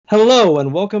Hello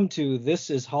and welcome to This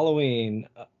is Halloween,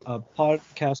 a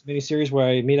podcast miniseries where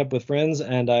I meet up with friends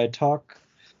and I talk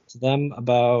to them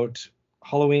about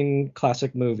Halloween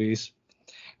classic movies.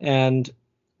 And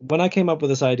when I came up with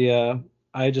this idea,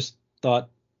 I just thought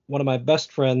one of my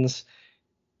best friends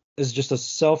is just a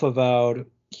self-avowed,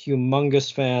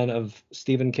 humongous fan of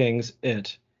Stephen King's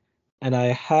It. And I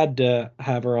had to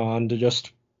have her on to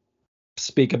just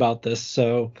speak about this.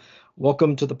 So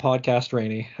welcome to the podcast,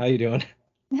 Rainey. How you doing?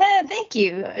 Thank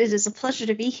you. It is a pleasure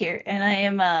to be here, and I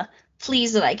am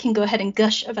pleased that I can go ahead and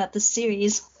gush about this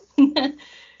series.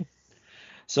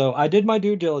 So I did my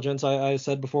due diligence. I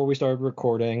said before we started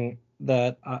recording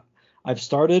that I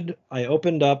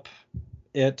opened up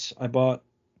it, I bought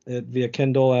it via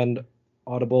Kindle and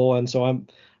Audible, and so I'm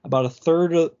about a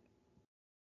third,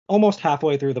 almost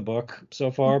halfway through the book so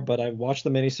far, but I watched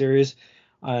the miniseries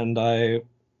and I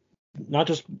not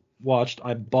just watched,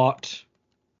 I bought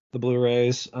the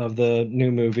Blu-rays of the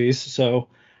new movies. So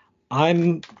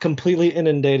I'm completely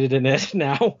inundated in it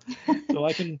now, so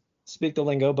I can speak the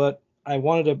lingo, but I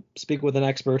wanted to speak with an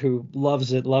expert who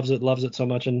loves it, loves it so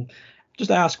much, and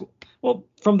just ask, well,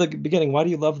 from the beginning, why do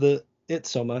you love it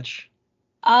so much?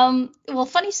 Well,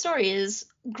 funny story is,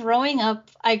 growing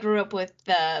up, I grew up with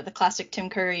the classic Tim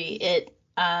Curry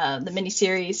the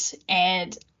miniseries,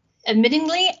 and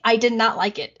admittingly, I did not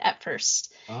like it at first.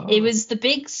 It Oh. was the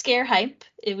big scare hype.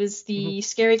 It was Mhm. the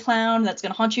scary clown that's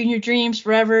gonna haunt you in your dreams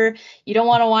forever. You don't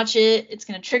want to watch it. It's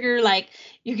gonna trigger like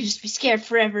you could just be scared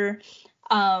forever.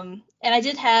 And I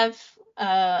did have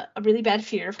a really bad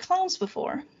fear of clowns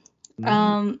before.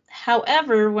 Mm.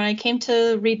 However, when I came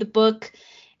to read the book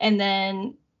and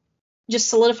then just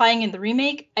solidifying in the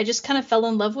remake, I just kind of fell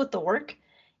in love with the work.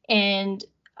 And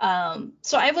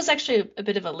so I was actually a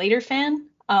bit of a later fan,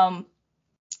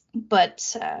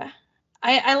 but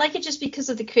I like it just because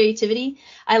of the creativity.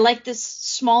 I like this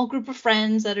small group of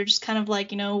friends that are just kind of like,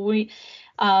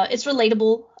 it's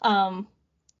relatable.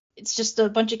 It's just a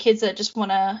bunch of kids that just want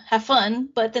to have fun,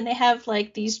 but then they have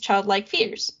like these childlike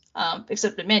fears,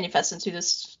 except it manifests into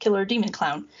this killer demon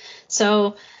clown.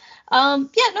 So,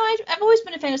 yeah, no, I've always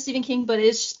been a fan of Stephen King, but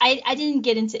I didn't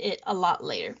get into it a lot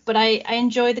later. But I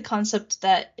enjoy the concept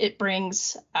that it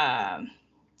brings, and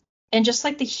just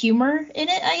like the humor in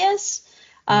it, I guess.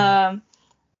 Yeah.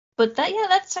 But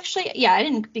that's actually, yeah, I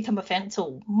didn't become a fan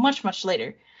until much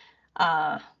later.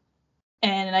 Uh,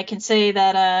 and I can say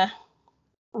that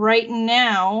right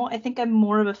now, I think I'm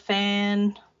more of a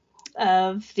fan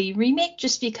of the remake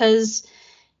just because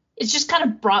it's just kind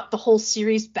of brought the whole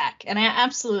series back, and I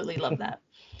absolutely love that.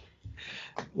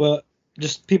 Well,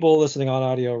 just people listening on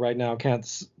audio right now can't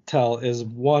tell is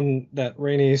one that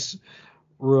Rainey's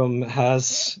room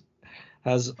has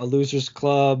a losers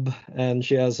club and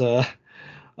she has a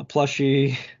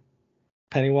plushie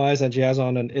Pennywise, and she has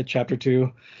on an It Chapter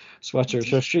 2 sweatshirt.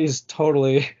 So she's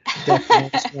totally decked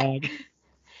out in swag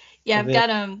Yeah, of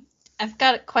it. I've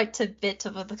got quite a bit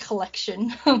of the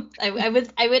collection. I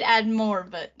would add more,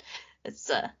 but it's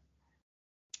to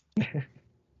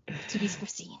be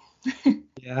foreseen.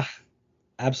 Yeah,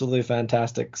 absolutely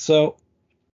fantastic. So,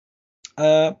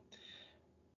 uh,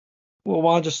 we'll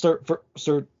want to just start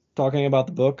talking about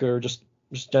the book, or just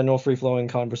general free flowing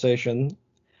conversation.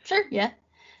 Sure, yeah.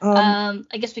 Um,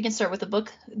 I guess we can start with the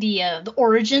book, the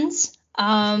origins.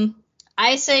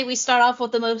 I say we start off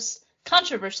with the most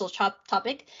controversial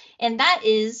topic, and that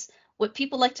is what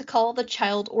people like to call the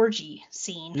child orgy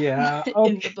scene yeah,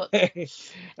 in the book. okay.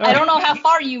 I don't know how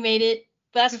far you made it,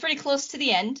 but that's pretty close to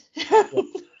the end.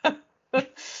 Yeah.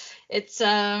 It's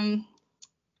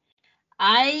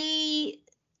I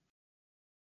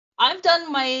I've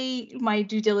done my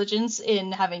due diligence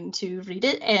in having to read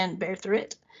it and bear through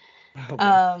it. Oh boy.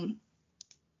 Um,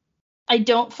 I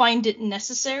don't find it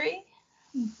necessary,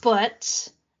 but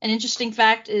an interesting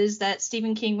fact is that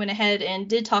Stephen King went ahead and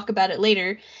did talk about it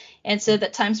later and said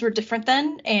that times were different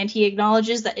then, and he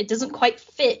acknowledges that it doesn't quite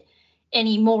fit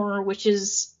anymore, which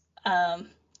is, I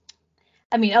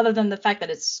mean, other than the fact that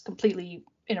it's completely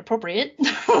inappropriate,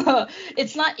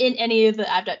 it's not in any of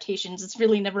the adaptations. It's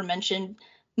really never mentioned.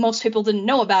 Most people didn't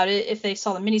know about it if they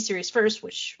saw the miniseries first,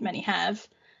 which many have.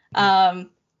 Um,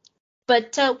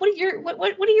 but what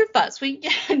are your thoughts?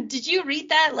 Did you read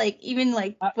that like even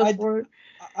like I, I before?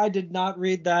 I did not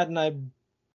read that, and I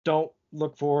don't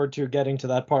look forward to getting to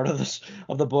that part of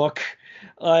the book.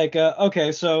 Like,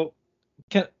 okay, so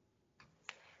can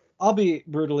I'll be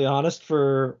brutally honest.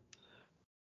 For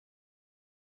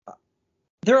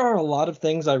There are a lot of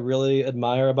things I really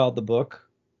admire about the book,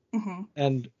 Hmm.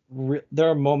 and there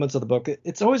are moments of the book.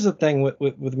 It's always a thing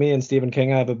with me and Stephen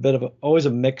King. I have a bit of always a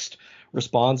mixed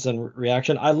response and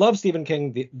reaction. I love Stephen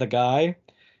King, the guy.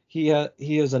 he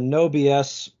is a no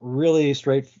BS, really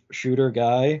straight shooter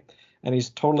guy, and he's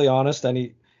totally honest,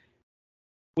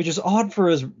 which is odd for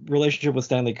his relationship with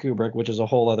Stanley Kubrick, which is a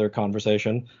whole other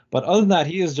conversation. But other than that,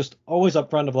 he is just always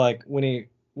upfront of like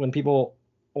when people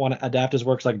want to adapt his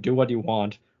works, like do what you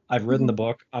want. I've written the Mhm.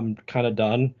 book. I'm kind of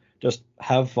done. Just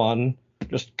have fun.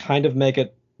 Just kind of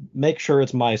make sure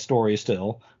it's my story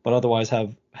still, but otherwise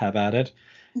have at it.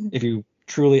 Mhm. If you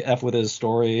truly f with his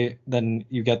story, then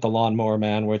you get the Lawnmower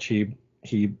Man, which he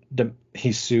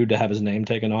sued to have his name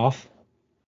taken off.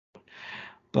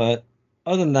 But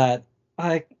other than that,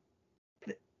 I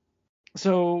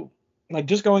so like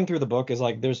just going through the book is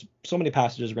like there's so many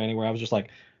passages, Granny, where I was just like,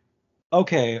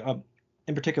 okay.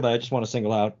 In particular, I just want to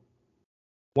single out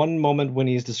one moment when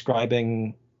he's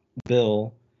describing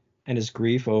Bill and his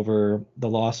grief over the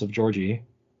loss of Georgie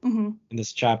Mhm. in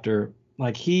this chapter.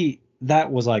 Like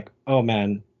that was like, oh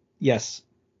man, yes,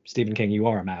 Stephen King, you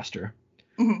are a master.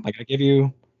 Mhm. Like I give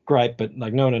you gripe, but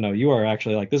like no, no, no, you are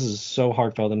actually like this is so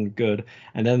heartfelt and good.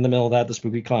 And then in the middle of that, the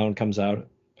spooky clown comes out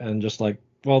and just like,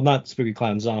 well, not spooky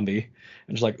clown, zombie,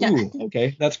 and just like, Yeah. ooh,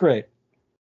 okay, that's great.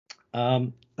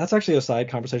 That's actually a side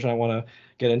conversation I want to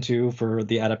get into for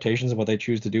the adaptations and what they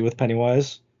choose to do with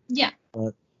Pennywise. Yeah.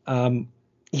 But um,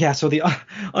 yeah, so the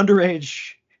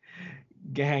underage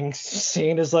gang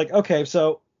scene is like, okay,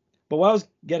 so, but what I was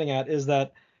getting at is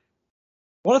that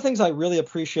one of the things I really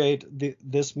appreciate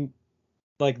this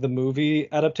like the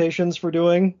movie adaptations for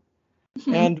doing,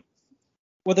 Mhm. and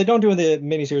what they don't do in the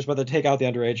miniseries, but they take out the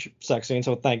underage sex scene,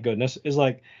 so thank goodness, is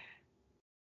like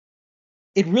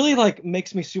it really like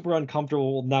makes me super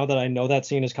uncomfortable now that I know that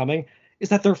scene is coming, is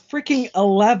that they're freaking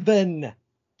 11.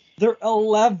 They're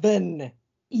 11 when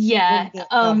Yeah.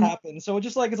 that happens. So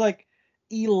it's like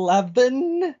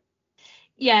 11.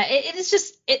 Yeah. It is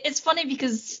just it's funny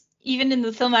because even in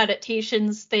the film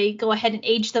adaptations, they go ahead and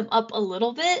age them up a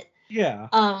little bit. Yeah.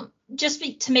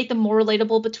 To make them more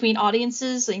relatable between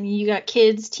audiences. I mean, you got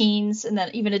kids, teens, and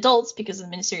then even adults because of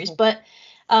the miniseries. But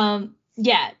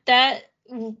yeah,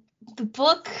 the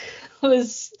book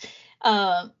was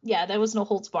yeah, there was no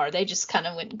holds bar. They just kind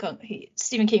of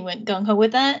Stephen King went gung ho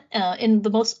with that in the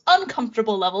most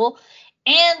uncomfortable level.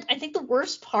 And I think the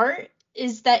worst part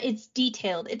is that it's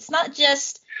detailed. It's not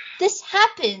just this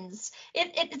happens.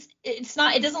 It's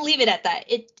not. It doesn't leave it at that.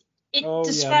 It Oh yeah,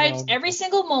 describes no, every no.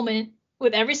 single moment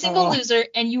with every single Oh, loser,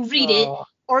 and you read it oh,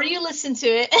 or you listen to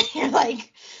it, and you're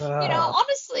like, oh.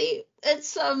 honestly,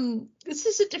 this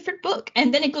is a different book,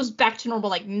 and then it goes back to normal,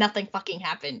 like nothing fucking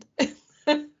happened.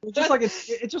 It's just like it's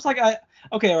just like I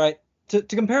okay, all right. To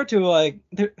compare to like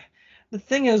the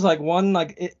thing is like one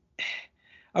like it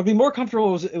I'd be more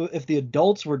comfortable if the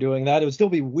adults were doing that. It would still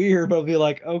be weird, but it'd be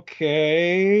like,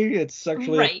 okay, it's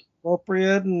sexually Right.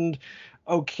 appropriate and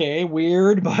okay,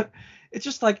 weird, but it's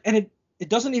just like, and it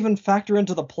doesn't even factor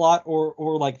into the plot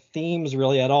or like themes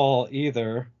really at all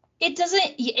either. It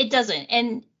doesn't,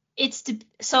 and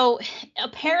so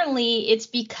apparently it's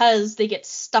because they get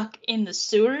stuck in the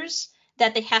sewers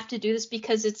that they have to do this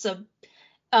because it's a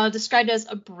described as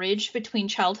a bridge between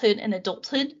childhood and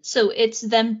adulthood. So it's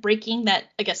them breaking that,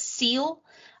 I guess, seal,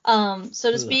 so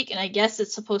to Ugh. speak. And I guess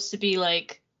it's supposed to be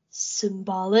like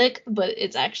symbolic, but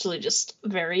it's actually just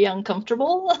very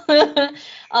uncomfortable.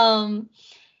 um,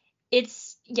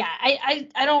 it's yeah,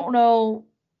 I don't know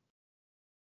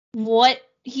what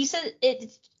he said.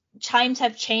 It chimes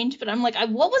have changed, but I'm like,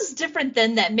 what was different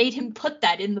then that made him put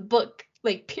that in the book?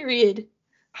 Like, period.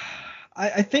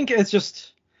 I think it's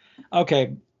just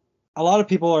okay. A lot of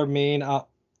people are mean.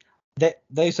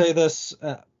 They say this.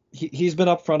 He's been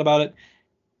upfront about it.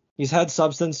 He's had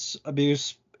substance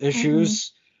abuse Mm-hmm.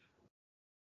 issues.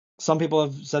 Some people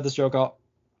have said this joke. Oh,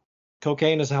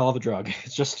 cocaine is a hell of a drug.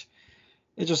 It's just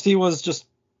he was just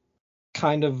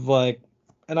kind of like,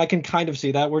 and I can kind of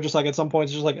see that. We're just like at some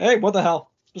points, just like, hey, what the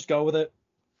hell? Just go with it.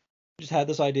 Just had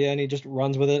this idea and he just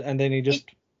runs with it, and then he It just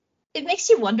It makes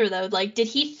you wonder though, like, did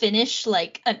he finish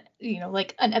like an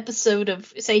episode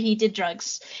of, say he did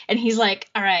drugs and he's like,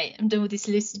 all right, I'm done with these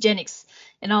hallucinogenics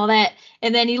and all that,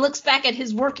 and then he looks back at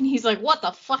his work and he's like, what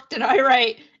the fuck did I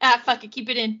write? Ah, fuck it, keep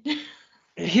it in.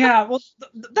 yeah. Well,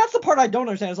 that's the part I don't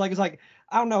understand. It's like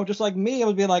I don't know. Just like me,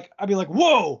 I'd be like,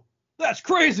 whoa, that's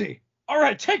crazy. All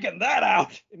right, taking that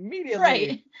out immediately.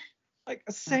 Right. Like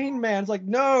a sane man's like,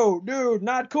 no, dude,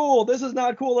 not cool. This is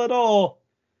not cool at all.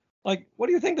 Like, what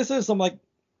do you think this is? Some like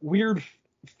weird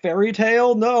fairy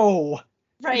tale? No,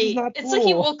 this is Right. not It's like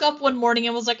he cool. woke up one morning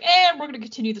and was like, and we're gonna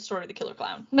continue the story of the killer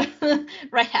clown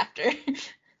right after.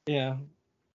 Yeah.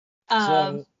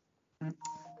 Um, So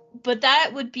but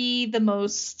that would be the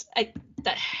most I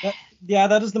that that yeah,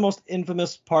 that is the most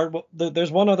infamous part.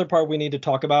 There's one other part we need to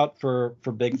talk about for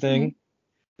Big Mhm. Thing.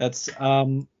 That's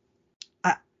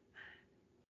I,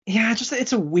 yeah, just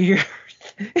it's a weird.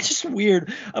 It's just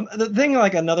weird. The thing,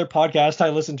 like another podcast I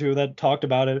listened to that talked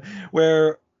about it,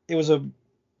 where it was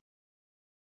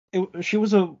she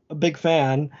was a big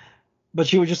fan, but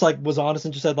she was just like was honest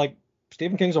and just said like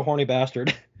Stephen King's a horny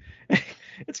bastard.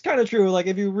 It's kind of true. Like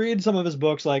if you read some of his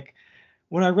books, like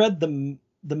when I read the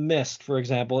Mist, for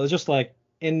example, it's just like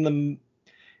in the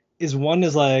is one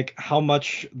is like how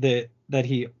much that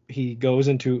he goes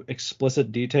into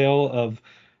explicit detail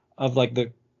of like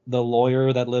the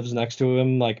lawyer that lives next to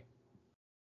him, like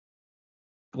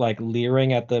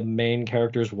leering at the main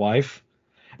character's wife,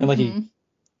 and like he Mhm.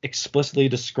 explicitly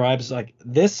describes like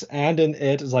this, and in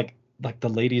it is like the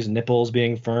lady's nipples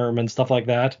being firm and stuff like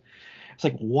that. It's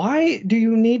like, why do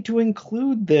you need to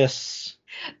include this?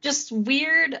 Just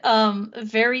weird,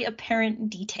 very apparent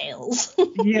details.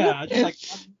 Yeah, just like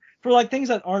for like things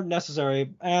that aren't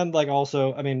necessary, and like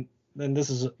also, I mean, and this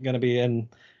is gonna be in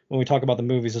when we talk about the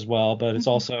movies as well, but it's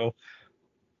Mhm. also,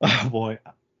 oh boy,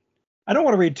 I don't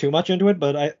want to read too much into it,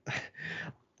 but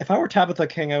if I were Tabitha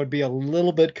King, I would be a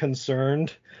little bit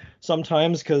concerned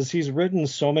sometimes because he's written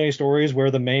so many stories where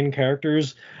the main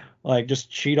characters like just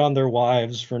cheat on their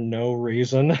wives for no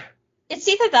reason. It's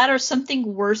either that or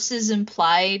something worse is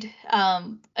implied.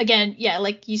 Again, yeah,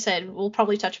 like you said, we'll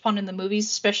probably touch upon in the movies,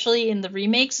 especially in the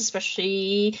remakes,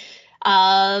 especially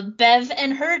Bev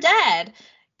and her dad,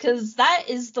 because that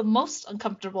is the most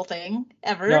uncomfortable thing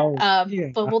ever. No, yeah.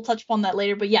 But we'll touch upon that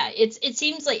later. But yeah, it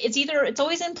seems like it's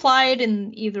always implied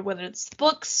in either whether it's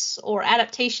books or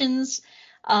adaptations.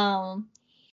 Um,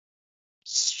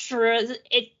 sure,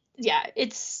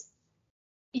 it's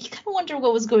you kind of wonder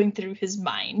what was going through his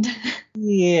mind.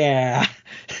 Yeah.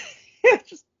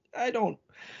 Just I don't.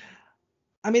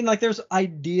 I mean, like, there's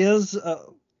ideas.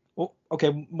 Well, okay,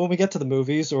 when we get to the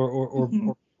movies, or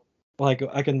like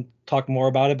I can talk more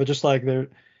about it, but just like there,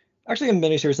 actually in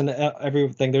miniseries and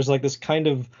everything, there's like this kind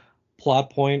of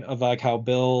plot point of like how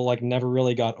Bill like never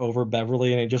really got over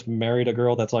Beverly, and he just married a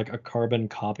girl that's like a carbon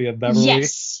copy of Beverly.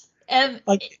 Yes.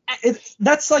 Like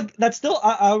that's like that's still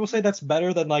I will say that's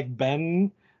better than like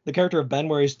Ben, the character of Ben,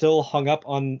 where he's still hung up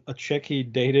on a chick he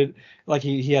dated, like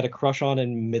he had a crush on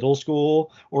in middle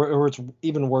school, or it's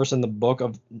even worse in the book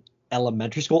of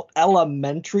elementary school.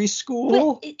 Elementary But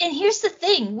school. and here's the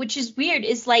thing, which is weird,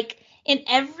 is like in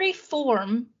every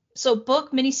form, so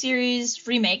book, miniseries,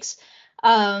 remakes,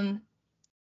 um,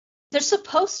 they're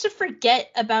supposed to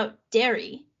forget about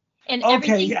Derry and Okay,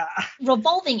 everything yeah.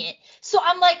 revolving it. So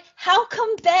I'm like, how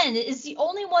come Ben is the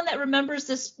only one that remembers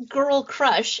this girl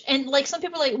crush? And like some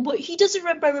people are like, well, he doesn't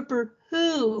remember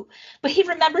who, but he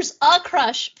remembers a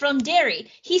crush from Derry.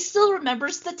 He still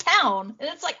remembers the town, and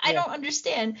it's like I Yeah. don't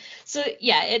understand. So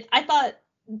yeah, I thought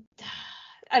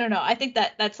I don't know. I think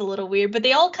that that's a little weird, but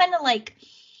they all kind of like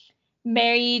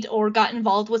married or got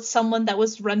involved with someone that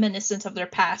was reminiscent of their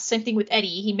past. Same thing with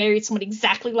Eddie. He married someone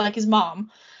exactly like his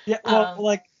mom. Yeah, well, Um,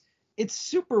 like it's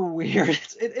super weird.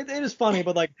 It is funny,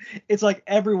 but like it's like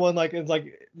everyone like it's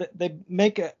like they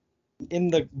make it in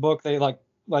the book. They like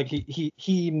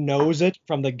he knows it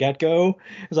from the get go.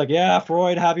 It's like, yeah,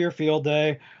 Freud, have your field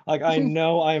day. Like I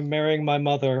know I am marrying my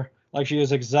mother. Like she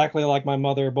is exactly like my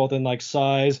mother, both in like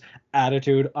size,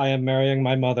 attitude. I am marrying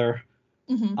my mother.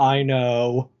 mhm. I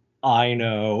know. I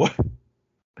know.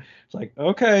 It's like,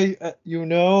 okay, you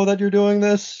know that you're doing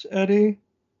this, Eddie?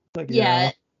 Like, yeah.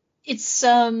 Yeah, it's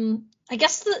I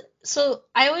guess the so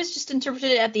I always just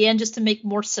interpreted it at the end just to make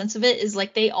more sense of it is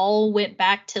like they all went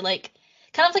back to like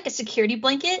kind of like a security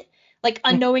blanket, like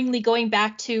unknowingly going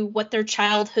back to what their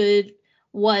childhood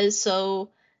was.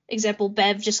 So example,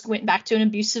 Bev just went back to an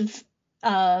abusive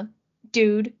uh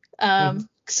dude, Mhm.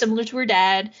 similar to her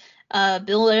dad.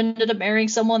 Bill ended up marrying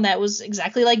someone that was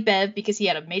exactly like Bev because he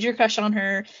had a major crush on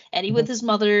her. Eddie with Mhm. his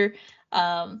mother.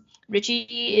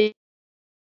 Richie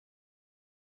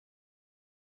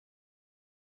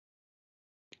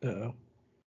Uh-oh.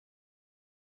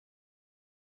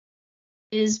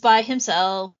 is by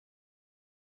himself.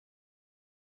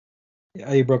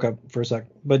 Yeah, you broke up for a sec,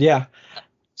 but yeah,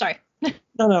 Sorry.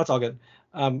 no, no, it's all good.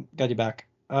 Got you back.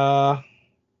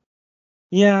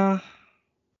 Yeah,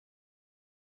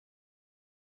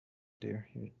 dear,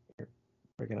 you're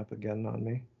breaking up again on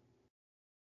me.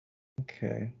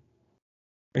 Okay,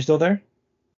 are you still there?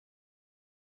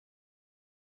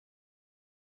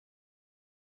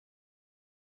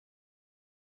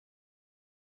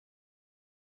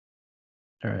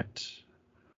 All right.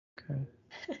 Okay.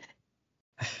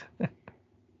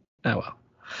 Oh well.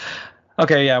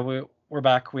 Okay, yeah, we're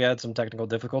back. We had some technical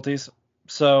difficulties.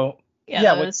 So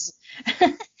Yeah, that's...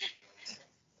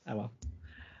 Oh well.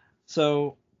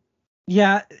 So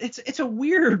yeah, it's a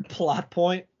weird plot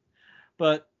point,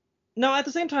 but no, at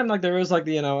the same time, like there is like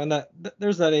the and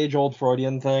there's that age old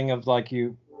Freudian thing of like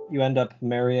you end up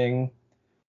marrying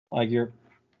like your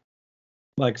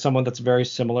like someone that's very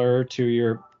similar to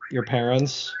your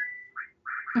parents,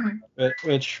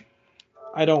 which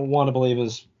I don't want to believe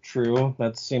is true.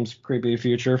 That seems creepy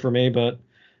future for me, but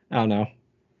I don't know.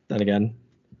 Then again,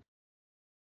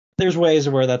 there's ways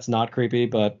where that's not creepy,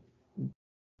 but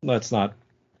let's not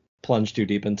plunge too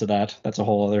deep into that. That's a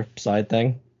whole other side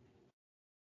thing.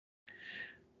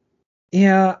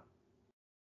 Yeah,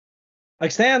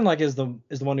 like Stan like is the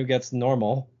one who gets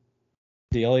normal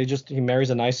deal. He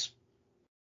marries a nice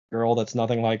girl that's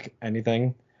nothing like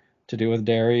anything to do with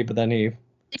dairy, but then he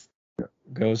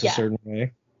goes a Yeah. certain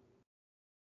way,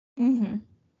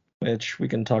 which we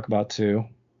can talk about too.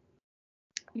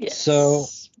 Yes. So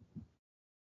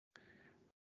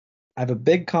I have a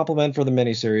big compliment for the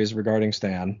miniseries regarding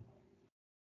Stan.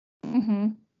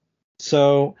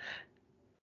 So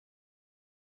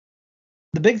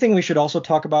the big thing we should also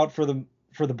talk about for the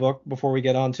book before we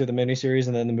get on to the miniseries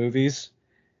and then the movies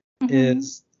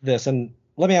is this. And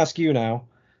let me ask you now,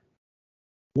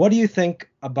 what do you think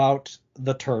about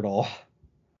the turtle?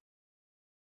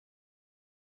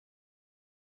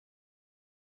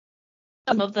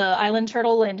 Of the island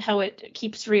turtle and how it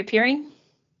keeps reappearing,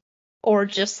 or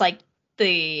just like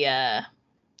the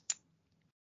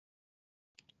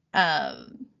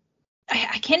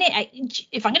I can't.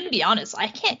 If I'm going to be honest, I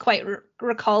can't quite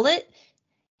recall it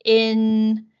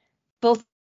in both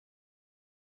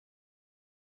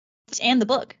and the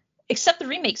book, except the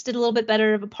remakes did a little bit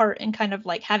better of a part in kind of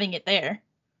like having it there.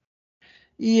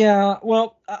 Yeah,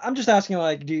 well, I'm just asking,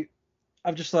 like,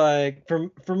 I'm just like,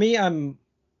 for me, I'm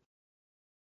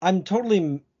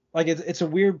totally like, it's a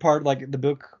weird part. Like the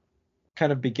book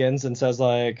kind of begins and says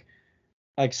like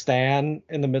Stan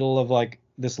in the middle of like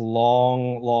this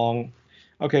long.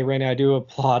 Okay, Rainey, I do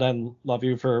applaud and love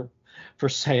you for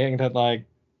saying that like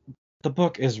the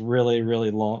book is really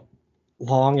really long,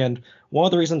 and one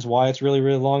of the reasons why it's really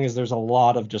really long is there's a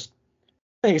lot of just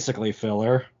basically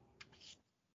filler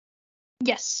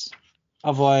Yes.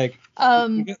 of like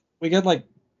we get like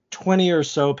 20 or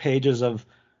so pages of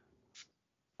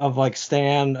like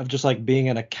Stan of just like being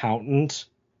an accountant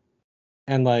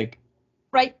and like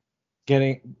right.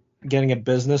 getting a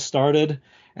business started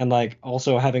and like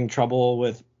also having trouble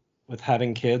with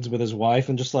having kids with his wife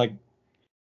and just like,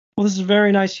 well, this is a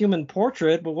very nice human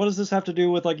portrait, but what does this have to do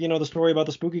with like the story about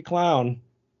the spooky clown?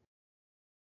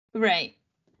 Right.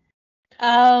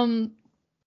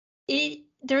 If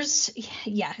there's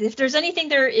anything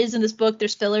there is in this book,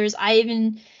 there's fillers. I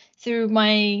even through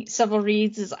my several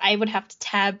reads is I would have to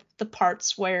tab the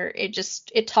parts where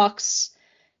it talks.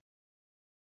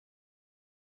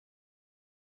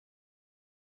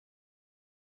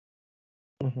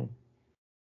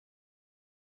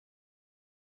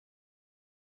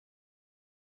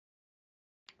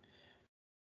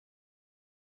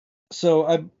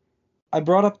 So I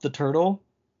brought up the turtle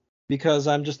because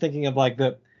I'm just thinking of like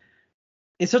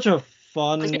it's such a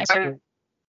fun it's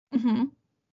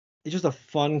just a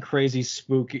fun, crazy,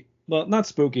 spooky. Well, not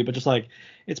spooky, but just like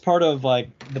it's part of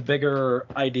like the bigger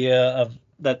idea of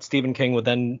that Stephen King would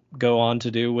then go on to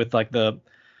do with like the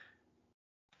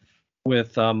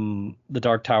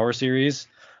Dark Tower series.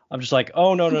 I'm just like,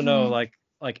 oh no,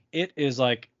 like it is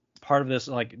like part of this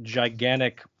like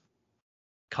gigantic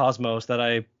cosmos that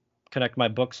I connect my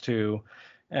books to.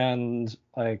 And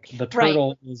like the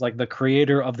turtle is like the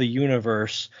creator of the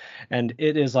universe, and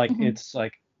it is like it's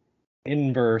like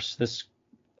inverse, this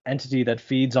entity that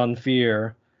feeds on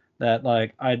fear that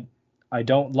like I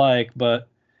don't like, but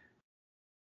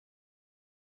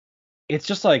it's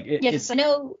just like I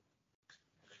know.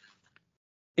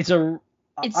 I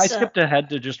skipped ahead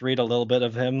to just read a little bit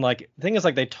of him. Like the thing is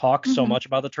like they talk so much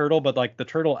about the turtle, but like the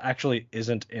turtle actually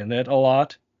isn't in it a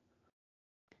lot.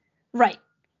 Right.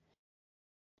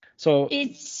 So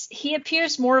he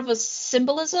appears more of a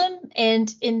symbolism,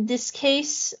 and in this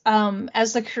case,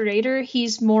 as the creator,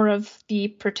 he's more of the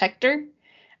protector.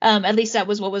 At least that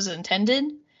was what was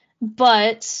intended.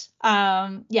 But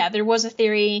there was a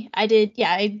theory. I did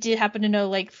happen to know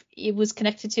like it was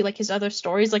connected to like his other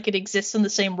stories, like it exists in the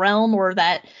same realm, or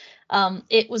that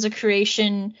it was a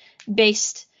creation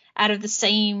based out of the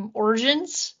same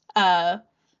origins,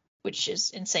 which is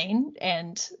insane,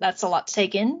 and that's a lot to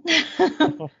take in.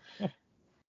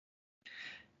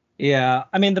 Yeah,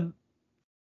 I mean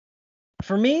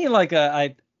for me like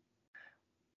I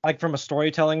like from a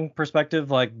storytelling perspective,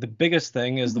 like the biggest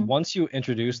thing is that once you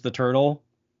introduce the turtle,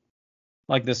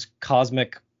 like this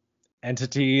cosmic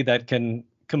entity that can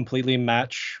completely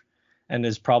match and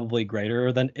is probably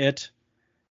greater than it.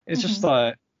 It's just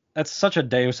that's such a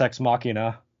Deus Ex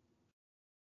Machina.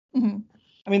 Mm-hmm.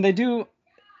 I mean, they do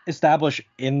establish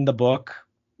in the book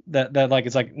that like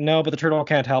it's like, no, but the turtle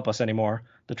can't help us anymore.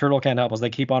 The turtle can't help us. They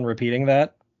keep on repeating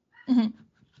that. Mm-hmm.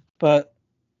 But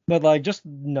like just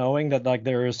knowing that like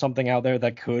there is something out there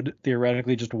that could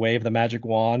theoretically just wave the magic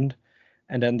wand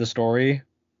and end the story,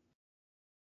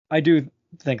 I do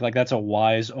think like that's a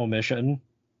wise omission.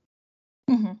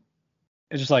 Mm-hmm.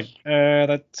 It's just like,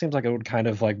 that seems like it would kind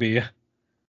of like be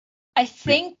I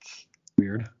think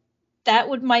weird. that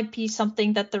might be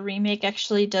something that the remake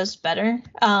actually does better.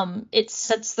 It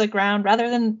sets the ground rather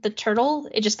than the turtle.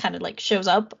 It just kind of like shows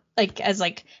up like as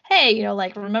like, hey, you know,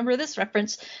 like remember this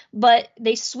reference. But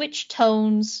they switch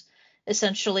tones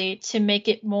essentially to make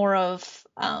it more of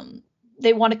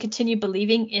they want to continue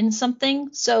believing in something,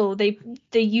 so they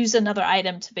use another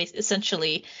item to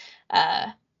essentially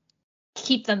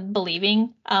keep them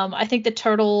believing. I think the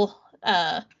turtle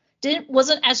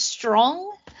wasn't as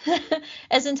strong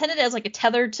as intended as like a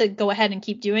tether to go ahead and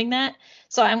keep doing that.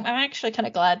 So I'm actually kind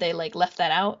of glad they like left that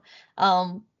out.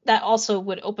 That also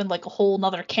would open like a whole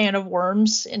nother can of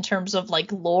worms in terms of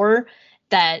like lore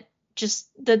that just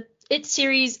the It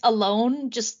series alone,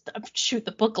 just shoot,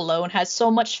 the book alone has so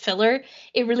much filler.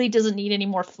 It really doesn't need any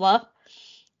more fluff.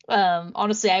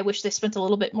 Honestly, I wish they spent a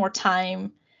little bit more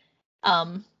time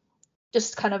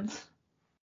just kind of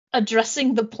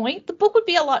addressing the point. The book would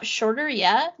be a lot shorter,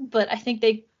 yeah, but I think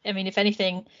I mean, if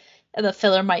anything, the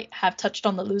filler might have touched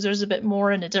on the losers a bit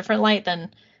more in a different light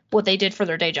than what they did for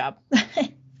their day job.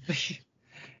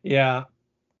 Yeah.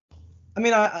 I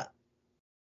mean, I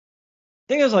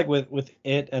thing is like with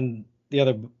it and the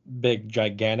other big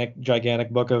gigantic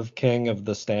book of King of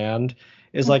the Stand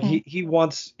is like Mm-hmm. he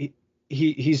wants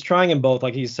he's trying in both,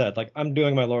 like he said, like I'm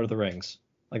doing my Lord of the Rings.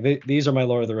 Like these are my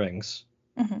Lord of the Rings.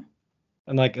 Mm-hmm.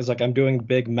 And like it's like I'm doing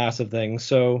big massive things.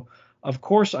 So of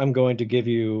course I'm going to give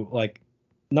you like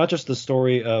not just the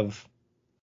story of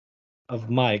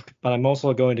Mike, but I'm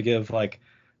also going to give like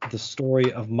the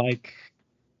story of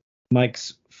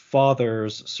Mike's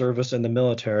father's service in the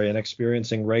military and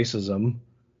experiencing racism.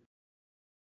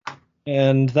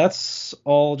 And that's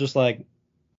all just like,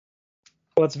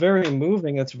 well, it's very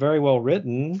moving, it's very well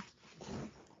written,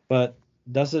 but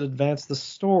does it advance the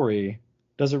story?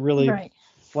 Does it really Right.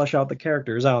 flesh out the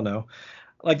characters? I don't know.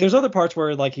 Like there's other parts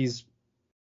where like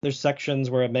there's sections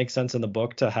where it makes sense in the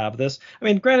book to have this. I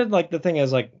mean, granted, like the thing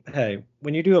is like, hey,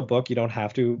 when you do a book, you don't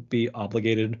have to be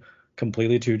obligated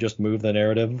completely to just move the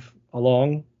narrative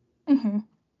along. Mm-hmm.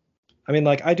 I mean,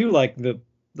 like I do like the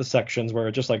sections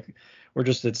where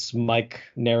it's Mike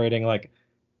narrating like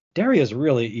Daria's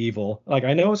really evil. Like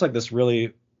I know it's like this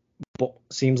really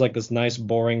seems like this nice,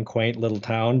 boring, quaint little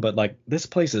town, but like this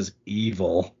place is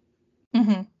evil.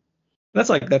 Mm-hmm.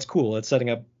 That's cool. It's setting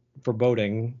up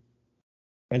foreboding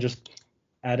and just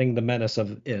adding the menace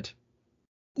of it.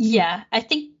 Yeah, I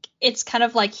think it's kind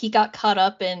of like he got caught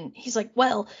up and he's like,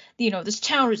 well, you know, this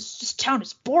town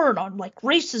is born on like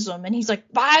racism, and he's like,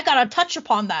 but I gotta touch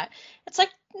upon that. It's like,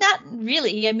 not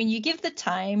really. I mean, you give the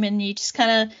time and you just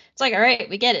kind of, it's like, all right,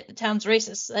 we get it. The town's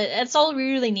racist. That's all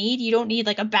we really need. You don't need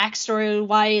like a backstory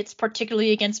why it's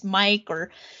particularly against Mike or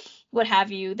what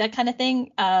have you, that kind of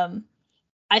thing.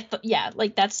 I thought, yeah,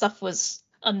 like that stuff was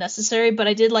unnecessary, but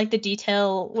I did like the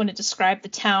detail when it described the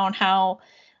town, how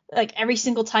like every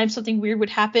single time something weird would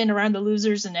happen around the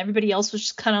losers and everybody else was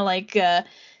just kind of like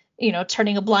you know,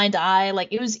 turning a blind eye.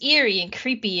 Like it was eerie and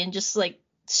creepy and just like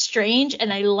strange,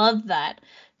 and I love that.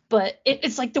 But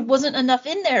it's like there wasn't enough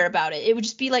in there about it. It would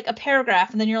just be like a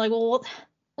paragraph, and then you're like, well,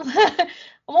 I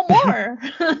want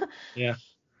more. Yeah.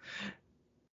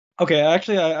 Okay,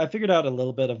 actually, I figured out a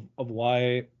little bit of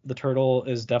why the turtle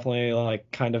is definitely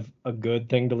like kind of a good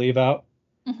thing to leave out.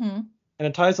 Mm-hmm. And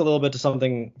it ties a little bit to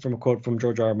something from a quote from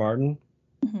George R. R. Martin.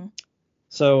 Mm-hmm.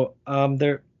 So,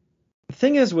 the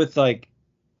thing is with like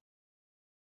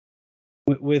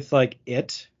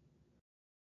it,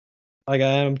 like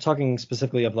I'm talking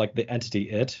specifically of like the entity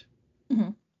it, Mm-hmm.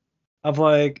 of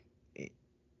like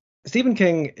Stephen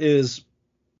King is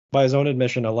by his own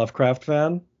admission a Lovecraft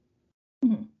fan,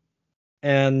 Mm-hmm.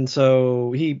 and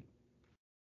so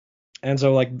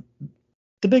like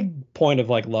the big point of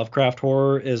like Lovecraft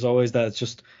horror is always that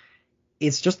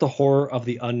it's just the horror of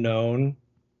the unknown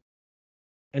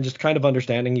and just kind of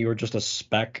understanding you're just a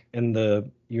speck in the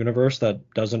universe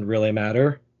that doesn't really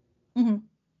matter. Mm-hmm.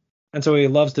 And so he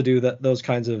loves to do those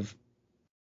kinds of,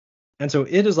 and so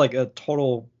it is like a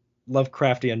total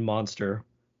Lovecraftian monster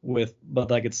but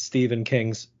like it's Stephen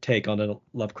King's take on a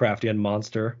Lovecraftian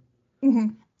monster.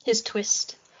 His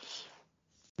twist.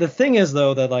 The thing is,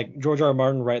 though, that like George R. R.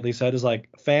 Martin rightly said is like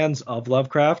fans of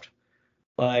Lovecraft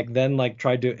like then like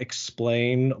tried to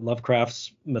explain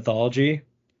Lovecraft's mythology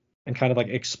and kind of like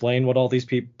explain what all these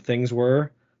things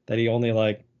were that he only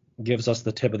like gives us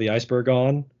the tip of the iceberg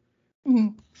on.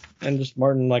 And just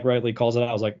Martin like rightly calls it out.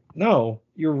 I was like, no,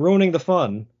 you're ruining the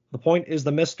fun. The point is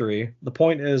the mystery. The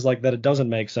point is like that it doesn't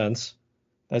make sense.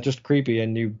 That's just creepy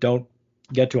and you don't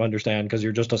get to understand because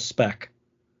you're just a speck.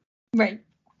 Right.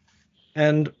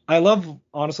 And I love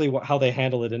honestly how they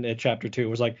handle it in It Chapter 2. It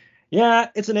was like, yeah,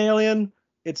 it's an alien.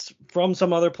 It's from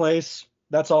some other place.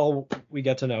 That's all we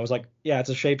get to know. It's like, yeah, it's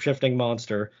a shape-shifting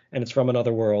monster and it's from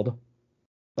another world.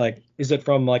 Like, is it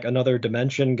from like another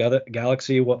dimension,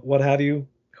 galaxy, what have you?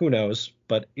 Who knows?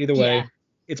 But either way,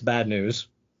 it's bad news.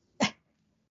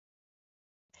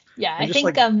 Yeah, And I just think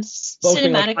like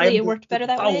boasting like cinematically I'm it worked better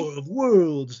that power way. of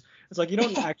worlds. It's like you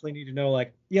don't actually need to know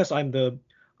like, yes, I'm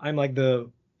like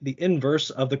the inverse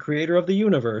of the creator of the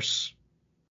universe.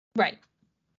 Right.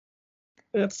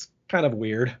 It's kind of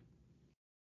weird.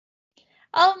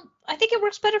 I think it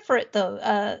works better for it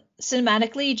though,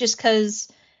 cinematically, just because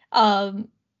um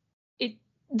it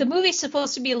the movie's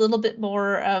supposed to be a little bit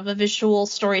more of a visual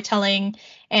storytelling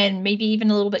and maybe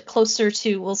even a little bit closer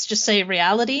to, let's just say,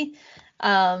 reality.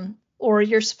 Or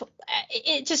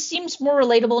it just seems more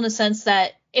relatable in a sense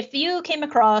that if you came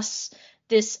across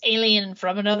this alien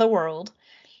from another world,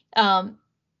 um,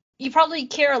 you probably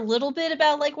care a little bit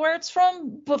about like where it's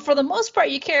from, but for the most part,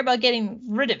 you care about getting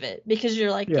rid of it because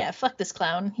you're like, Yeah. yeah, fuck this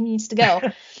clown, he needs to go.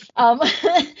 um,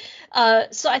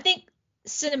 so I think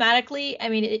cinematically, I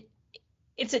mean,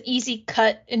 it's an easy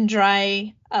cut and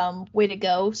dry way to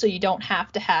go, so you don't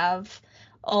have to have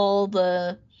all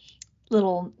the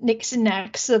little nicks and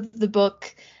knacks of the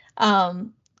book.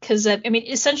 Because I mean,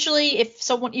 essentially,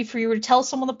 if you were to tell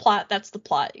someone the plot, that's the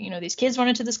plot. You know, these kids run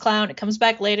into this clown. It comes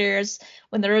back later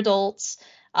when they're adults,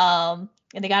 and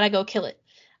they gotta go kill it.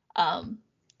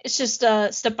 It's just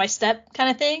a step by step kind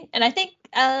of thing. And I think,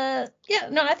 I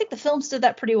think the films did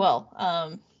that pretty well.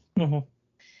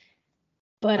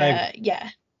 But I agree. yeah.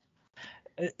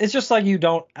 It's just like you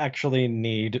don't actually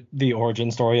need the origin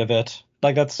story of it.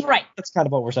 Like that's Right. kind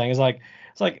of what we're saying. Is like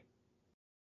it's like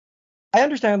I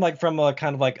understand like from a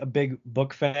kind of like a big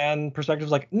book fan perspective.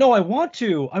 It's like no, I want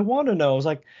to know. It's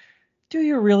like do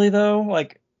you really though?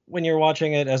 Like when you're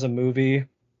watching it as a movie,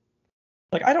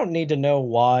 like I don't need to know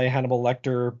why Hannibal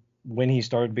Lecter when he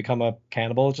started to become a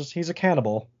cannibal. It's just he's a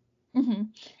cannibal. Mm-hmm.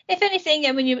 If anything,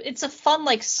 I mean, it's a fun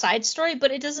like side story,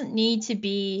 but it doesn't need to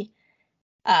be,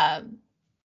 um,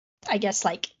 I guess,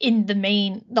 like in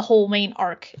the whole main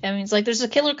arc. I mean, it's like there's a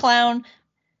killer clown.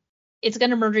 It's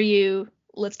gonna murder you.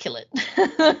 Let's kill it.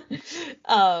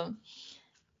 um,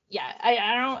 yeah,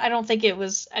 I don't think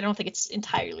it's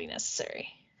entirely necessary.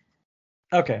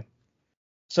 Okay,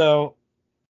 so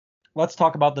let's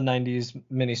talk about the 90s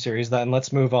miniseries then.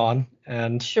 Let's move on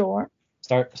and Sure.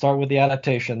 start with the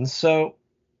adaptations. So,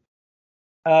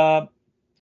 uh,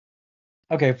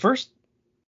 okay, first,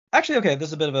 actually, okay, this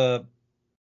is a bit of a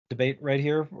debate right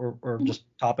here, or Mm-hmm. just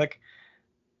topic.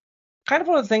 Kind of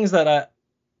one of the things that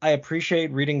I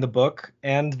appreciate reading the book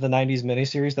and the 90s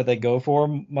miniseries that they go for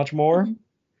much more. Mm-hmm.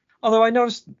 Although I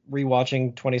noticed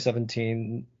rewatching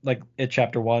 2017, like It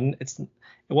Chapter 1, it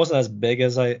wasn't as big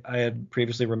as I had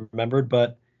previously remembered,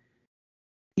 but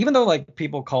even though like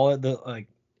people call it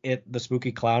the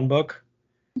spooky clown book,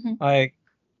 Mm-hmm. like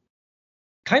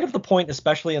kind of the point,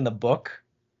 especially in the book,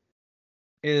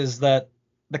 is that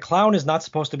the clown is not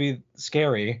supposed to be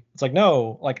scary. It's like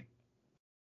no, like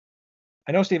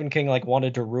I know Stephen King like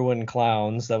wanted to ruin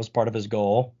clowns, that was part of his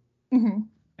goal, Mm-hmm.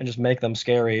 and just make them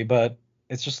scary, but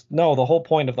it's just no, the whole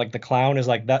point of like the clown is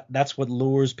like that's what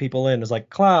lures people in, is like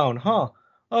clown, huh?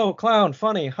 Oh, clown,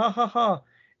 funny, ha ha ha.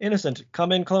 Innocent,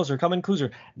 come in closer.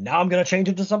 Now I'm gonna change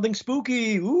into something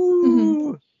spooky. Mm-hmm.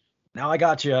 Ooh. Now I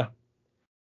got you.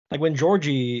 Like when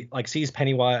Georgie like sees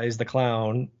Pennywise the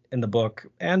clown in the book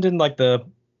and in the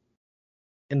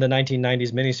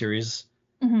 1990s miniseries,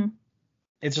 Mm-hmm.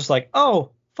 it's just like,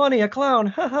 oh, funny, a clown,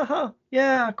 ha ha ha,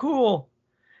 yeah, cool,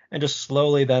 and just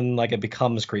slowly then like it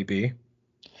becomes creepy.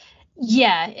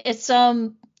 Yeah, it's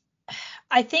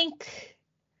I think.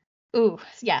 Ooh,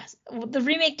 yeah, the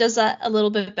remake does that a little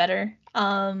bit better.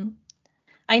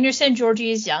 I understand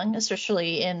Georgie is young,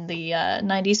 especially in the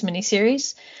 90s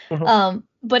miniseries. Mhm.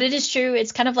 But it is true.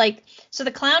 It's kind of like, so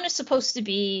the clown is supposed to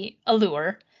be a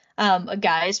lure, a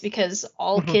guise, because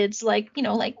all Mhm. kids like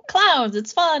clowns.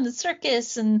 It's fun. It's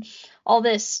circus and all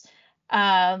this.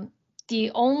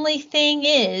 The only thing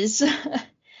is,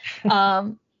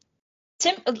 um,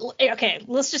 Tim, okay,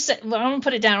 let's just say, I'm gonna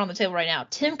put it down on the table right now.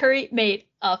 Tim Curry made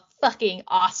a fucking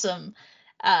awesome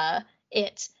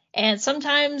it, and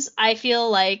sometimes I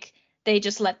feel like they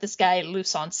just let this guy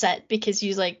loose on set because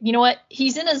he's like, you know what,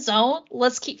 he's in a zone.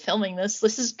 Let's keep filming this.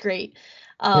 This is great.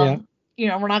 Yeah.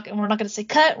 We're not gonna say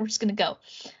cut. We're just gonna go.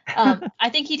 I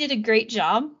think he did a great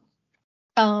job.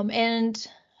 And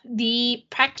the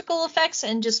practical effects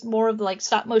and just more of the like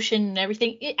stop motion and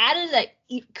everything, it added that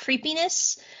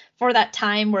creepiness for that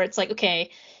time where it's like,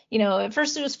 okay, at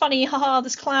first it was funny, haha,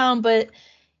 this clown, but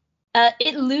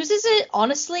it loses it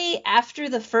honestly after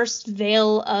the first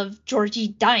veil of Georgie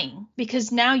dying,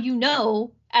 because now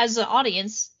as an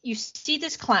audience, you see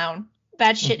this clown,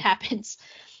 bad shit happens.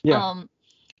 Yeah.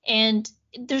 And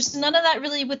there's none of that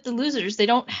really with the losers. They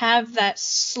don't have that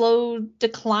slow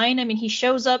decline. I mean, he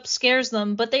shows up, scares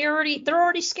them, but they're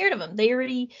already scared of him. They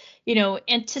already,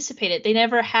 anticipate it. They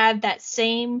never had that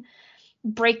same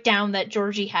breakdown that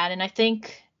Georgie had. And I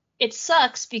think it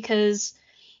sucks because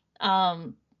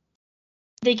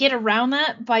they get around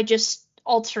that by just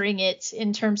altering it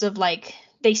in terms of like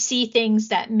they see things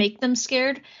that make them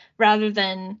scared rather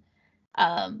than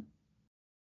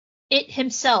it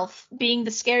himself being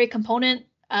the scary component,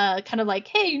 kind of like,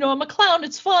 hey, I'm a clown,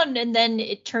 it's fun, and then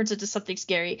it turns into something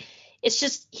scary. It's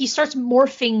just he starts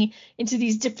morphing into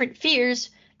these different fears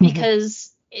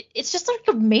because it's just like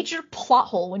a major plot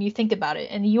hole when you think about it,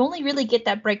 and you only really get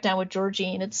that breakdown with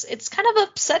Georgie, and it's kind of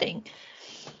upsetting.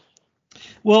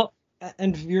 Well,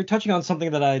 and you're touching on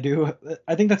something that I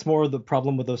think that's more of the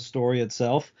problem with the story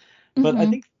itself. But I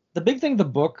think the big thing the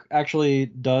book actually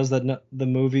does that the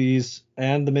movies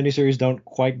and the miniseries don't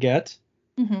quite get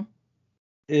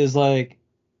is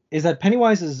that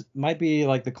Pennywise might be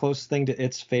like the closest thing to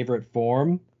its favorite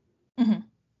form,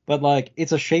 but like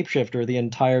it's a shapeshifter the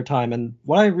entire time. And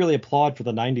what I really applaud for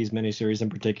the 90s miniseries in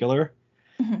particular,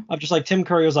 of just like Tim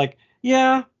Curry was like,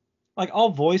 yeah, like I'll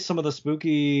voice some of the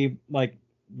spooky like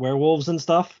werewolves and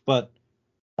stuff, but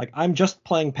like I'm just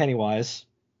playing Pennywise.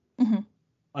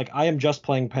 Like I am just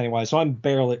playing Pennywise,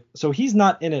 so he's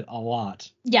not in it a lot.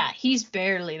 Yeah, he's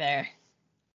barely there.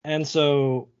 And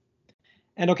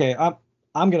okay,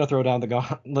 I'm gonna throw down the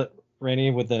gauntlet,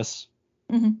 Rainey, with this.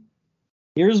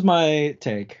 Here's my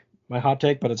hot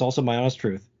take, but it's also my honest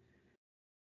truth.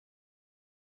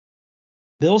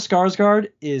 Bill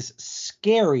Skarsgård is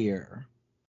scarier,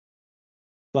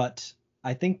 but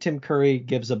I think Tim Curry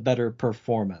gives a better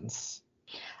performance.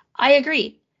 I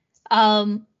agree.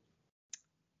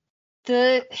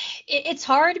 It's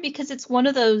hard because it's one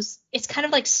of those, it's kind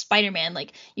of like Spider-Man.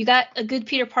 Like you got a good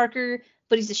Peter Parker,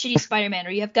 but he's a shitty Spider-Man, or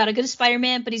you have got a good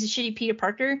Spider-Man, but he's a shitty Peter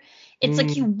Parker. It's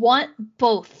like you want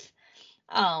both.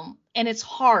 And it's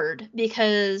hard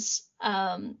because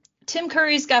Tim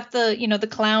Curry's got the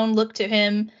clown look to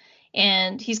him,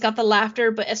 and he's got the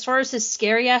laughter, but as far as his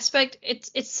scary aspect,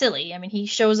 it's silly. I mean, he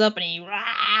shows up and he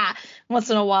rah once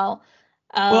in a while.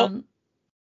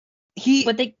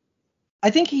 I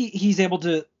think he's able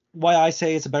to. Why I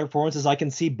say it's a better performance is I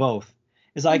can see both.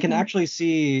 I can actually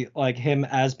see like him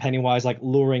as Pennywise, like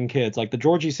luring kids. Like the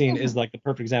Georgie scene is like the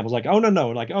perfect example. It's like, oh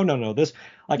no, this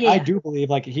like I do believe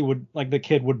like he would, like the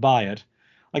kid would buy it.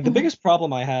 Like the biggest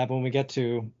problem I have when we get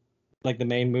to like the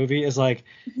main movie is like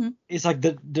it's like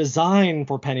the design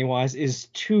for Pennywise is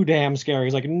too damn scary.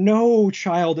 It's like no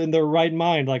child in their right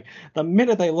mind, like the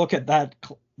minute they look at that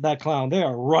clown, they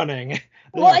are running.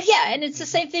 Well, yeah, and it's the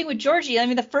same thing with Georgie. I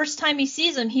mean, the first time he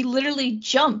sees him, he literally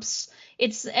jumps.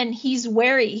 And he's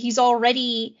wary. He's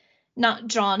already not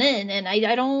drawn in, and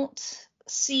I don't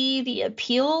see the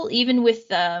appeal even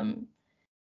with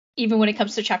even when it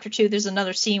comes to chapter 2. There's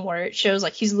another scene where it shows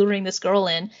like he's luring this girl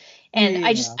in, and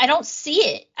I don't see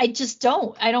it. I just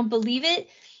don't. I don't believe it,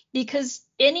 because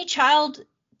any child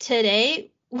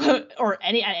today or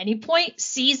at any point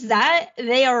sees that,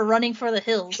 they are running for the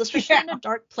hills, especially in a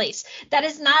dark place. That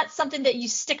is not something that you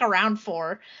stick around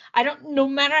for. No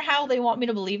matter how they want me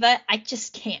to believe that, I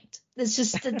just can't. It's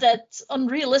just that's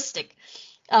unrealistic.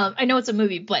 I know it's a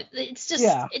movie, but it's just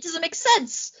it doesn't make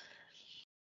sense.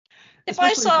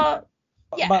 By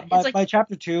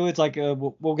chapter 2, it's like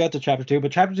we'll get to chapter 2,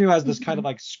 but chapter 2 has this kind of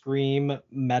like Scream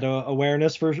meta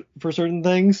awareness for certain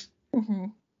things.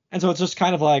 And so it's just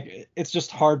kind of like, it's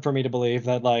just hard for me to believe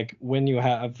that like when you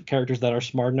have characters that are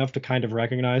smart enough to kind of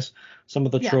recognize some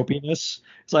of the tropiness,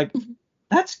 it's like,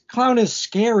 that clown is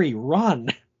scary, run.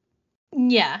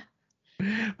 Yeah.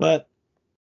 But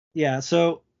yeah,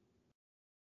 so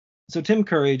Tim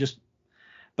Curry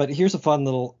but here's a fun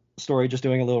little story, just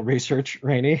doing a little research,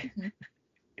 Rainey.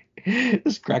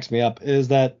 This cracks me up, is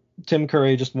that Tim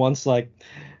Curry just once like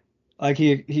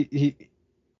he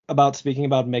about speaking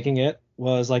about making it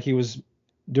was like he was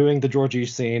doing the Georgie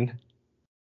scene,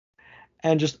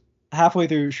 and just halfway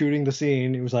through shooting the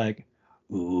scene, he was like,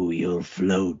 "Ooh, you'll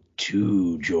float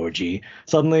too, Georgie."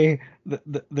 Suddenly,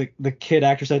 the kid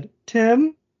actor said,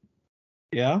 "Tim,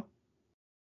 yeah,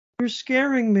 you're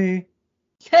scaring me."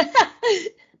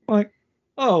 Like,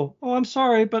 oh, I'm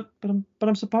sorry, but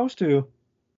I'm supposed to.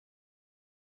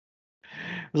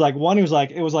 It was like one who was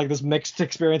like, it was like this mixed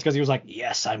experience because he was like,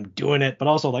 yes, I'm doing it, but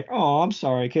also like, oh, I'm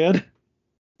sorry, kid.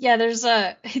 Yeah, there's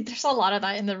a lot of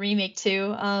that in the remake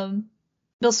too.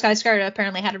 Bill Skarsgård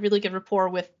apparently had a really good rapport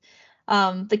with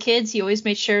the kids. He always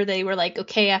made sure they were like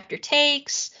okay after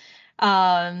takes.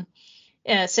 Um,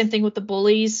 yeah, same thing with the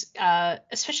bullies,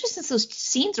 especially since those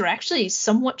scenes were actually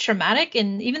somewhat traumatic,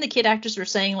 and even the kid actors were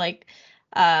saying like,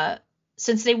 uh,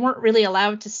 since they weren't really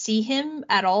allowed to see him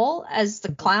at all as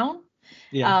the clown,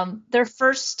 Yeah. their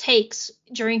first takes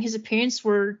during his appearance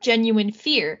were genuine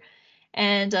fear,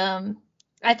 and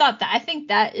I think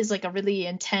that is like a really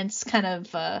intense kind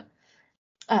of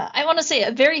I want to say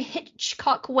a very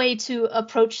Hitchcock way to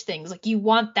approach things. Like you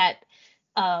want that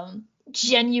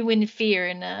genuine fear,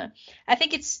 and I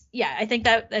think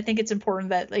it's important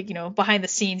that like behind the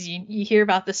scenes you hear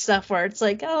about this stuff where it's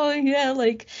like, oh yeah,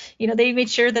 like they made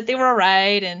sure that they were all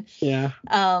right. And Yeah.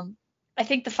 I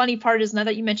think the funny part is, now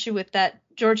that you mentioned with that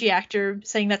Georgie actor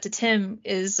saying that to Tim,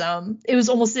 is it was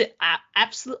almost the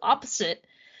absolute opposite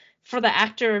for the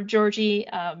actor of Georgie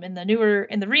in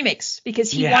the remakes,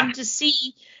 because he Yeah. wanted to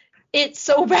see it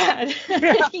so bad.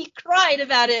 Yeah. He cried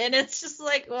about it, and it's just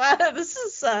like, wow, this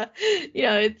is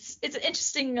it's an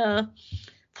interesting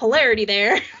polarity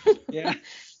there. Yeah.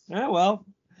 Yeah, well,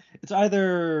 it's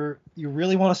either you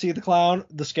really want to see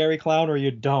the scary clown, or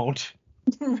you don't.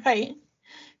 Right.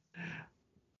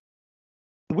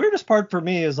 The weirdest part for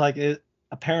me is like it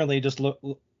apparently just look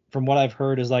from what I've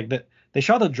heard is like that they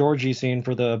shot the Georgie scene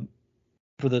for the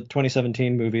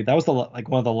 2017 movie. That was like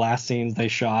one of the last scenes they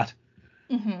shot.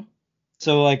 Hmm.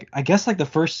 So like I guess like the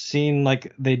first scene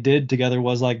like they did together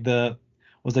was like the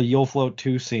You'll Float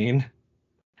 2 scene.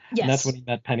 And that's when Yes.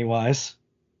 he met Pennywise.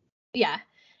 Yeah.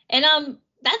 And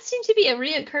that seemed to be a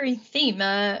reoccurring theme.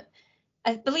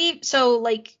 I believe so.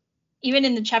 Like even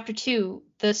in the chapter 2,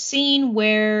 the scene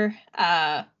where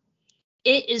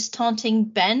it is taunting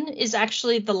Ben is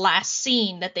actually the last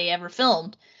scene that they ever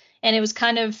filmed, and it was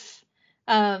kind of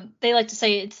they like to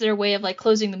say it's their way of like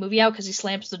closing the movie out because he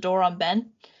slams the door on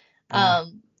Ben. Ah.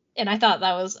 And I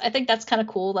think that's kind of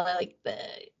cool that like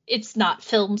it's not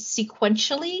filmed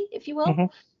sequentially, if you will.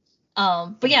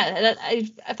 Mhm. But yeah,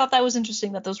 I thought that was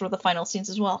interesting that those were the final scenes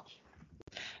as well.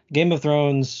 Game of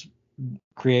Thrones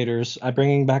creators, I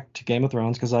bringing back to Game of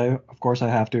Thrones because of course I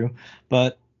have to,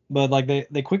 but like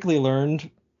they quickly learned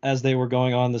as they were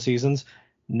going on the seasons,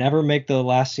 never make the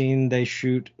last scene they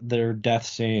shoot their death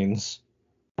scenes.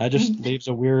 That just leaves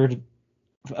a weird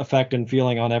effect and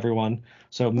feeling on everyone.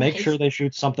 So make Right. sure they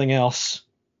shoot something else.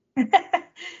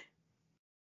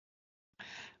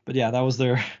 But yeah, that was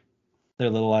their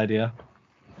little idea.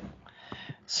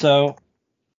 So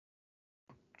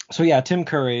yeah, Tim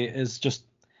Curry is just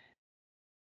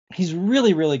he's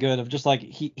really really good of just like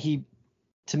he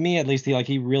to me at least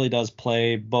he really does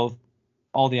play both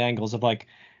all the angles of like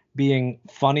being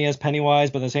funny as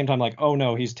Pennywise, but at the same time like, oh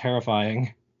no, he's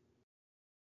terrifying.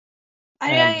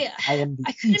 And I I am the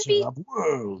I couldn't eater be of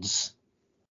worlds.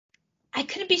 I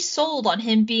couldn't be sold on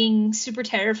him being super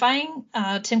terrifying,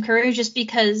 Tim Curry, just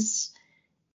because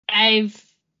I've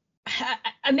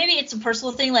maybe it's a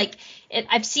personal thing. Like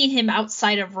I've seen him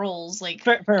outside of roles, like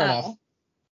Fair enough.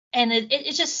 and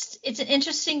it's an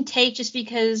interesting take, just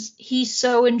because he's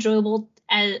so enjoyable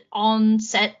on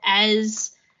set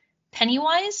as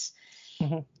Pennywise.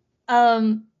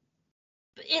 Mhm.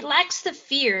 It lacks the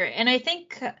fear, and I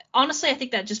think honestly I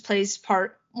think that just plays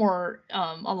part more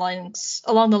along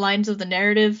the lines of the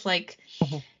narrative. Like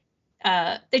Mhm.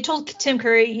 they told Tim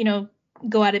Curry,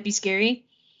 go at it, be scary.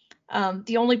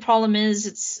 The only problem is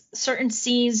it's certain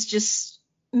scenes just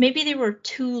maybe they were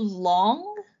too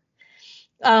long.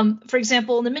 For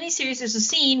example, in the miniseries, there's a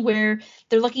scene where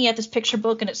they're looking at this picture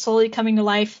book and it's slowly coming to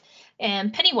life,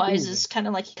 and Pennywise Ooh. is kind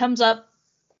of like, he comes up,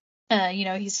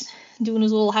 he's doing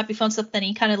his little happy fun stuff, then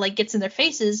he kind of like gets in their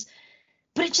faces,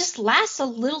 but it just lasts a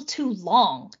little too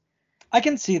long. I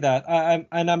can see that. I'm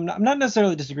not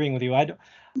necessarily disagreeing with you.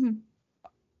 Mhm.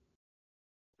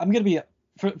 I'm gonna be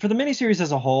for the miniseries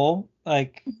as a whole.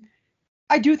 Like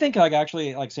I do think like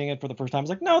actually like seeing it for the first time, it's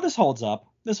like no, this holds up.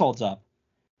 This holds up.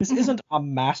 This Mhm. isn't a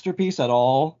masterpiece at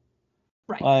all.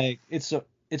 Right. Like it's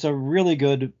a really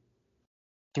good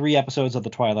 3 episodes of the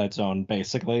Twilight Zone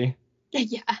basically.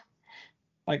 Yeah.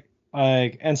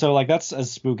 Like and so like that's as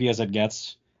spooky as it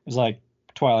gets. Is like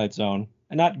Twilight Zone,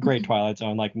 and not great Twilight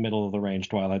Zone, like middle of the range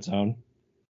Twilight Zone.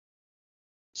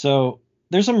 So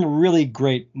there's some really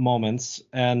great moments,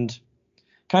 and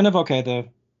kind of okay.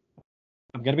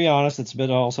 I'm gonna be honest, it's a bit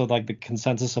also like the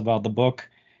consensus about the book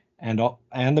and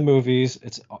the movies.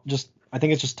 It's just I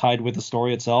think it's just tied with the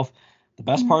story itself. The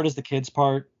best part is the kids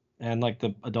part, and like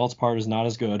the adults part is not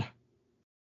as good.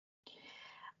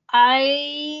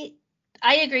 I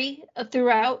agree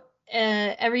throughout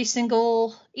every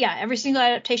single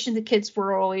adaptation the kids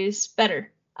were always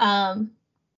better. I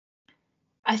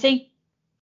think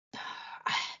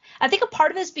a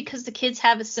part of it is because the kids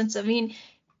have a sense of, I mean,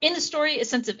 in the story, a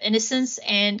sense of innocence,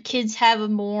 and kids have a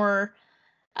more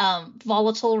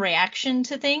volatile reaction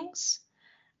to things.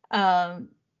 I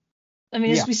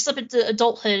mean, as we slip into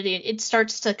adulthood, it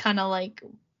starts to kind of like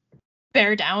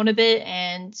bear down a bit,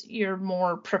 and you're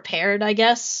more prepared, I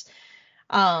guess.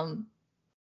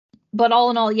 But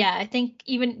all in all, yeah, I think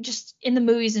even just in the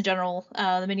movies in general,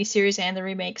 the miniseries and the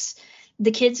remakes,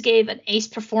 the kids gave an ace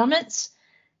performance.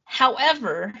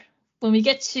 However, when we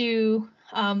get to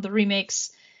the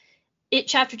remakes, It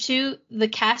Chapter 2, the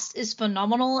cast is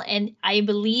phenomenal, and I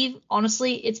believe,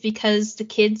 honestly, it's because the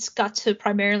kids got to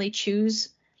primarily choose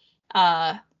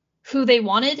who they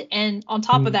wanted, and on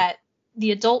top of that,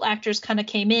 the adult actors kind of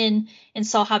came in and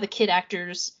saw how the kid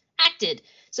actors acted.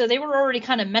 So they were already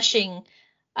kind of meshing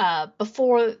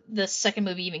before the second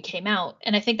movie even came out,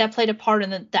 and I think that played a part in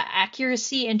the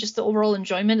accuracy and just the overall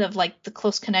enjoyment of like the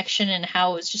close connection and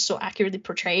how it's just so accurately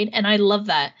portrayed, and I love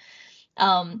that.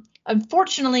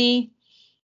 Unfortunately,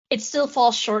 it still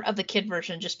falls short of the kid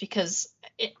version just because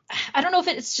I don't know if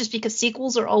it's just because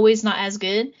sequels are always not as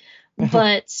good,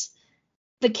 but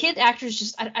the kid actors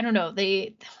just I don't know,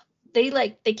 they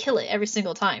kill it every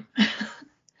single time.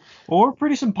 Well, we're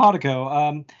pretty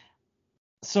simpatico.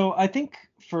 So I think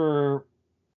when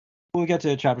we get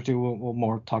to chapter 2, we'll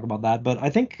more talk about that. But I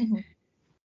think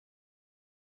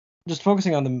just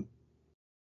focusing on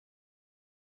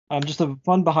just the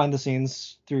fun behind the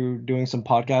scenes through doing some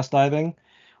podcast diving,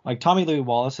 like Tommy Lee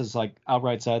Wallace has like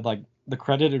outright said, like the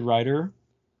credited writer,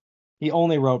 he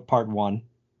only wrote part 1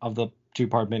 of the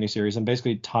 2-part miniseries, and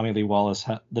basically Tommy Lee Wallace,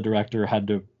 the director, had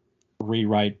to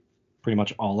rewrite pretty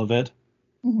much all of it.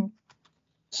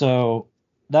 So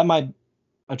that might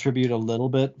attribute a little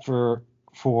bit for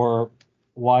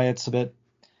why it's a bit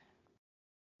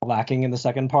lacking in the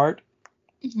second part.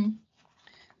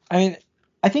 I mean,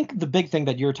 I think the big thing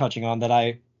that you're touching on that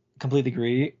I completely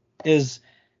agree is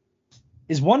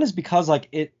one is because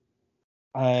like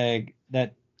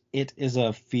that it is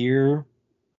a fear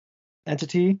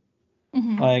entity.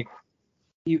 Like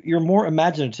you're more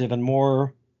imaginative and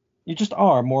more you just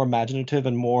are more imaginative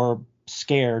and more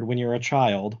scared when you're a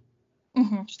child,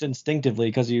 just instinctively,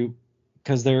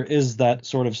 because there is that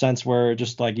sort of sense where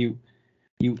just like you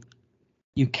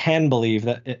can believe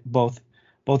that both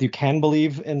you can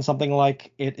believe in something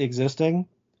like it existing,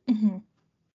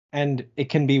 and it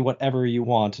can be whatever you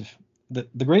want.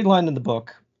 The great line in the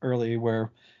book early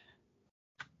where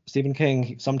Stephen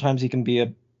King, sometimes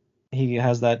he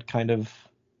has that kind of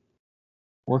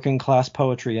working class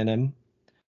poetry in him,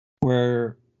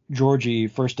 where Georgie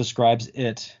first describes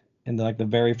it in the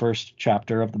very first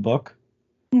chapter of the book,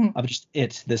 of just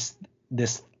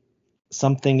this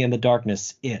something in the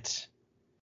darkness. It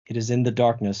is in the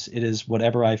darkness. It is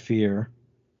whatever I fear.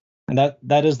 And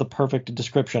that is the perfect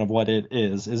description of what it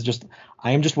is. Is just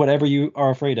I am just whatever you are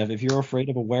afraid of. If you're afraid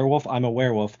of a werewolf, I'm a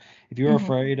werewolf. If you're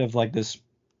afraid of like this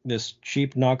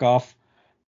cheap knockoff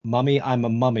mummy, I'm a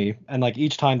mummy. And like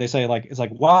each time they say like it's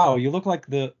like, wow, you look like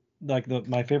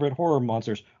my favorite horror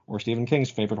monsters or Stephen King's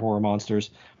favorite horror monsters,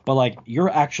 but like you're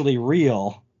actually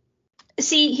real.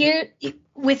 See, here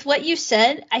with what you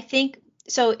said, I think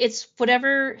so it's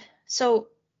whatever, so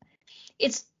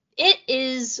it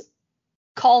is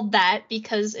called that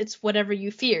because it's whatever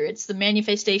you fear. It's the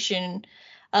manifestation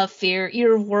of fear,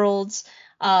 Eater of Worlds,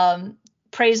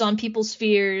 preys on people's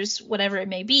fears, whatever it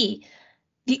may be.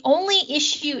 The only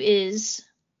issue is,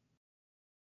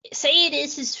 say it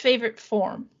is his favorite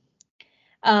form.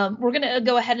 We're going to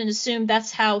go ahead and assume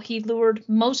that's how he lured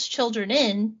most children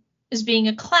in, is being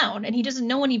a clown. And he doesn't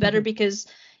know any better because,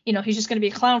 he's just going to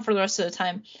be a clown for the rest of the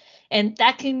time. And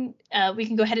that we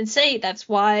can go ahead and say that's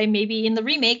why maybe in the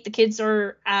remake the kids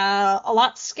are a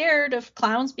lot scared of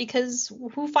clowns, because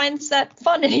who finds that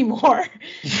fun anymore?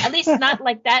 At least not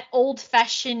like that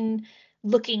old-fashioned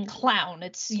looking clown.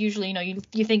 It's usually,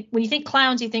 you think, when you think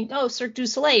clowns, you think, oh, Cirque du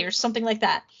Soleil or something like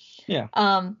that. Yeah.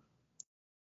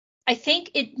 I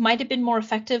think it might have been more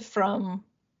effective from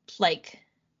like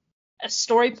a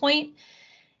story point,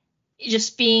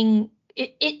 just being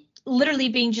it literally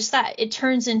being just that. It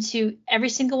turns into every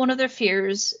single one of their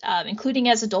fears, including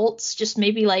as adults, just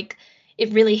maybe like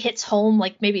it really hits home,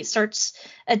 like maybe it starts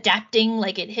adapting,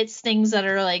 like it hits things that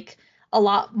are like a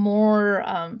lot more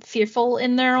fearful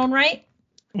in their own right.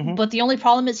 Mm-hmm. But the only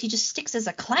problem is he just sticks as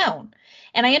a clown.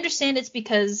 And I understand it's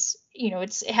because,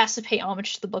 it has to pay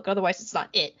homage to the book, otherwise it's not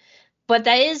it. But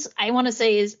that is, I want to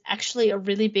say, is actually a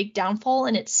really big downfall,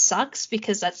 and it sucks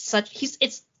because it's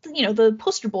the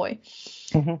poster boy.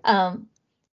 Mm-hmm.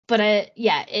 But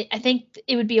I think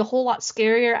it would be a whole lot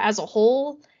scarier as a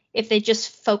whole if they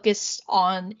just focused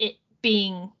on it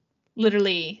being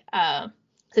literally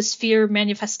this fear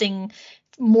manifesting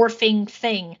morphing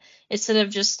thing instead of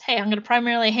just, hey, I'm going to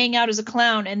primarily hang out as a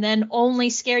clown and then only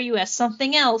scare you as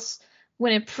something else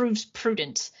when it proves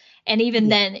prudent. And even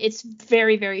then, it's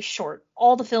very, very short.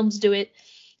 All the films do it.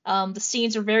 The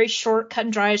scenes are very short, cut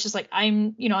and dry. It's just like,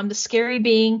 I'm the scary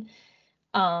being.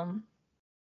 And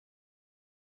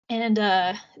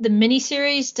the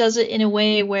miniseries does it in a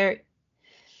way where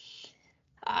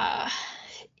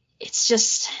it's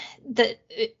just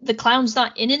the clown's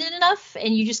not in it enough,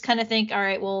 and you just kind of think, all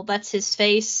right, well, that's his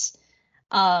face.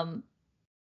 But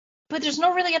there's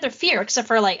no really other fear except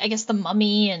for, like, I guess the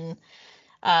mummy and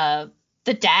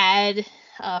the dad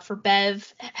for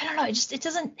Bev. I don't know. It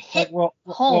doesn't hit Well,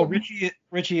 home.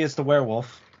 Richie is the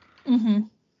werewolf. Mm-hmm.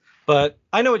 But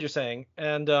I know what you're saying,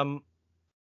 and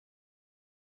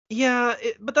yeah,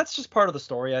 but that's just part of the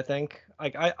story, I think.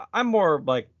 Like I'm more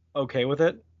like okay with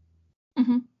it.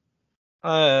 Mm-hmm.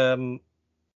 I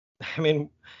mean,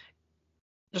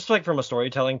 just like from a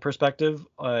storytelling perspective,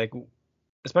 like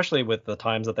especially with the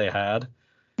times that they had,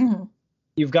 Mm-hmm.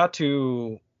 you've got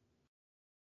to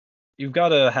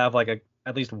have like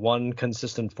at least one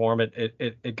consistent form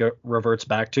it reverts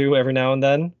back to every now and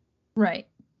then. Right.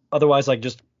 Otherwise, like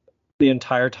just the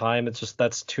entire time, it's just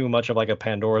that's too much of like a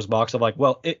Pandora's box of like,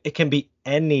 well, it can be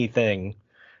anything,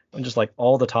 and just like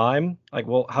all the time. Like,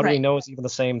 well, how do we Right. know it's even the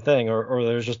same thing, or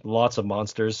there's just lots of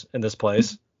monsters in this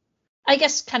place? I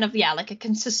guess kind of, yeah, like a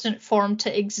consistent form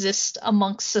to exist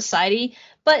amongst society.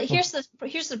 But here's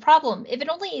the problem. If it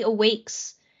only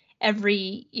awakes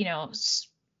every,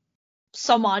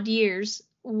 some odd years,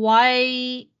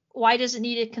 why does it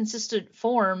need a consistent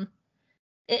form?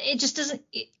 It just doesn't.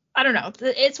 I don't know.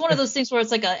 It's one of those things where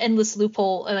it's like an endless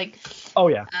loophole. Like, Oh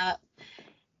yeah.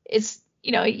 It's,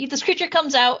 this creature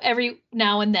comes out every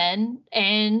now and then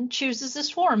and chooses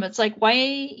this form. It's like,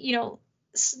 why,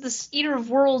 this eater of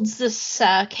worlds, this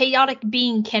chaotic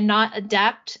being cannot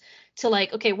adapt to,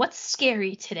 like, okay, what's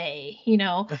scary today?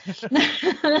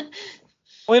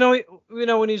 Well,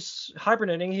 when he's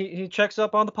hibernating, he checks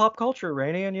up on the pop culture,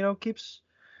 Rainy, and keeps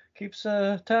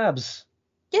tabs.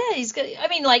 Yeah, he's got. I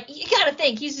mean, like, you gotta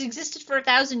think he's existed for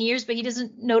 1,000 years, but he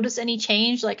doesn't notice any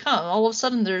change. Like, all of a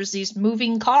sudden there's these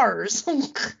moving cars.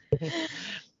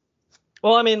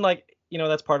 Well, I mean, like,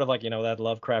 that's part of like, that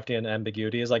Lovecraftian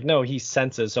ambiguity is like, no, he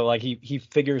senses. So like he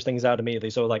figures things out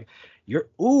immediately. So like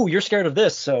you're scared of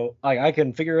this. So I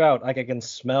can figure out, like I can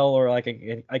smell, or like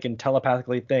I can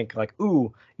telepathically think like,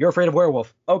 ooh, you're afraid of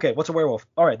werewolf. Okay, what's a werewolf?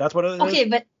 All right, that's what it is. Okay,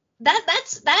 but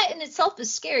that in itself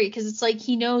is scary because it's like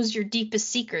he knows your deepest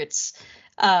secrets,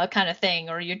 kind of thing,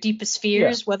 or your deepest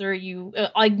fears, whether you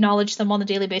acknowledge them on a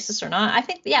daily basis or not. I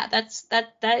think, yeah,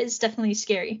 that is definitely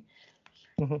scary.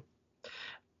 Mm-hmm.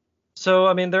 So,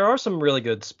 I mean, there are some really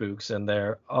good spooks in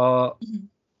there,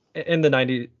 in the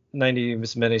 90s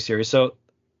miniseries. So,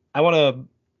 I want to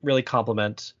really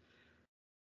compliment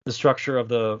the structure of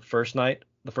the first night,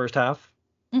 the first half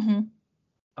Mm-hmm.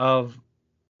 of.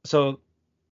 So,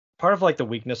 part of like the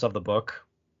weakness of the book,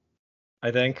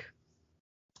 I think,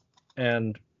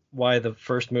 and why the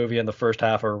first movie and the first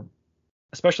half are,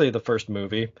 especially the first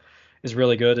movie, is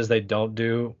really good is they don't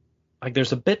do, like,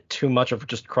 there's a bit too much of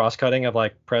just cross-cutting of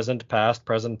like present, past,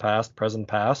 present, past, present,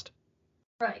 past.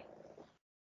 Right.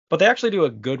 But they actually do a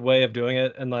good way of doing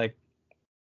it. And like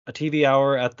a TV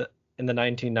hour in the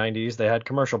 1990s, they had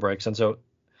commercial breaks, and so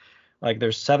like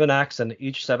there's 7 acts, and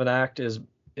each 7 act is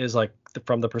like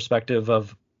from the perspective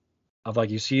of like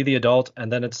you see the adult,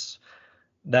 and then it's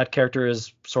that character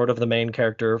is sort of the main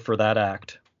character for that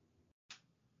act.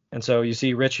 And so you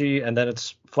see Richie, and then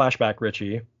it's flashback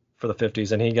Richie for the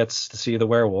 50s, and he gets to see the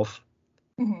werewolf.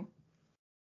 Mm-hmm.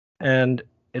 And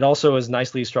it also is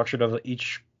nicely structured of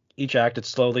each act. It's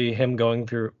slowly him going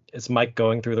through. It's Mike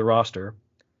going through the roster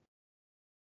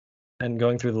and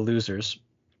going through the losers.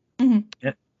 Mm-hmm.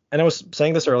 And I was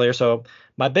saying this earlier, so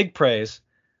my big praise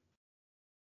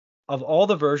of all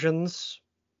the versions,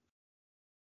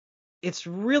 it's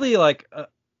really like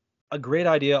a great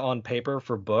idea on paper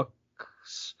for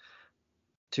books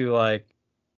to like,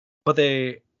 but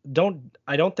they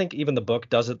don't think even the book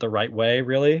does it the right way,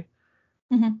 really.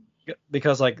 Mm-hmm.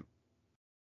 Because like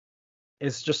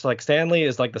it's just like Stanley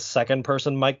is like the second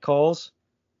person Mike calls.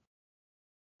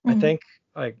 I Mm-hmm. think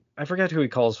like I forget who he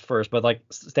calls first, but like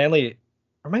Stanley,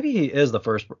 or maybe he is the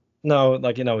first. No,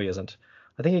 like he isn't.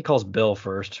 I think he calls Bill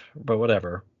first, but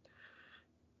whatever.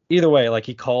 Either way, like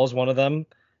he calls one of them,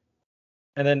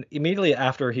 and then immediately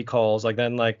after he calls, like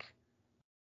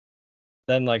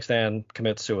Stan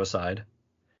commits suicide.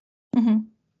 Mm-hmm.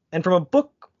 And from a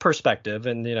book perspective,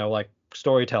 and like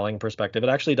storytelling perspective, it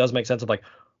actually does make sense of like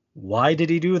why did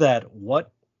he do that?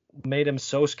 What made him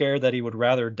so scared that he would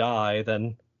rather die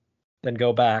than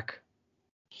go back?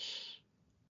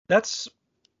 That's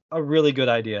a really good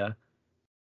idea.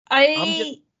 I'm get,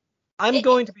 I I'm it,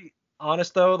 going to be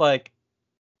honest though, like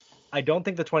I don't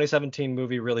think the 2017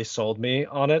 movie really sold me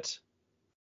on it.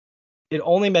 It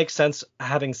only makes sense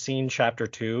having seen chapter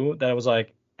 2 that it was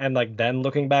like, and like then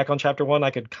looking back on chapter 1,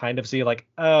 I could kind of see like,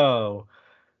 oh,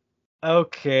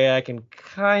 okay, I can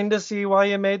kind of see why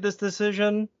you made this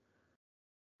decision.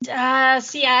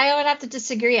 see, I would have to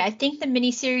disagree. I think the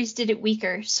miniseries did it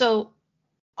weaker. So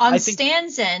on I think,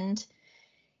 Stan's end,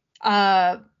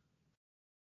 uh,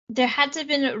 there had to have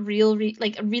been a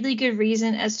like a really good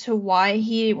reason as to why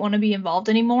he didn't want to be involved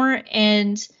anymore.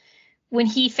 And when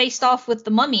he faced off with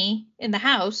the mummy in the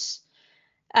house,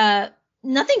 uh,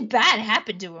 nothing bad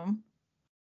happened to him.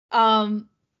 Um,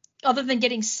 Other than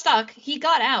getting stuck, he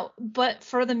got out. But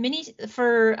for the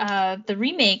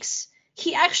remakes,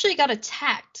 he actually got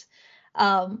attacked.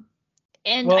 Um,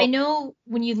 and I well, know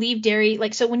when you leave Derry,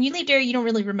 like so when you leave Derry, you don't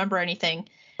really remember anything.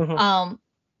 mhm. Um,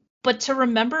 but to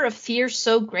remember a fear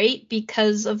so great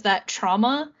because of that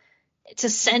trauma to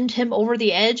send him over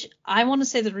the edge, I want to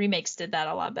say the remakes did that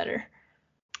a lot better.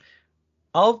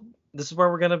 I'll. This is where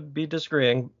we're gonna be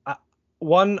disagreeing.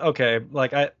 One, okay,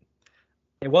 like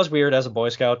it was weird as a Boy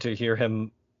Scout to hear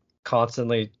him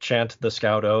constantly chant the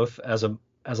Scout oath as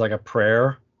like a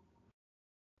prayer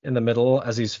in the middle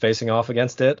as he's facing off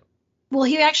against it. Well,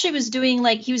 he actually was doing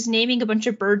like he was naming a bunch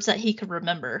of birds that he could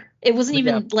remember. It wasn't But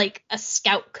yeah, even like a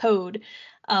scout code.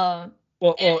 Um,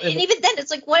 well, and even then,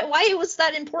 it's like why was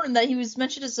that important that he was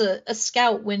mentioned as a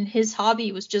scout when his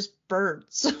hobby was just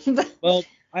birds? well,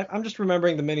 I'm just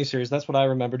remembering the miniseries. That's what I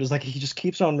remembered. Is like he just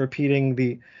keeps on repeating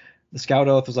the Scout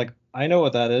oath. Was like, I know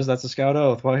what that is. That's a Scout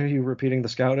oath. Why are you repeating the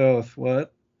Scout oath?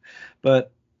 What?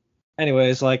 But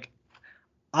anyways, like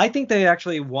I think they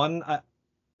actually won.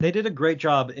 They did a great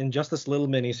job in just this little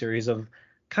miniseries of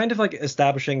kind of like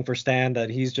establishing for Stan that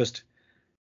he's just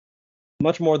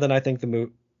much more than I think the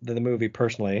movie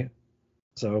personally.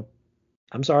 So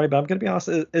I'm sorry, but I'm gonna be honest.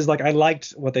 Is like I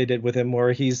liked what they did with him,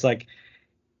 where he's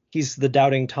the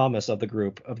doubting Thomas of the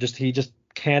group. Of just he just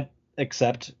can't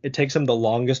accept. It takes him the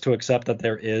longest to accept that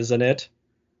there is an it.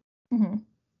 Mhm.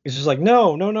 He's just like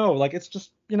no, no, no. Like it's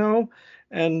just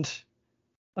and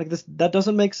like this that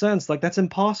doesn't make sense. Like that's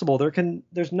impossible.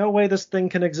 There's no way this thing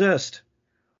can exist.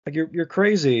 Like you're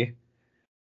crazy.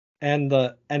 And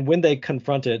when they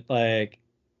confront it, like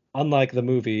unlike the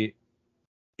movie,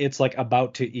 it's like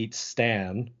about to eat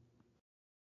Stan.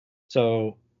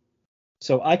 So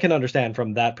so I can understand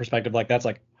from that perspective, like that's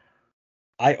like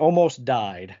I almost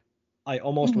died. I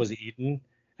almost Mhm. was eaten.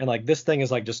 And like this thing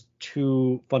is like just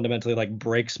too fundamentally like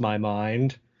breaks my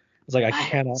mind. It's like I I,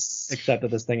 cannot accept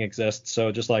that this thing exists.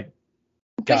 So just like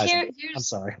but guys, I'm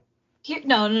sorry.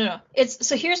 no, no, no. It's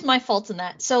so here's my fault in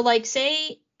that. So like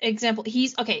say example,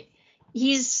 he's okay.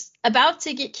 He's about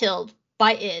to get killed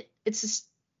by it. It's this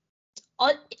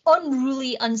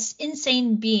unruly,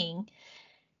 insane being.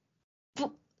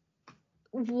 But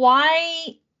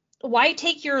why why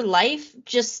take your life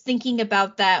just thinking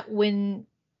about that when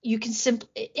you can simply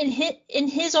in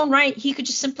his own right he could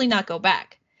just simply not go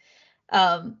back.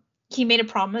 He made a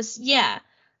promise, yeah,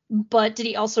 but did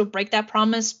he also break that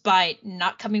promise by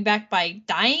not coming back by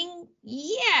dying?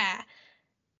 Yeah.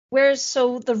 Whereas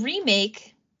so the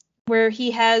remake where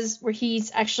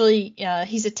he's actually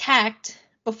he's attacked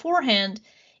beforehand,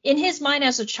 in his mind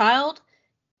as a child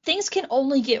things can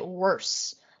only get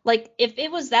worse. Like, if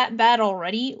it was that bad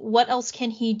already, what else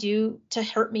can he do to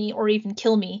hurt me or even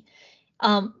kill me?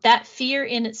 That fear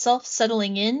in itself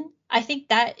settling in, I think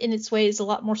that in its way is a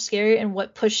lot more scary and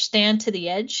what pushed Stan to the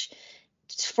edge.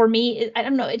 For me, I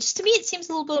don't know. It just to me it seems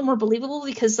a little bit more believable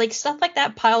because like stuff like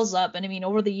that piles up, and I mean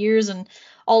over the years, and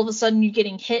all of a sudden you're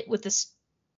getting hit with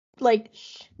like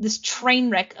this train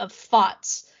wreck of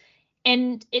thoughts,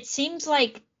 and it seems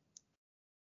like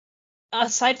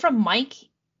aside from Mike,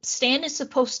 Stan is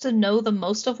supposed to know the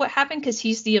most of what happened because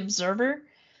he's the observer.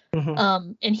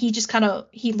 Mhm. And he just kind of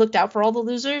he looked out for all the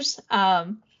losers.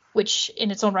 which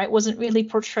in its own right wasn't really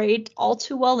portrayed all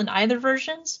too well in either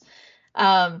versions.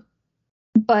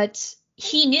 But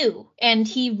he knew, and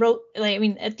he wrote, like, I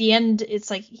mean, at the end,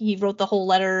 it's like he wrote the whole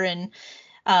letter, and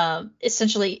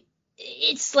essentially,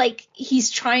 it's like he's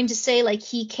trying to say like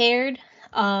he cared.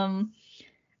 I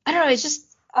don't know. It's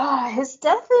just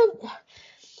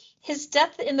his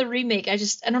death in the remake. I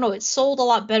don't know. It sold a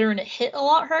lot better and it hit a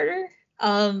lot harder.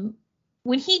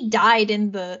 When he died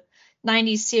in the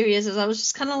 '90s series, I was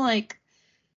just kind of like,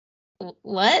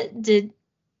 what did,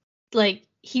 like,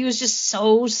 he was just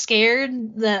so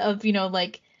scared that of,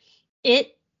 like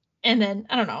it, and then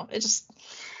I don't know.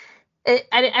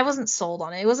 I wasn't sold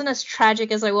on it. It wasn't as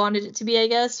tragic as I wanted it to be, I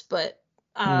guess, but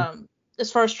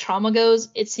as far as trauma goes,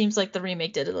 it seems like the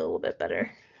remake did it a little bit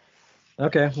better.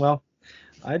 Okay, well,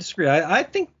 I disagree. I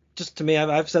think, just to me,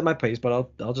 I've said my piece, but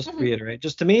I'll just reiterate.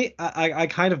 Just to me, I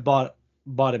kind of bought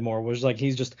it more. Was like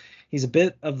he's a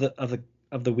bit of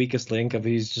the weakest link.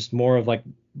 He's just more of like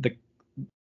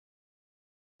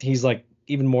he's like,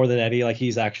 even more than Eddie, like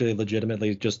he's actually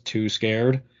legitimately just too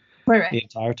scared Right. the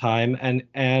entire time,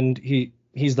 and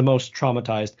he's the most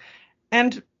traumatized.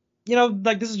 And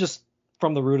like, this is just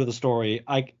from the root of the story.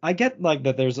 I get like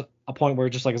that there's a point where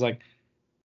just like it's like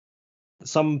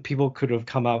some people could have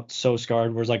come out so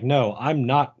scarred where it's like, no, I'm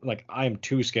not, like, I'm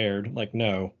too scared. Like,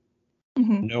 no,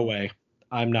 no way.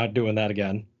 I'm not doing that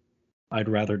again. I'd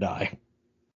rather die.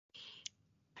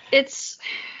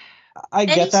 I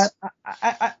get that.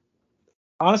 I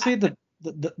honestly, the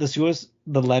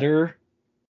letter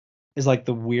is like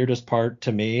the weirdest part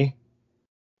to me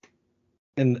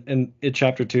in it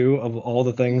chapter 2 of all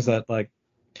the things that, like,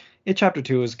 it chapter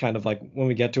 2 is kind of like, when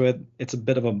we get to it, it's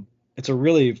a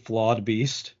really flawed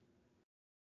beast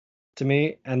to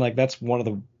me, and like that's one of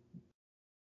the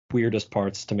weirdest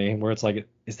parts to me, where it's like,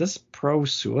 is this pro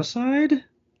suicide?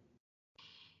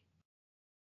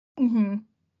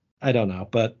 I don't know,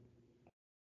 but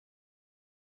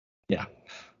yeah.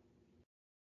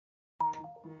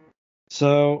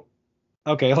 So,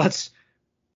 okay, I'm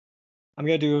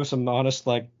gonna do some honest,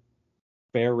 like,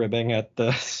 fair ribbing at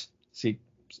the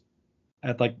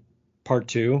at like part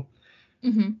 2.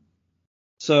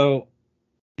 So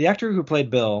the actor who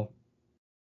played Bill,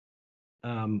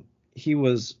 he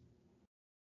was,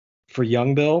 for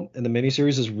young Bill in the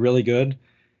miniseries, is really good.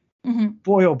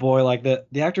 Boy, oh boy, like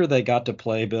the actor they got to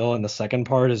play Bill in the second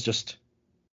part is just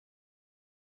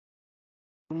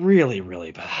really,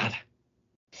 really bad.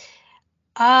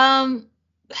 I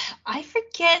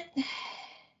forget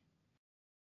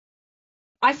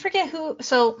who.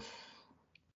 So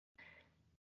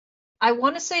I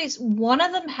want to say one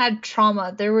of them had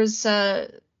trauma. There was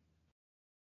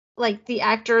like the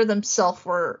actor themselves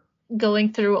were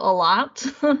going through a lot.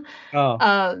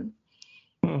 Oh.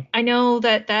 I know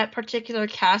that particular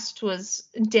cast was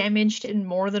damaged in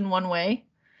more than one way.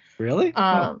 Really?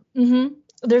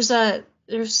 There's oh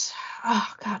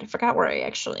god, I forgot where I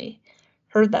actually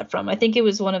heard that from. I think it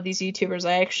was one of these YouTubers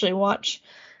I actually watch.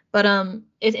 But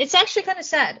it's actually kind of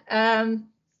sad.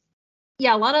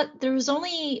 Yeah, there was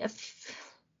only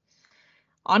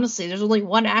honestly, there's only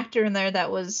one actor in there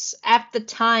that was at the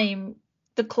time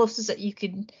the closest that you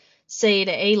could say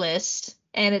to A-list,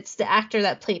 and it's the actor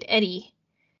that played Eddie.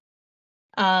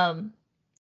 For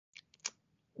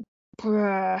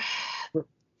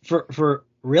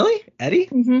really, Eddie?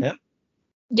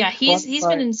 Yeah, he's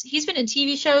been in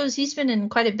TV shows. He's been in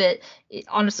quite a bit.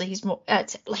 Honestly, he's more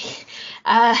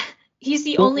he's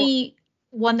the only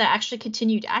one that actually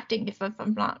continued acting, if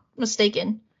I'm not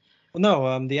mistaken. Well,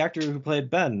 no, the actor who played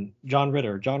Ben, John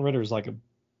Ritter. John Ritter is like a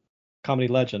comedy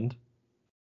legend.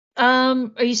 Are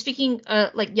you speaking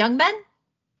like young Ben?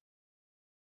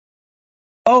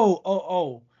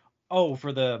 Oh,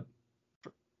 for the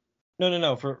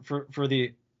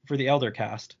elder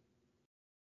cast.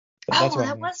 That's what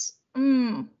that was.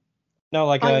 No,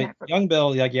 like young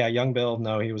Bill, like, yeah, young Bill.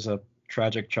 No, he was a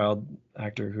tragic child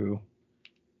actor who,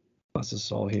 bless his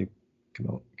soul, he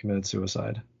committed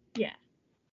suicide. Yeah.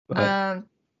 But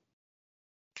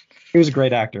he was a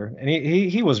great actor, and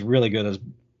he was really good as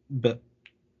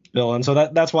Bill, and so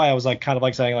that's why I was like kind of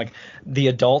like saying, like, the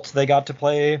adults they got to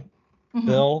play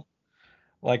Bill,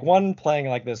 like one playing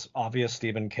like this obvious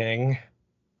Stephen King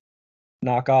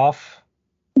knockoff.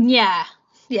 Yeah.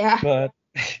 But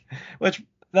which,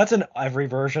 that's in every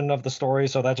version of the story,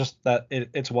 so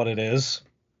it's what it is.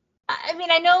 I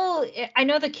mean, I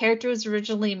know the character was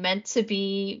originally meant to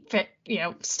be,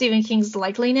 Stephen King's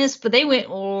likeliness, but they went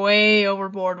way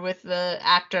overboard with the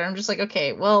actor. I'm just like,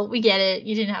 okay, well, we get it.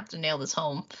 You didn't have to nail this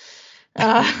home.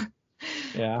 Yeah.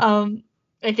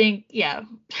 I think, yeah,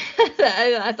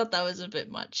 I thought that was a bit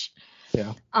much.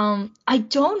 Yeah. I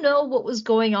don't know what was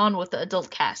going on with the adult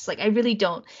cast. Like, I really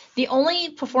don't. The only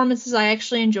performances I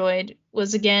actually enjoyed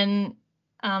was, again,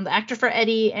 the actor for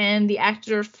Eddie and the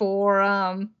actor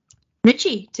for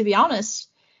Richie, to be honest.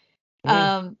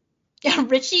 Mm.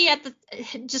 Richie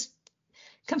just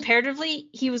comparatively,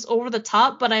 he was over the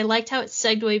top, but I liked how it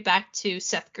segued back to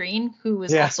Seth Green, who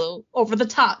was Yeah. also over the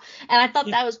top, and I thought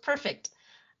Yeah. that was perfect.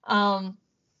 Um,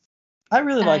 I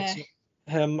really uh, liked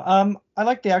him. I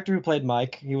liked the actor who played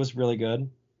Mike. He was really good,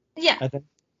 yeah. I think.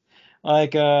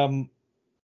 Like,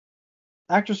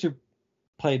 actress who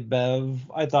played Bev,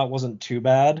 I thought wasn't too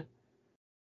bad.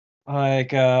 Like,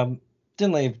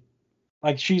 didn't leave.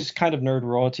 Like, she's kind of nerd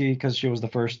royalty because she was the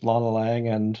first Lana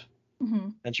Lang, Hmm.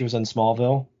 and she was in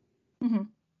Smallville. Hmm.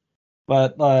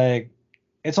 But like,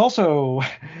 it's also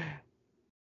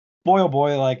boy oh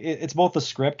boy, like it's both the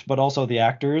script but also the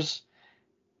actors.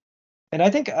 And I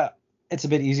think it's a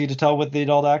bit easy to tell with the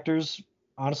adult actors.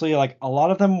 Honestly, like a lot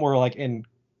of them were like in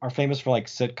are famous for like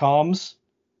sitcoms,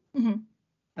 Hmm.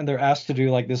 and they're asked to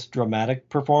do like this dramatic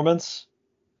performance,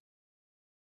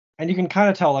 and you can kind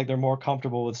of tell like they're more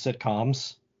comfortable with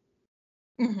sitcoms.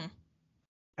 Hmm.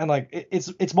 And like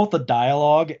it's both the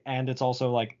dialogue and it's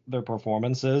also like their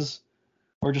performances,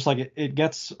 or just like it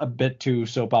gets a bit too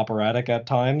soap operatic at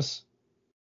times.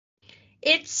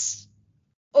 It's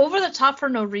over the top for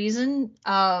no reason.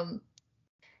 And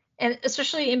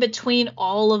especially in between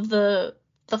all of the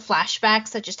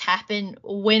flashbacks that just happen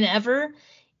whenever,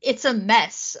 it's a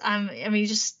mess. I mean,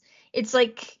 just it's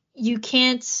like you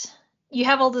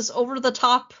have all this over the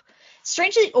top,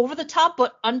 strangely over the top,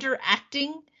 but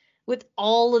underacting with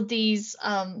all of these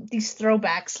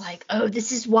throwbacks, like, oh,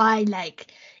 this is why,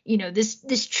 like,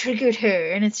 this triggered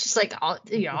her, and it's just like,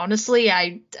 honestly,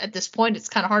 I at this point it's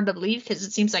kind of hard to believe because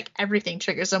it seems like everything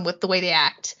triggers them with the way they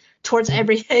act towards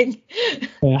everything.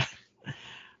 Yeah.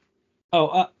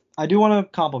 Oh, I do want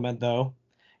to compliment though,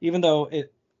 even though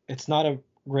it's not a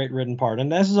great written part,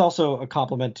 and this is also a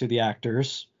compliment to the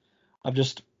actors. I'm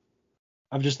just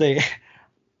I'm just they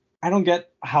I don't get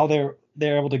how they're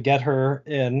able to get her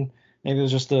in. Maybe it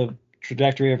was just the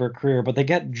trajectory of her career, but they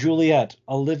get Juliet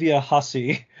Olivia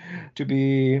Hussey to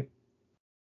be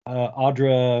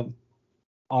Audra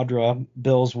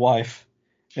Bill's wife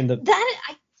in the That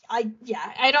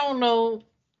yeah, I don't know.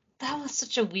 That was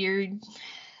such a weird,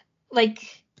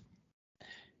 like,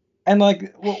 and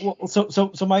like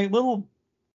so my little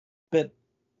bit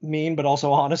mean but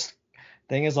also honest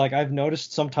thing is like I've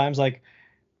noticed sometimes like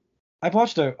I've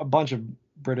watched a bunch of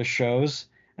British shows,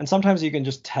 and sometimes you can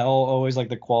just tell always like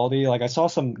the quality. Like I saw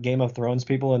some Game of Thrones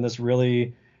people in this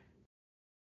really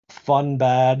fun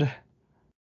bad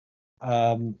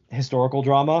historical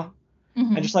drama,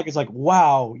 and just mhm. like it's like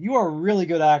wow, you are really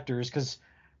good actors because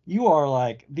you are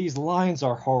like these lines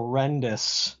are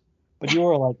horrendous, but you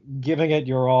are like giving it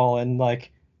your all, and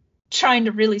like Trying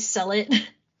to really sell it.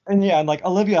 and yeah, and like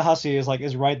Olivia Hussey is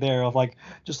right there of like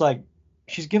just like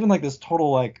she's given like this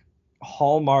total like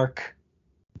hallmark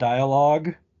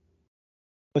dialogue,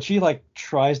 but she like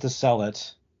tries to sell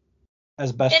it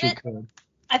as best And she could.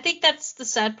 I think that's the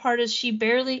sad part is she's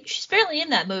barely in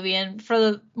that movie, and for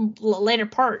the later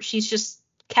part, she's just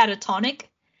catatonic.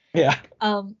 Yeah.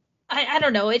 Um, I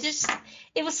don't know. It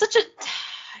was such a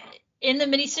in the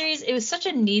miniseries, it was such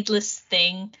a needless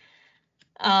thing.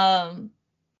 Um,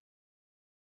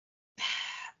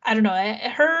 I don't know.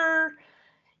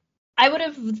 I would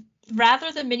have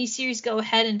rather the miniseries go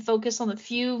ahead and focus on the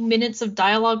few minutes of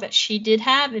dialogue that she did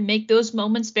have and make those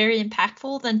moments very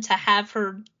impactful than to have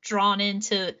her drawn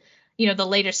into, the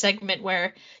later segment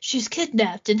where she's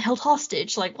kidnapped and held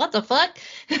hostage. Like, what the fuck?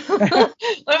 Am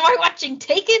I watching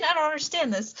Taken? I don't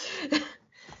understand this.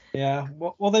 Yeah.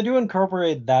 Well, they do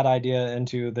incorporate that idea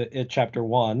into the It Chapter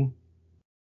 1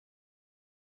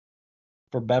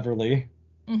 for Beverly,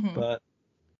 Hmm. but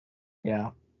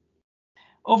yeah.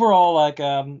 Overall, like,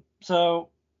 so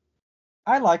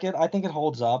I like it. I think it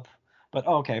holds up, but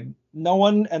okay, no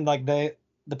one and like the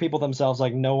people themselves,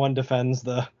 like, no one defends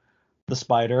the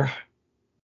spider.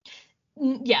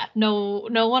 Yeah, no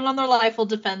one on their life will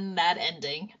defend that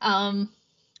ending.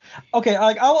 Okay,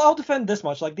 like I'll defend this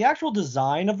much. Like the actual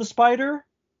design of the spider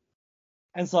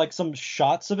and so, like some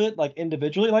shots of it, like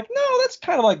individually, like no, that's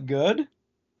kind of like good.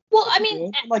 Well, That's I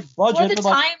mean, good. Like for budget, the but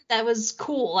like time, that was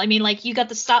cool. I mean, like, you got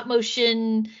the stop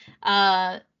motion,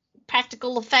 uh,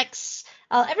 practical effects.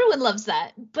 Everyone loves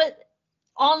that. But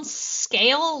on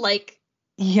scale, like,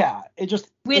 yeah, it just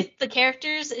with it the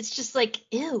characters, it's just like,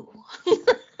 ew.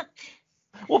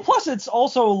 well, plus it's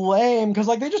also lame because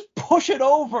like they just push it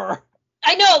over.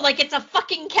 I know, like, it's a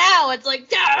fucking cow. It's like,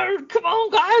 "Dad, come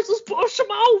on, guys, let's push them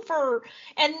over."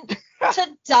 And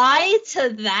To die to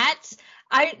that,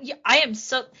 I am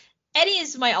so. Eddie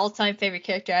is my all-time favorite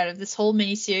character out of this whole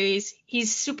miniseries.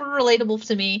 He's super relatable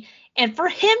to me, and for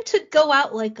him to go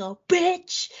out like a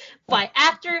bitch by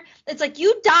after, it's like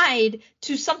you died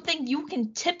to something you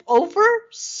can tip over,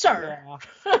 sir.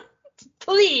 Yeah.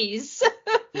 Please.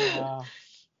 Yeah.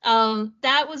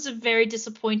 That was a very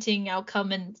disappointing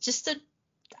outcome, and just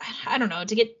I don't know,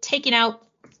 to get taken out.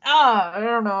 I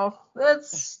don't know.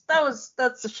 That's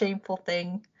a shameful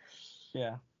thing.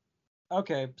 Yeah.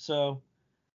 Okay, so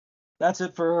that's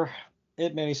it for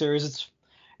It miniseries.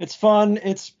 It's fun.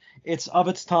 It's of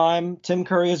its time. Tim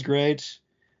Curry is great.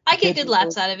 I get good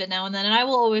laughs out of it now and then, and I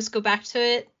will always go back to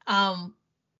it.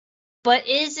 But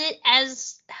is it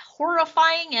as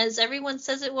horrifying as everyone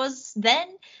says it was then?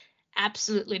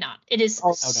 Absolutely not. It is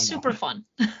super fun.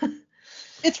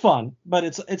 It's fun, but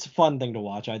it's a fun thing to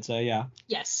watch, I'd say. Yeah.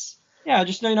 Yes. Yeah,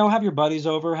 just have your buddies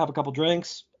over, have a couple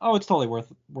drinks. Oh, it's totally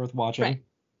worth watching. Right.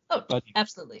 Oh,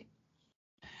 absolutely.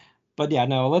 But yeah,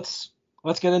 no, let's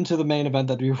get into the main event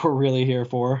that we were really here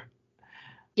for.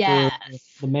 Yeah.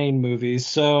 For the main movies.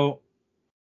 So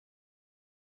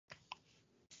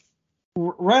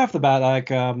right off the bat,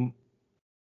 like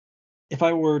if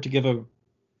I were to give a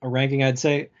ranking, I'd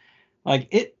say like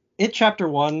it chapter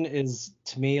 1 is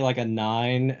to me like a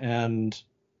 9, and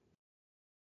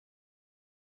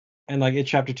like it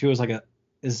chapter 2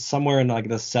 is somewhere in like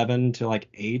the 7 to like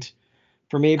 8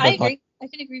 for me. But I agree. Like, I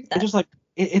can agree with that. It's just like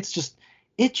it's just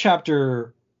it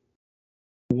chapter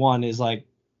 1 is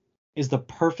the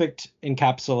perfect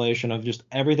encapsulation of just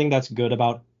everything that's good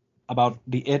about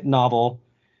the It novel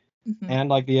and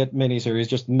like the It miniseries,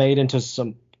 just made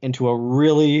into a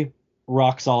really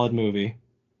rock solid movie.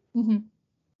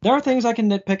 There are things I can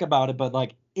nitpick about it, but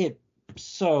like it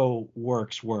so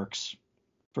works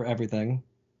for everything.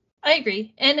 I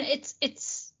agree, and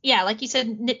it's yeah, like you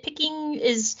said, nitpicking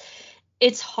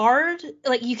it's hard.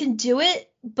 Like you can do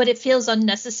it, but it feels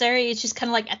unnecessary. It's just kind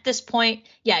of like at this point,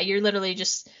 yeah, you're literally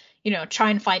just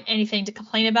trying to find anything to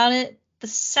complain about it. The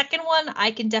second one,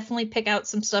 I can definitely pick out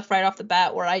some stuff right off the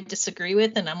bat where I disagree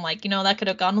with, and I'm like, that could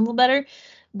have gone a little better.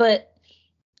 But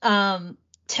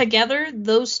together,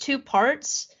 those two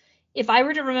parts, if I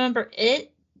were to remember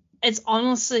it's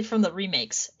honestly from the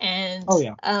remakes. And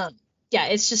yeah,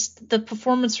 it's just the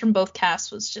performance from both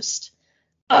casts was just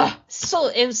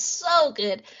it was so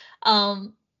good.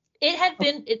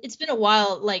 It's been a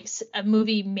while like a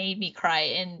movie made me cry,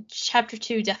 and chapter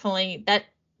 2 definitely that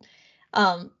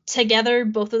together,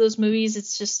 both of those movies,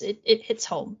 it's just it hits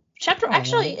home. Chapter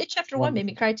 1 made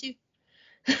me cry too.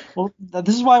 Well,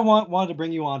 this is why I wanted to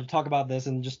bring you on to talk about this,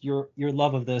 and just your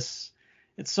love of this.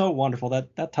 It's so wonderful.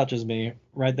 That touches me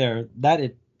right there. That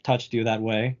it touched you that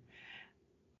way.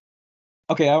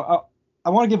 Okay, I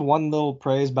want to give one little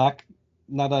praise back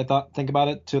now that I think about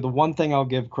it, to the one thing I'll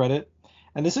give credit.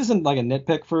 And this isn't like a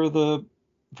nitpick for the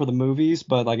movies,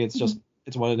 but like it's just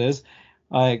it's what it is.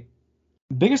 Like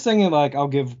biggest thing like I'll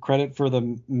give credit for the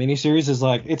miniseries is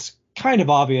like it's kind of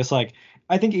obvious. Like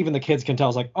I think even the kids can tell.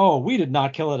 It's like, oh, we did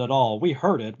not kill it at all. We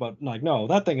heard it, but like no,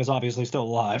 that thing is obviously still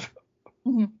alive.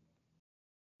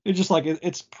 It's just like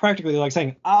it's practically like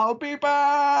saying, "I'll be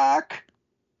back."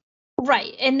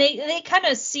 Right, and they kind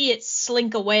of see it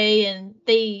slink away and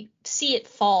they see it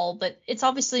fall, but it's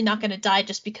obviously not going to die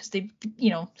just because they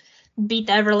beat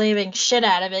the ever living shit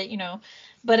out of it,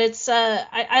 But it's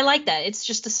I like that. It's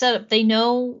just a setup. They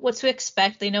know what to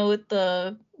expect. They know what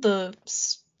the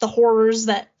horrors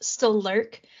that still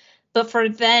lurk. But for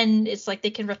then, it's like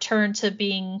they can return to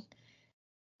being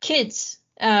kids.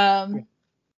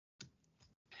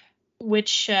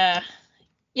 Which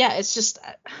it's just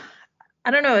I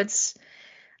don't know. It's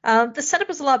the setup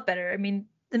is a lot better. I mean,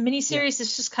 the miniseries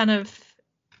is just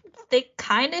they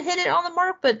kind of hit it on the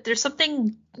mark, but there's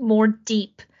something more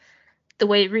deep the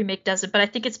way remake does it. But I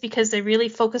think it's because they really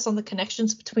focus on the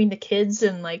connections between the kids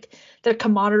and like their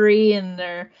camaraderie and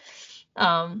their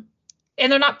and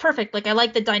they're not perfect. Like I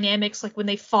like the dynamics, like when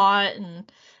they fought and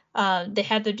they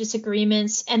had their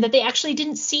disagreements, and that they actually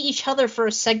didn't see each other for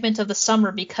a segment of the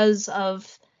summer because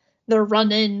of their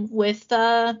run-in with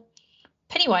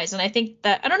Pennywise. And I think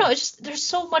that, I don't know, it's just there's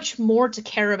so much more to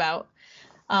care about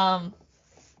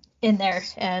in there,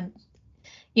 and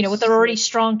with their already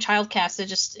strong child cast,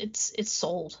 it's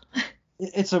sold.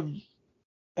 It's a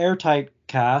airtight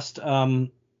cast.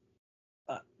 Finn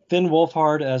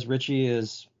Wolfhard as Richie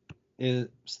is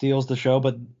steals the show,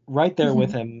 but right there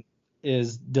with him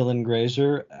is Dylan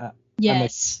Grazer.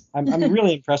 Yes. I'm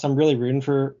really impressed. I'm really rooting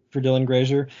for Dylan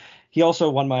Grazer. He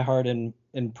also won my heart in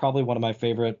probably one of my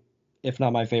favorite, if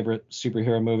not my favorite,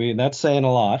 superhero movie. And that's saying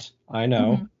a lot, I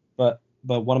know. But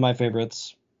one of my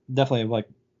favorites, definitely like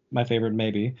my favorite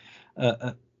maybe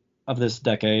of this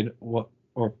decade, or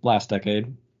last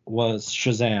decade, was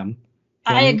Shazam.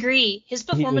 I Him, agree. His he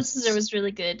performances are was was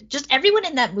really good. Just everyone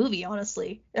in that movie,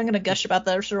 honestly. I'm gonna gush about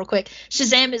that real quick.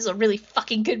 Shazam is a really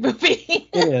fucking good movie. it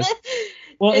is.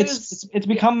 Well, It it's was it's it's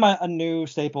yeah. become a new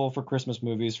staple for Christmas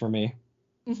movies for me.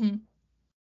 hmm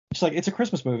It's like it's a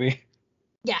Christmas movie.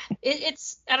 Yeah,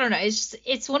 it's I don't know.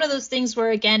 It's one of those things where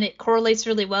again it correlates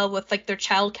really well with like their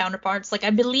child counterparts. Like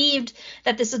I believed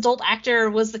that this adult actor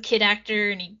was the kid actor,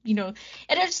 and and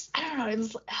I don't know. It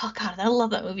was oh god, I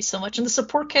love that movie so much, and the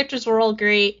support characters were all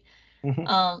great.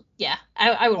 Mhm. Yeah,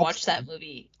 I would watch That's that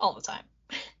movie all the time.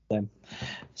 same.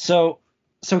 So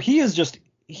so he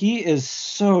is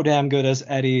so damn good as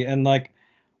Eddie, and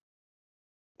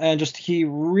just he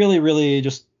really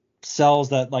just sells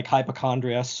that like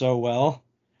hypochondria so well,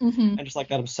 hmm and just like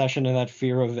that obsession and that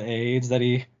fear of AIDS that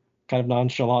he kind of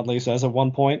nonchalantly says at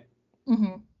one point.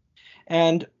 hmm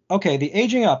And okay, the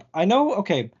aging up. I know,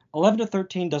 okay, 11 to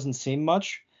 13 doesn't seem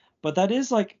much, but that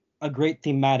is like a great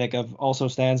thematic of also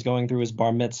Stan's going through his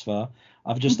bar mitzvah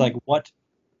of just hmm like what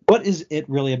is it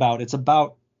really about? It's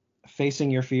about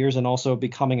facing your fears and also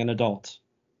becoming an adult,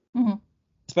 hmm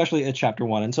especially at chapter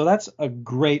 1. And so that's a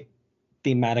great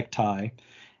thematic tie.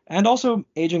 And also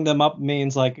aging them up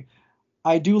means like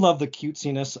I do love the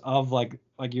cutesiness of like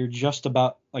you're just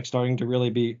about like starting to really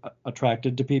be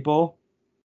attracted to people.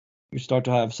 You start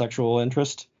to have sexual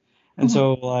interest. And hmm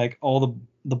so like all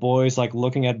the boys like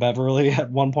looking at Beverly at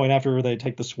one point after they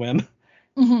take the swim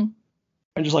hmm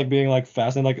and just like being like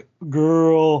fascinated like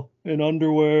girl in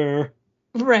underwear.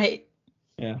 Right.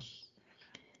 Yeah.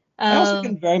 I also Um,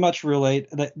 can very much relate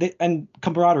that and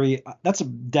camaraderie, that's a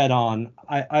dead on.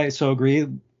 I so agree.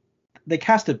 They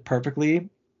cast it perfectly,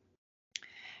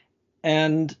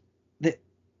 and they,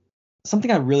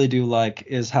 something I really do like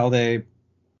is how they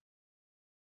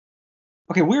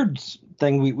okay, weird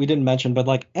thing we didn't mention, but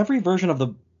like every version of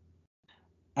the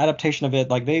adaptation of it,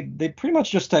 like they pretty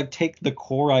much just like take the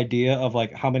core idea of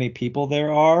like how many people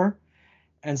there are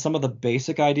and some of the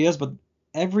basic ideas, but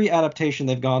every adaptation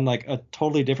they've gone like a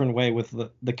totally different way with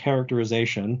the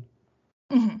characterization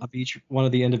mhm. of each one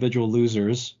of the individual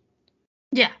losers.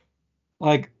 Yeah.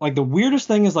 Like the weirdest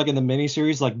thing is like in the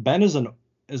miniseries, like Ben is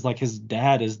like his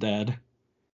dad is dead,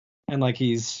 and like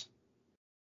he's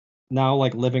now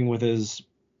like living with his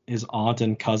aunt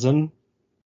and cousin,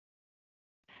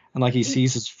 and like he Y-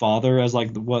 sees his father as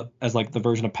like as like the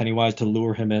version of Pennywise to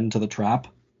lure him into the trap.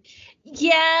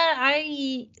 Yeah,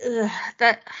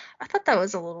 that I thought that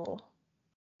was a little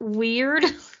weird.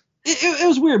 It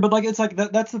was weird, but like it's like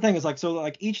that's the thing is like so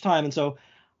like each time, and so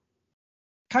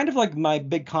kind of like my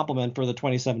big compliment for the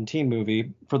 2017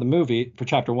 movie for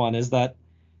chapter 1 is that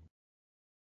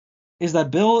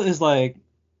Bill is like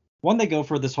one, they go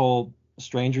for this whole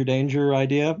stranger danger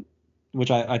idea,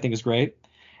 which I think is great.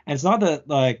 And it's not that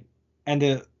like and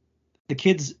the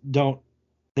kids don't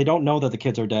know that the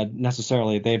kids are dead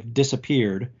necessarily. They've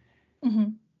disappeared. hmm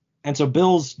And so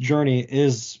Bill's journey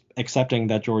is accepting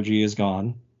that Georgie is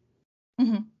gone.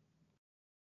 hmm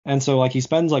And so like he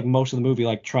spends like most of the movie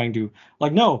like trying to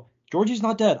like no, Georgie's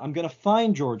not dead. I'm gonna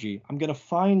find Georgie. I'm gonna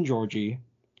find Georgie.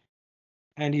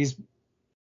 And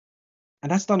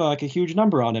that's done like a huge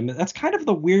number on him. That's kind of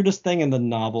the weirdest thing in the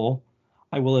novel,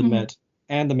 I will hmm admit,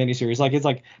 and the miniseries. Like it's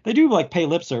like they do like pay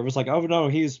lip service, like oh no,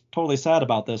 he's totally sad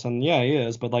about this, and yeah, he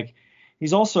is, but like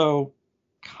he's also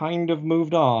kind of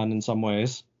moved on in some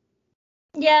ways.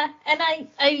 Yeah, and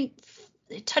I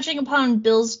touching upon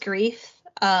Bill's grief,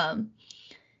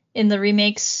 in the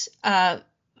remakes,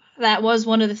 that was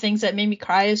one of the things that made me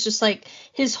cry. Is just like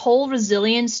his whole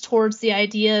resilience towards the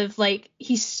idea of like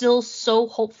he's still so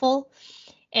hopeful,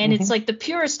 and it's Hmm. like the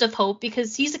purest of hope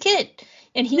because he's a kid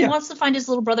and he Yeah. wants to find his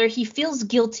little brother. He feels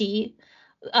guilty.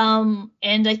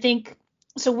 And I think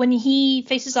so when he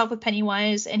faces off with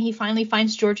Pennywise and he finally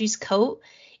finds Georgie's coat,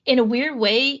 in a weird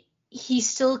way, he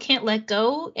still can't let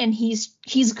go and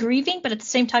he's grieving, but at the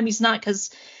same time he's not because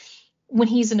when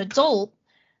he's an adult,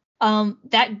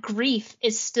 that grief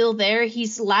is still there.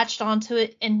 He's latched onto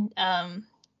it, and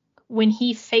when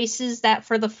he faces that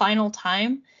for the final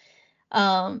time,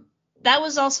 um, that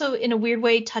was also in a weird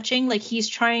way touching. Like he's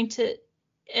trying to,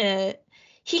 uh,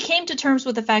 he came to terms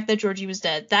with the fact that Georgie was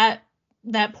dead. That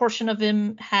portion of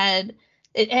him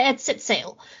it had set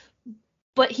sail,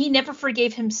 but he never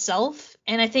forgave himself,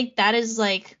 and I think that is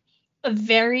like a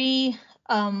very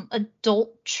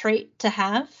adult trait to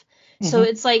have. So Hmm.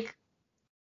 it's like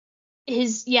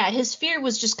his fear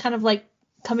was just kind of like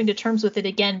coming to terms with it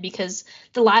again because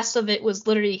the last of it was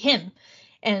literally him,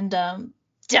 and yeah,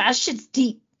 that shit's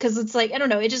deep because it's like I don't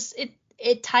know,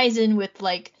 it ties in with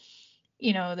like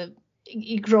the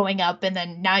growing up, and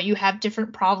then now you have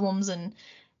different problems, and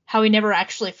how he never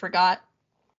actually forgot.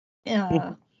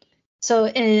 So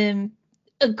a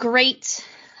great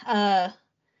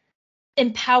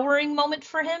empowering moment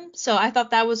for him. So I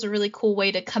thought that was a really cool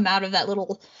way to come out of that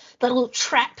little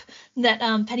trap that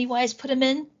Pennywise put him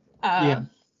in.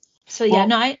 So yeah,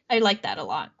 no, I like that a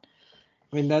lot.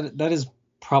 I mean, that is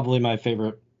probably my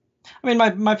favorite. I mean,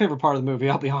 my favorite part of the movie,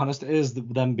 I'll be honest, is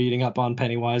them beating up on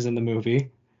Pennywise in the movie.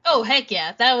 Oh, heck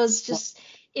yeah. That was just,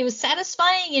 it was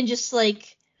satisfying and just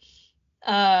like,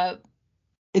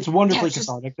 it's wonderfully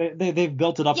cathartic. They've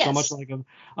built it up so much. Like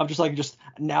I'm just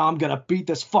now I'm gonna beat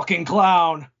this fucking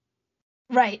clown.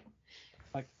 Right.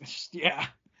 Like, yeah.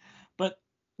 But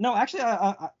no, actually,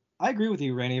 I agree with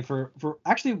you, Rainey. For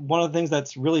actually, one of the things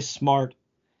that's really smart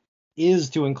is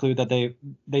to include that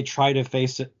they try to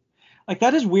face it. Like,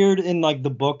 that is weird in like the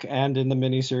book and in the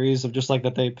miniseries of just like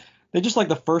that they just like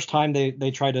the first time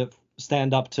they try to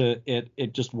stand up to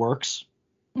it just works.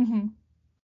 Mm-hmm.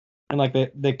 And like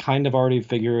they kind of already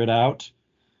figure it out.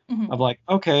 Mm-hmm. Of like,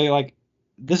 okay, like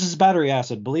this is battery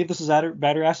acid. Believe this is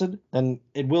battery acid, then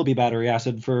it will be battery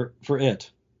acid for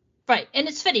it. Right, and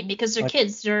it's fitting because they're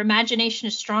kids. Their imagination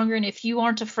is stronger, and if you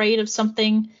aren't afraid of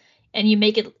something and you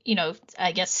make it,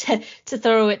 I guess to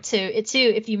throw it to it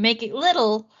too, if you make it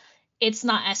little, it's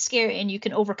not as scary and you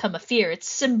can overcome a fear. It's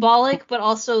symbolic, but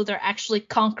also they're actually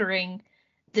conquering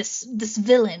this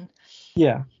villain.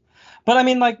 Yeah. But I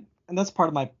mean, like, and that's part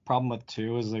of my problem with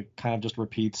 2 is it kind of just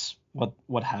repeats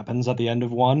what happens at the end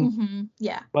of 1. Mm-hmm.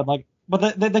 Yeah.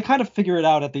 But they kind of figure it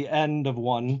out at the end of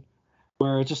 1,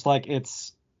 where it's just like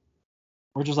it's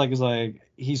like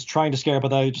he's trying to scare, but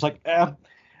then just like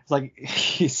it's like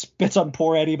he spits on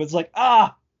poor Eddie, but it's like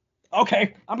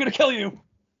okay, I'm gonna kill you.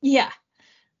 Yeah.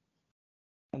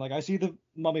 And like I see the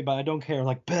mummy, but I don't care.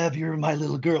 Like, Bev, you're my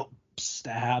little girl.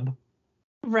 Stab.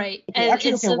 Right. Okay,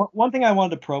 actually, one thing I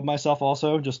wanted to probe myself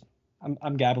also. Just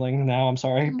I'm gabbling now. I'm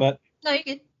sorry, but no,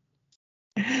 you're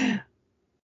good.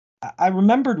 I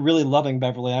remembered really loving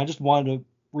Beverly. And I just wanted to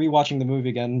rewatching the movie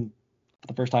again for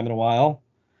the first time in a while.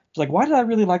 It's like, why did I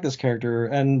really like this character?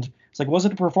 And it's like, was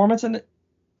it a performance? And it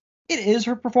is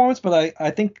her performance, but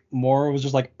I think more it was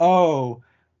just like, oh,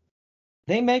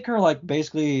 they make her like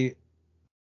basically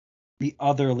the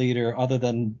other leader other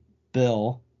than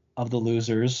Bill of the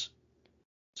Losers.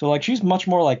 So like she's much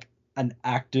more like an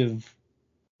active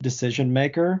decision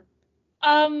maker.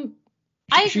 I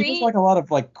agree. She does like a lot of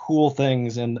like cool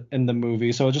things in the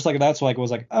movie. So just like that's like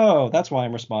was like, oh, that's why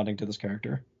I'm responding to this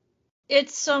character.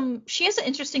 It's she has an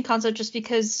interesting concept just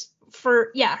because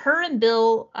her and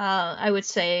Bill I would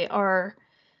say are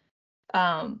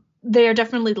they are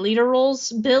definitely leader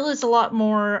roles. Bill is a lot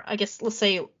more, I guess, let's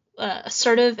say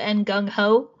assertive and gung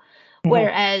ho,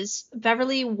 whereas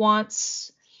Beverly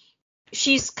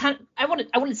she's kind of, I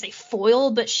wouldn't say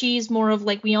foil, but she's more of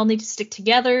like, we all need to stick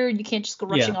together. You can't just go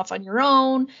rushing off on your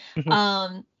own.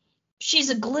 She's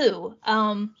a glue.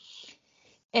 And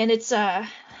it's I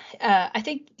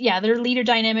think their leader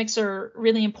dynamics are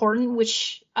really important,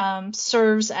 which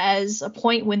serves as a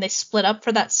point when they split up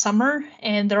for that summer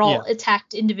and they're all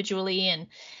attacked individually,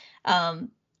 and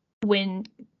when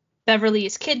Beverly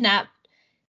is kidnapped,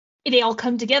 they all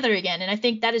come together again. And I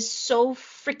think that is so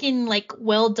freaking like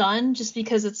well done, just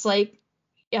because it's like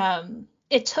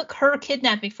it took her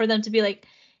kidnapping for them to be like,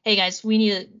 hey guys, we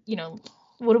need to,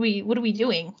 what are we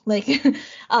doing? Like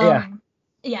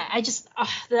I just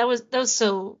that was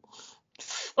so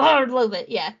I love it.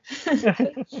 Yeah.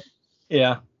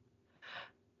 Yeah.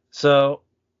 So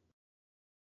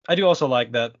I do also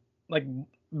like that, like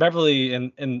Beverly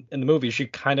in the movie, she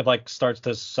kind of like starts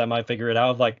to semi figure it out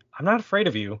of like, I'm not afraid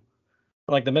of you.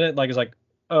 Like the minute like it's like,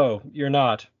 oh, you're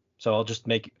not, so I'll just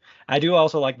make. I do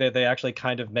also like that they actually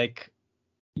kind of make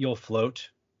you'll float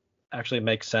actually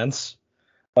make sense.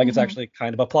 Like it's actually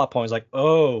kind of a plot point. It's like,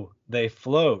 oh, they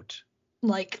float.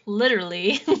 Like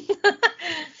literally.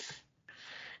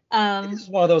 It's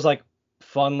one of those like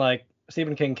fun, like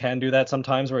Stephen King can do that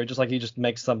sometimes, where he just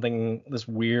makes something, this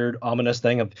weird ominous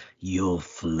thing of you'll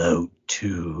float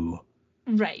too.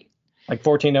 Right. Like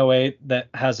 1408 that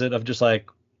has it of just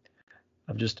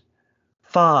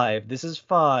 5. This is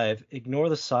 5. Ignore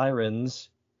the sirens.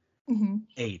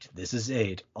 8. This is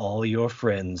 8. All your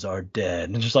friends are dead.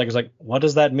 And just like it's like, what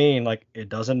does that mean? Like, it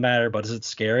doesn't matter, but is it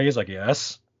scary? It's like,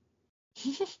 yes.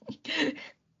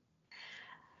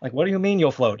 Like, what do you mean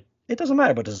you'll float? It doesn't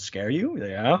matter, but does it scare you?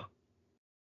 Yeah.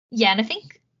 Yeah, and I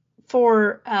think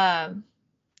for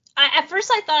at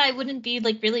first I thought I wouldn't be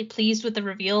like really pleased with the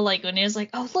reveal, like when it was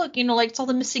like, oh look, like it's all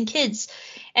the missing kids,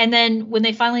 and then when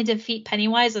they finally defeat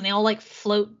Pennywise and they all like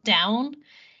float down,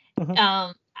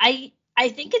 I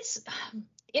think it's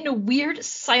in a weird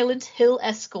Silent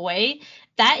Hill-esque way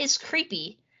that is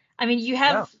creepy. I mean, you Yeah.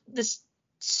 have this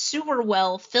sewer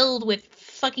well filled with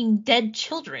fucking dead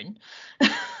children.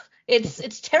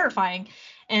 It's terrifying.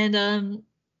 And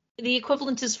the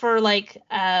equivalent is for like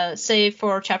say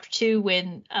for chapter 2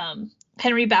 when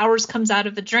Henry Bowers comes out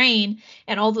of the drain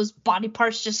and all those body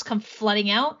parts just come flooding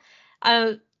out.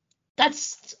 Uh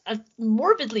that's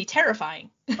morbidly terrifying.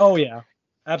 Oh yeah,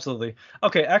 absolutely.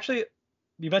 Okay, actually,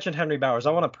 you mentioned Henry Bowers.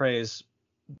 I want to praise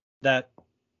that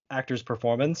actor's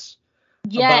performance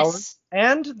of Bowers Yes.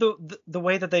 and the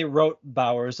way that they wrote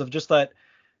Bowers, of just that,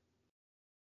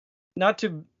 not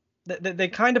to they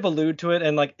kind of allude to it,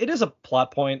 and like it is a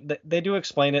plot point. They do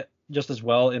explain it just as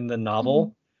well in the Mhm.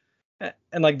 novel,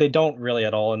 and like they don't really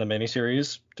at all in the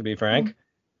miniseries, to be frank,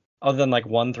 other than like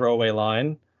one throwaway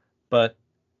line. But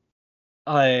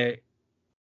I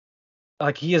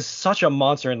like he is such a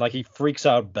monster, and like he freaks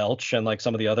out Belch and like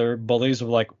some of the other bullies of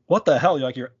like, what the hell? You're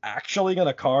like, you're actually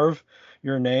gonna carve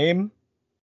your name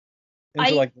into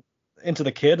I like into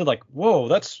the kid? Like, whoa,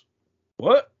 that's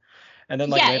what? And then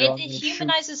like Yeah, later it on when he shoots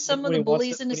humanizes some of when the he wants to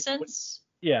bullies in a sense.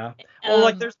 yeah. Well,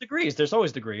 like Um, there's degrees. There's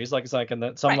always degrees. Like it's like, and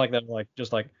then some right. like that are like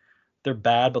just like they're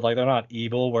bad, but like they're not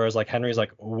evil. Whereas like Henry's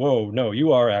like, whoa, no,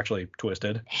 you are actually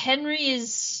twisted. Henry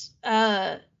is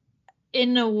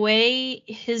in a way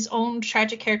his own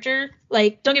tragic character.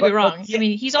 Like, don't get me But wrong. I yeah,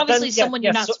 mean, he's but then obviously yeah, someone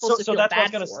you're yeah. not So supposed to feel that's what I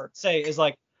was bad gonna for. say is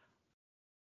like,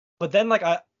 but then like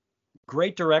a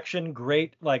great direction,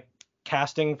 great like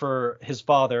casting for his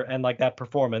father, and like that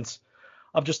performance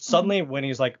of just Mhm. suddenly when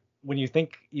he's like, when you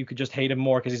think you could just hate him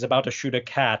more because he's about to shoot a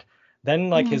cat, then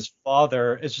like Mhm. his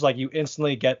father, it's just like you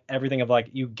instantly get everything of like,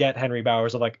 you get Henry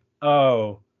Bowers of like,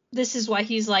 oh This is why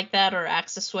he's like that or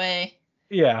acts this way.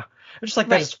 yeah, it's just like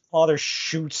that Right. his father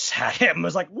shoots at him.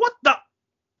 It's like, what the?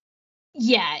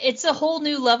 Yeah, it's a whole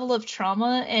new level of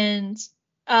trauma, and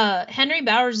Henry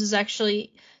Bowers is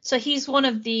actually so he's one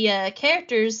of the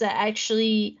characters that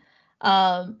actually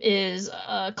is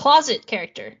a closet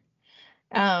character.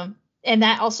 And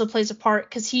that also plays a part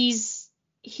because he's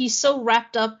so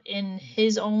wrapped up in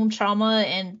his own trauma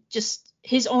and just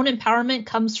his own empowerment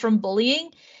comes from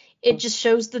bullying. It just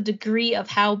shows the degree of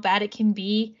how bad it can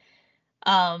be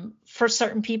for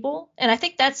certain people. And I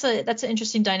think that's an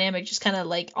interesting dynamic, just kind of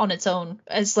like on its own,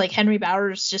 as like Henry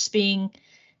Bowers just being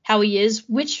how he is,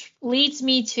 which leads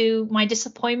me to my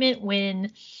disappointment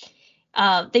when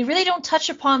they really don't touch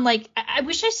upon like I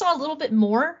wish I saw a little bit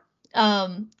more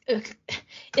in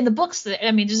the books.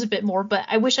 I mean, there's a bit more, but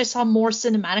I wish I saw more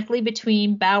cinematically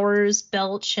between Bowers,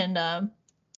 Belch, and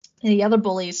the other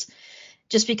bullies,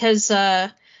 just because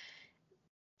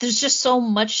there's just so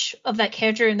much of that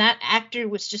character, and that actor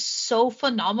was just so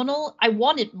phenomenal. I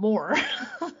wanted more.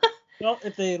 Well,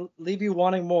 if they leave you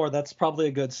wanting more, that's probably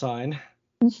a good sign.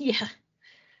 Yeah.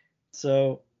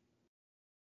 So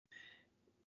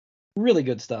really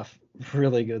good stuff.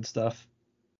 Really good stuff.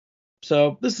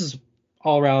 So this is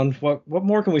all around. What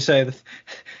more can we say?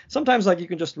 Sometimes like you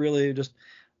can just really just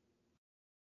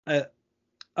uh,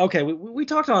 okay. We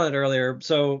talked on it earlier.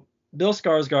 So Bill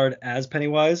Skarsgård as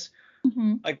Pennywise.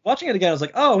 Hmm. Like watching it again, I was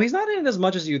like, oh, he's not in it as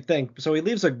much as you'd think. So he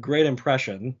leaves a great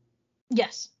impression.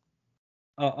 Yes.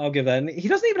 I'll give that. And he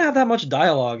doesn't even have that much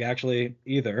dialogue actually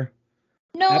either.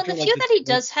 No, and After the like few the that he twist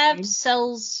does have scene.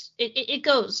 sells. It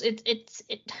goes. It.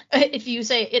 If you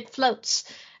say it floats.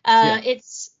 Yeah.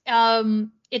 It's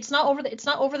not over it's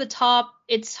not over the top.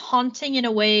 It's haunting in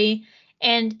a way,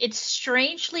 and it's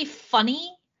strangely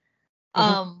funny. Hmm.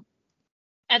 Um,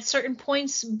 at certain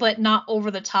points, but not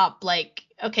over the top. Like,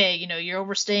 okay, you're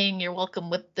overstaying your welcome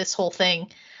with this whole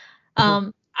thing. Hmm.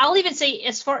 I'll even say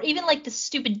as far even like the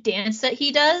stupid dance that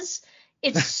he does,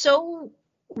 it's so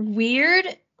weird.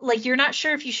 Like you're not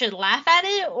sure if you should laugh at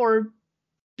it or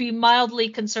be mildly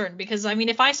concerned because I mean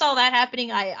if I saw that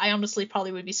happening, I honestly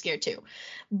probably would be scared too. Yeah.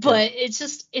 But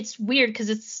it's weird because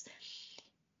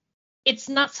it's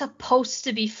not supposed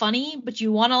to be funny, but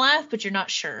you want to laugh, but you're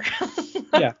not sure.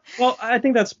 Yeah. Well, I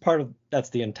think that's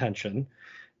the intention.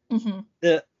 Hmm.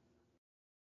 Uh,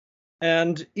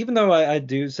 and even though I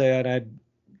do say, and I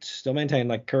still maintain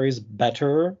like Curry's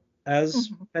better as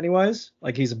Hmm. Pennywise,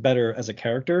 like he's better as a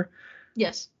character.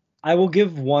 Yes. I will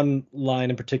give one line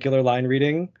in particular, line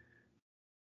reading,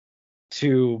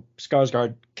 to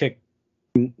Skarsgård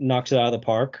knocks it out of the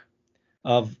park,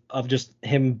 of just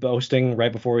him boasting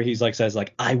right before he's like says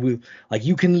like, I will, like,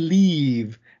 you can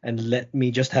leave and let me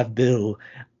just have Bill.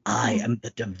 I Mhm. am the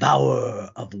devourer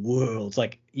of worlds.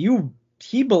 Like he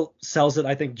sells it,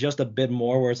 I think, just a bit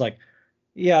more, where it's like,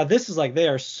 yeah, this is like they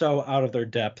are so out of their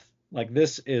depth. Like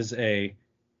this is a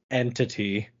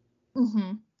entity.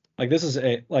 Hmm. Like this is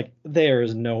there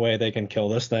is no way they can kill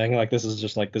this thing. Like this is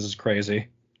just like this is crazy.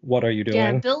 What are you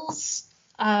Yeah, doing?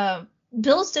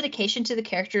 Bill's dedication to the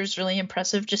character is really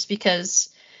impressive just because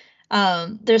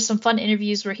there's some fun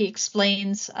interviews where he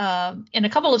explains in a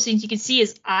couple of scenes you can see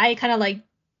his eye kind of like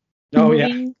Oh yeah.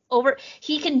 moving over.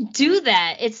 He can do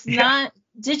that. It's Yeah. not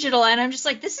digital, and I'm just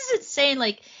like, this is insane.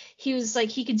 Like he was like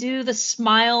he could do the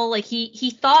smile. Like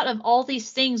he thought of all these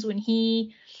things when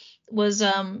he was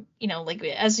like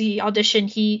as he auditioned,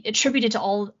 he attributed to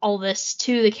all this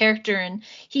to the character, and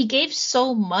he gave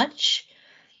so much.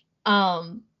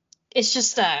 um it's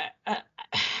just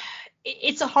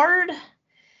it's a hard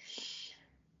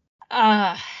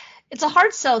uh it's a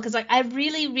hard sell because like I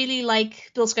really really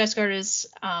like Bill Skarsgård's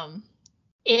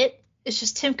it's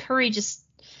just Tim Curry just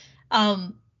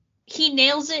um he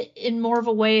nails it in more of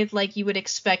a way of like you would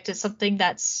expect. It's something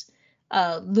that's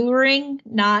luring,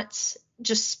 not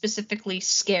just specifically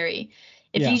scary.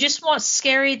 If you Yeah. just want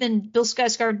scary, then Bill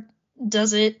Skarsgård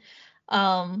does it.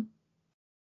 um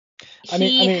I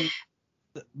he mean,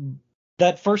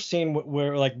 that first scene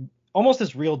where like almost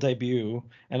his real debut,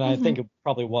 and I think Mhm. it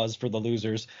probably was for the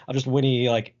losers, of just when he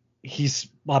like he's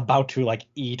about to like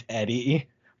eat Eddie,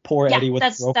 poor Yeah, Eddie with a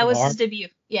that broken was his arm. debut.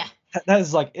 Yeah. That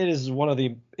is like it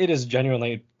is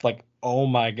genuinely like oh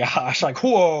my gosh, like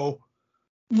whoa.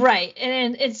 Right,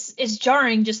 and it's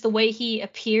jarring just the way he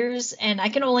appears, and I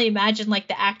can only imagine like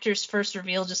the actor's first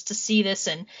reveal just to see this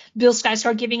and Bill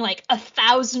Skarsgård giving like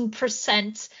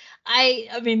 1,000%.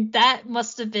 I mean that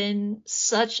must have been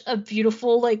such a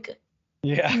beautiful like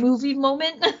Yeah. movie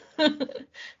moment.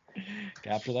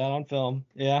 Capture that on film.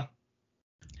 Yeah.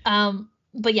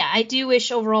 But yeah, I do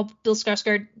wish overall Bill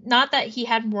Skarsgård, not that he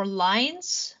had more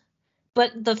lines,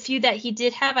 but the few that he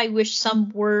did have, I wish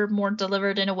some were more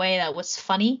delivered in a way that was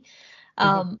funny.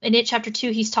 Mhm. In it chapter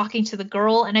 2 he's talking to the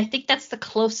girl, and I think that's the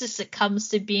closest it comes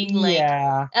to being like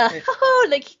Yeah.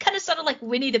 like he kind of sounded like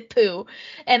Winnie the Pooh,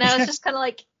 and I was just kind of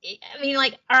like, I mean,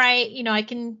 like, all right, I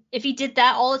can, if he did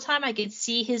that all the time I could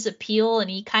see his appeal, and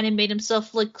he kind of made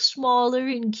himself look smaller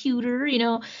and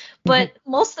cuter, but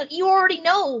most of you already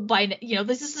know by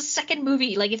this is the second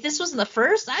movie. Like if this wasn't the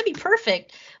first, that'd be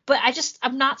perfect, but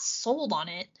I'm not sold on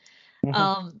it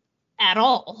at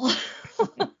all.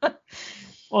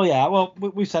 Well, yeah. Well,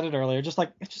 we said it earlier. Just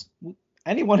like it's just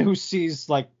anyone who sees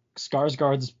like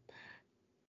Skarsgård's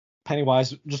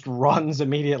Pennywise just runs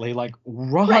immediately. Like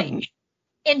Right. run.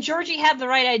 And Georgie had the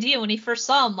right idea when he first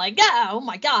saw him, like, yeah, oh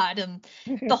my god, and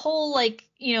the whole like,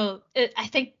 I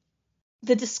think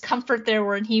the discomfort there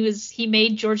when he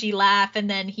made Georgie laugh, and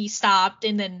then he stopped,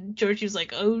 and then Georgie was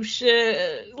like, oh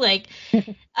shit, like,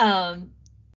 um,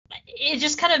 it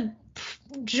just kind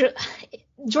of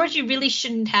Georgie really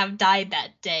shouldn't have died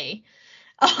that day,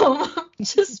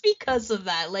 just because of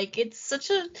that. Like, it's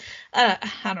such a,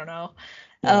 I don't know,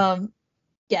 Yeah.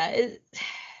 yeah,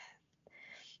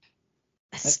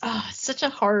 Uh, it's such a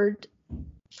hard.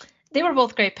 They were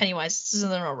both great Pennywise in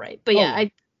their own right, but Oh yeah, yeah.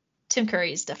 Tim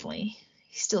Curry is definitely,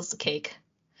 he steals the cake.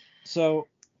 So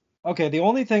okay, the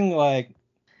only thing like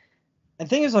the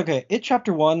thing is okay, it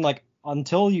chapter one like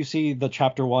until you see the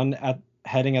chapter one at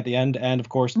heading at the end, and of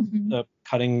course Hmm. the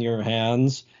cutting your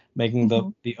hands, making Hmm.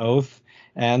 the oath,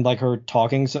 and like her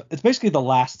talking. So it's basically the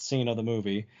last scene of the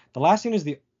movie. The last scene is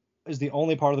the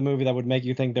only part of the movie that would make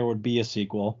you think there would be a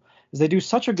sequel. Is they do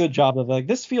such a good job of like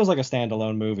this feels like a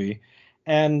standalone movie,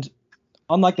 and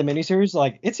unlike the miniseries,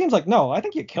 like it seems like no, I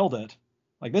think you killed it.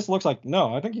 Like this looks like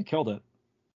no, I think you killed it.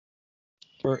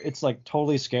 Where it's like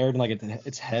totally scared and like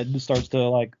its head starts to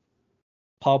like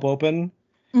pop open.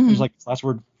 There's Hmm. like this last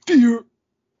word fear.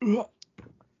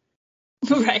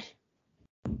 Right.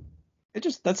 It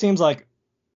just that seems like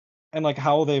and like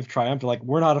how they've triumphed. Like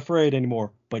we're not afraid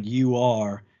anymore, but you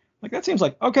are. Like that seems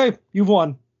like okay, you've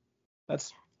won.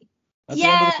 That's that's the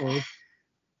end of the Yeah. story.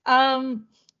 Um.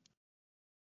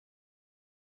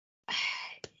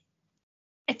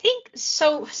 I think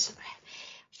so.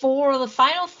 For the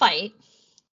final fight,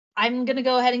 I'm gonna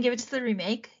go ahead and give it to the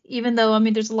remake, even though I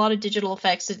mean there's a lot of digital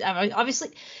effects. Obviously,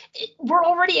 we're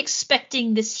already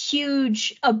expecting this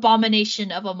huge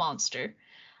abomination of a monster.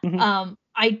 Mhm.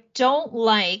 I don't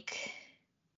like.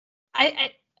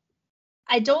 I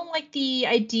I don't like the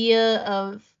idea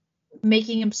of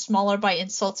making him smaller by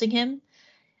insulting him.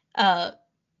 Uh,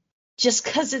 just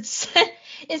because it's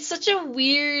it's such a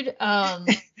weird.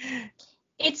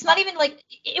 It's not even like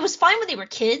it was fine when they were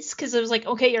kids because it was like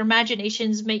okay, your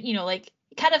imaginations make like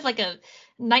kind of like a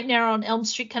Nightmare on Elm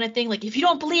Street kind of thing. Like if you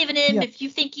don't believe in him, Yeah, if you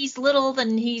think he's little,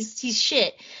 then he's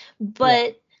shit. yeah,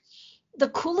 But the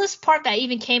coolest part that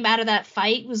even came out of that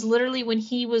fight was literally when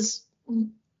he was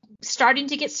starting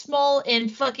to get small,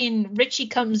 and fucking Richie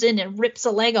comes in and rips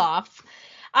a leg off.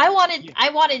 I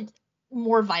wanted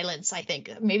more violence, I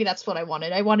think. Maybe that's what I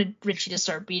wanted. I wanted Richie to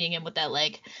start beating him with that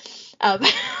leg.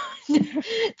 But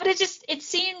it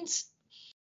seems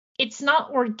it's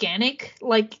not organic.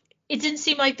 Like, it didn't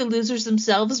seem like the losers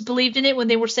themselves believed in it when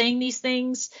they were saying these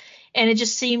things, and it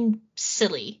just seemed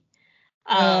silly.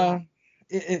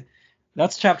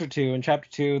 That's chapter 2. In chapter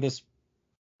 2, this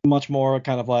much more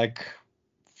kind of like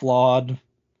flawed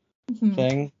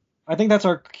thing. I think that's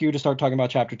our cue to start talking about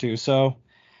chapter 2. So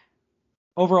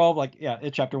overall, like, yeah,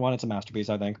 It chapter 1, it's a masterpiece,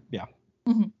 I think. Yeah.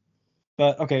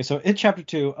 But okay, so It chapter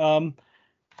 2.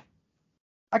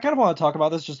 I kind of want to talk about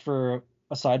this just for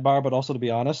a sidebar, but also to be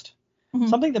honest.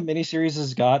 Something the miniseries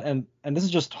has got, and this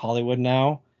is just Hollywood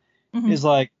now, is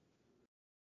like,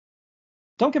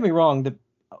 don't get me wrong,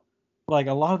 like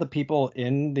a lot of the people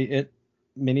in the It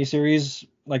miniseries,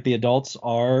 like the adults,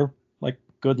 are like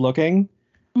good looking,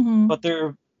 but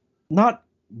they're not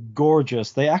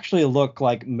gorgeous. They actually look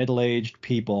like middle-aged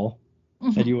people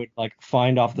that you would like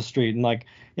find off the street. And like,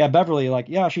 yeah, Beverly, like,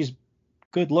 yeah, she's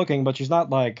good looking, but she's not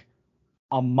like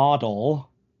a model.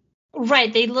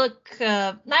 Right. They look,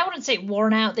 I wouldn't say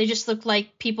worn out. They just look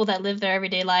like people that live their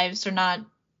everyday lives. They're not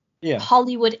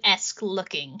Hollywood-esque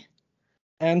looking.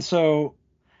 And so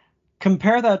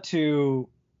compare that to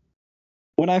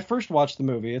when I first watched the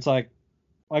movie. It's like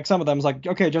some of them is like,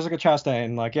 okay, Jessica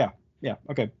Chastain, like, yeah,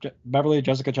 okay, Beverly,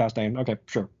 Jessica Chastain, okay,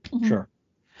 sure.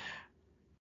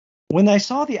 When I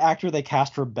saw the actor they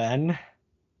cast for Ben,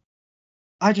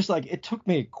 I just like, it took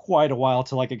me quite a while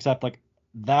to like accept, like,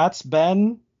 that's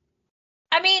Ben.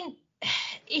 I mean,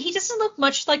 he doesn't look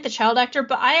much like the child actor,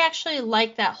 but I actually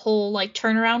like that whole like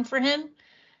turnaround for him.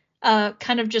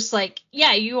 Kind of just like,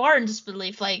 yeah, you are in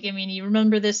disbelief. Like, I mean, you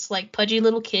remember this like pudgy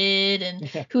little kid and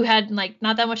who had like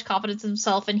not that much confidence in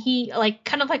himself, and he like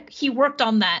kind of like he worked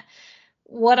on that.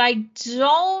 What I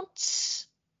don't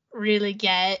really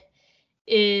get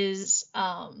is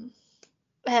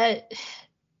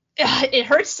it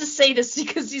hurts to say this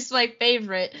because he's my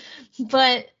favorite,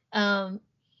 but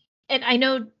and I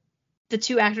know the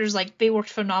two actors, like, they worked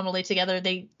phenomenally together.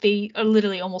 They are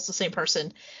literally almost the same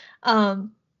person.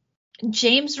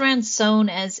 James Ransone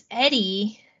as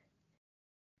Eddie,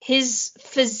 his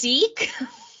physique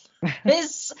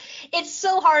it's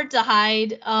so hard to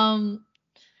hide.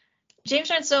 James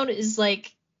Ransone is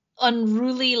like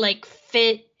unruly, like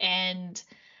fit, and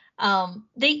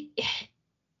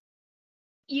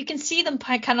you can see them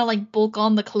kind of like bulk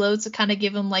on the clothes to kind of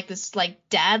give him like this like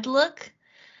dad look.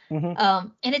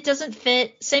 And it doesn't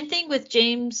fit. Same thing with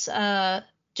James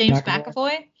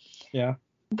McAvoy. Yeah.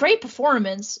 Great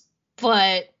performance,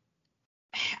 but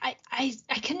I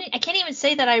can't even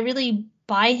say that I really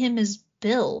buy him as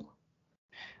Bill.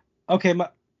 Okay,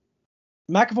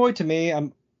 McAvoy to me,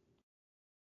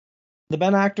 the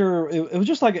Ben actor. It was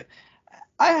just like,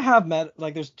 I have met,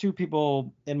 like, there's two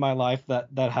people in my life that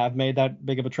have made that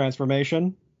big of a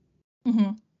transformation.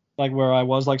 Like, where I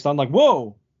was like stunned, like,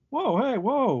 whoa, hey,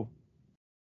 whoa.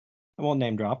 I won't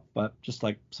name drop, but just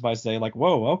like suffice to say, like,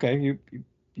 whoa, okay,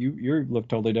 you look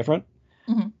totally different.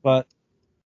 But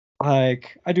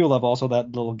like, I do love also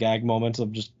that little gag moments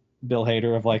of just Bill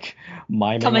Hader of like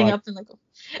miming, coming like, up and like,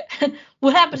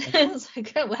 what happened? It's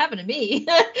like, what happened to me?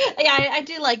 Yeah, I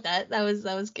do like that. That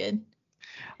was good.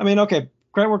 I mean, okay,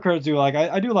 credit where credit's due. Like,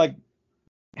 I do like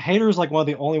Hader is like one of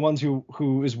the only ones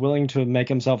who is willing to make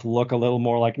himself look a little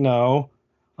more like, no,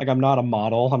 like, I'm not a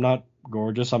model, I'm not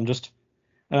gorgeous, I'm just.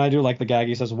 And I do like the gag.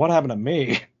 He says, "What happened to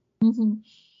me?"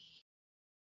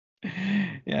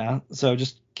 Yeah. So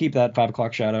just keep that 5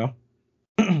 o'clock shadow.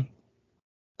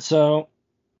 So,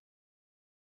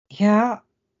 yeah,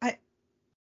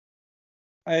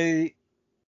 I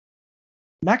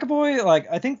McAvoy, like,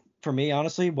 I think for me,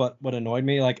 honestly, what annoyed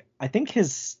me, like, I think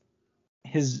his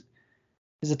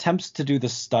attempts to do the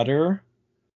stutter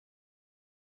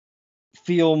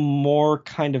feel more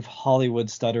kind of Hollywood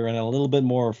stutter and a little bit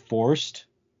more forced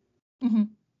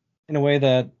in a way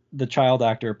that the child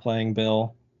actor playing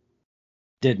Bill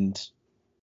didn't.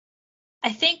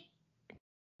 I think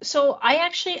so.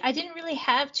 I didn't really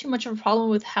have too much of a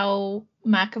problem with how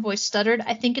McAvoy stuttered.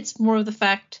 I think it's more of the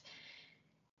fact.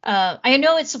 I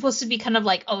know it's supposed to be kind of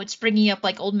like, oh, it's bringing up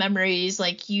like old memories.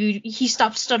 Like, he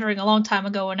stopped stuttering a long time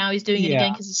ago, and now he's doing it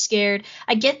again because he's scared.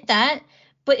 I get that,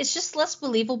 but it's just less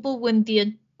believable when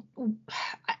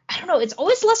I don't know. It's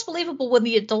always less believable when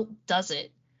the adult does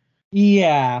it.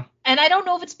 Yeah. And I don't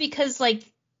know if it's because like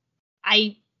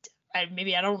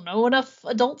maybe I don't know enough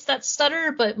adults that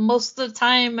stutter, but most of the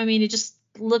time, I mean, it just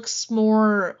looks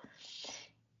more.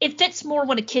 It fits more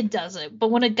when a kid does it,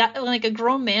 but when a guy, like a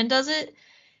grown man does it,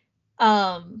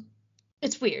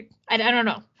 It's weird. I don't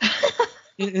know.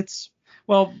 It's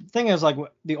well, thing is like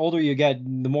the older you get,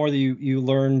 the more that you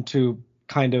learn to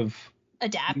kind of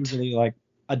Adapt. usually like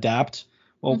adapt.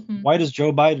 Well, Hmm. why does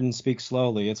Joe Biden speak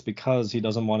slowly? It's because he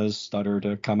doesn't want his stutter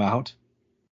to come out.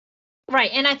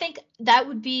 Right, and I think that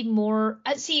would be more.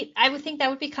 See, I would think that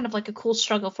would be kind of like a cool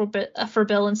struggle for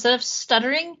Bill. Instead of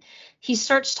stuttering, he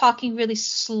starts talking really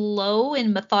slow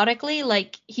and methodically,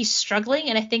 like he's struggling,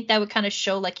 and I think that would kind of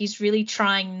show like he's really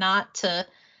trying not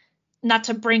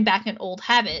to bring back an old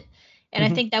habit. And I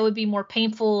Hmm. think that would be more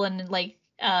painful and like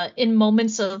in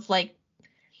moments of like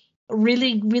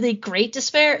really, really great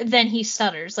despair, then he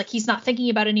stutters. Like he's not thinking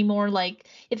about it anymore. Like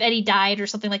if Eddie died or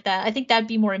something like that, I think that'd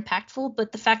be more impactful.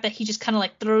 But the fact that he just kind of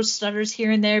like throws stutters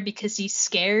here and there because he's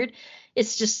scared,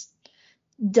 it's just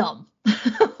dumb.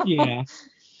 Yeah.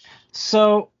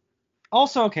 So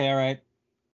also okay, all right.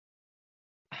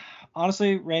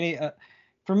 Honestly, Rainey,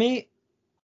 for me,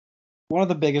 one of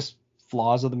the biggest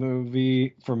flaws of the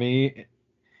movie for me,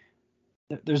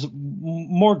 there's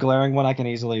more glaring one I can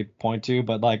easily point to,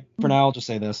 but like for now, I'll just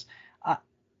say this. I,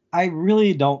 I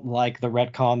really don't like the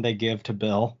retcon they give to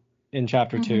Bill in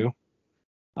chapter Mm-hmm. 2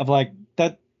 of like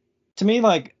that to me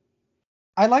like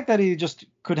I like that he just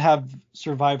could have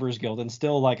survivor's guilt and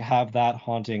still like have that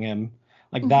haunting him.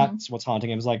 Like Mm-hmm. that's what's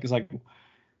haunting him is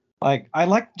like I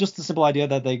like just the simple idea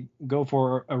that they go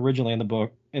for originally in the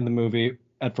book in the movie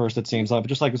at first it seems like but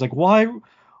just like it's like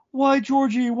why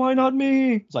Georgie, why not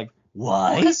me? It's like Well,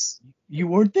 why because you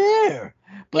weren't there.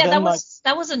 But yeah, then like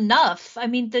that was enough. I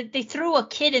mean, they threw a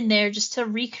kid in there just to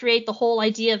recreate the whole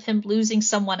idea of him losing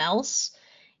someone else,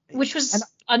 which and was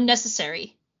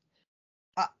unnecessary.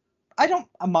 I, I don't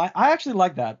I actually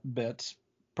like that bit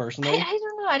I, personally. I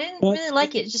don't know. I didn't But really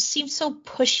like it. It just seemed so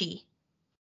pushy.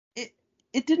 it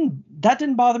it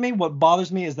didn't bother me. What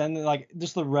bothers me is then like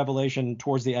just the revelation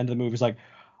towards the end of the movie is like,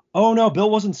 oh no, Bill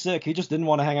wasn't sick. He just didn't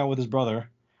want to hang out with his brother.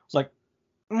 It's like,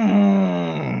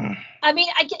 mm. I mean,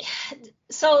 I get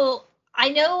so I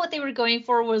know what they were going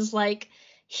for was like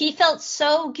he felt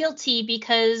so guilty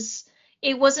because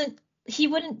it wasn't he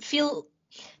wouldn't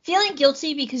feeling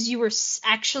guilty because you were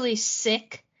actually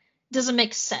sick doesn't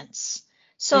make sense.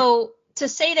 It, So to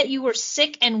say that you were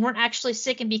sick and weren't actually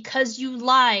sick and because you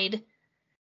lied,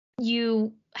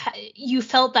 you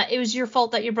felt that it was your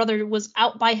fault that your brother was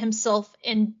out by himself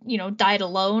and died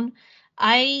alone.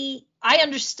 I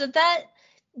understood that.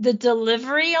 The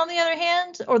delivery, on the other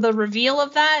hand, or the reveal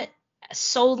of that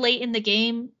so late in the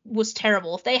game was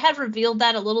terrible. If they had revealed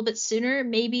that a little bit sooner,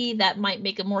 maybe that might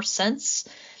make more sense.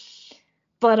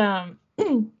 But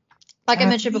like I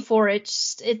mentioned me, before, it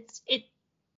just it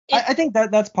I think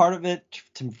that that's part of it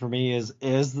for me is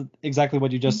exactly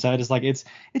what you just said. Is like it's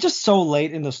just so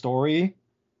late in the story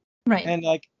right. and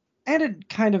like and it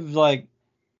kind of like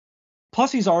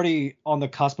plus he's already on the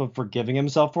cusp of forgiving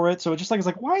himself for it. So it's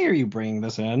like why are you bringing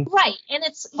this in? Right. And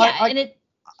it's I yeah, I and it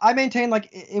I maintain like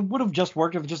it would have just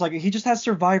worked if just like he just has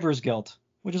survivor's guilt,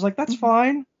 which is like that's mhm.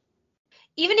 fine.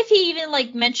 Even if he even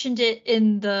like mentioned it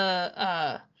in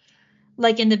the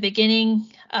like in the beginning,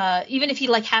 even if he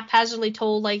like haphazardly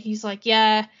told like he's like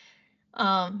yeah,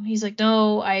 he's like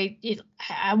no, I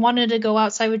wanted to go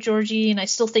outside with Georgie and I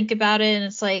still think about it and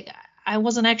it's like I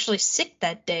wasn't actually sick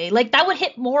that day. Like that would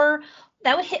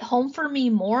hit home for me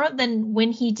more than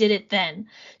when he did it then.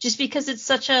 Just because it's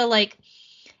such a like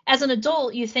as an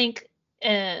adult you think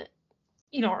uh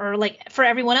or like for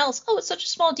everyone else, oh, it's such a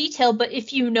small detail. But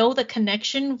if you know the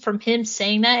connection from him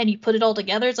saying that and you put it all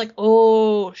together, it's like,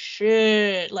 oh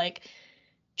shit, like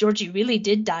Georgie really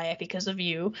did die because of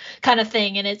you, kind of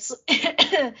thing. And it's,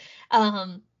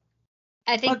 um,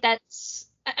 I think But that's,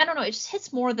 I don't know, it just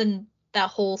hits more than that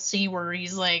whole scene where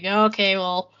he's like, okay,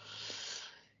 well,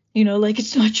 like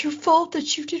it's not your fault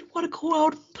that you didn't want to go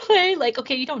out and play. Like,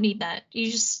 okay, you don't need that.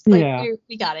 You just like yeah.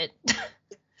 we got it.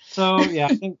 So yeah,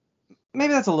 I think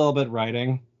maybe that's a little bit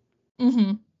writing.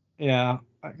 Hmm. Yeah.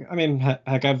 I mean,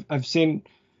 heck, I've seen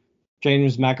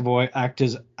James McAvoy act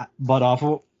his butt off.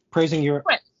 Praising your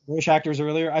Right. British actors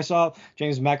earlier, I saw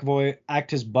James McAvoy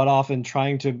act his butt off in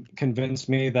trying to convince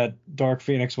me that Dark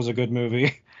Phoenix was a good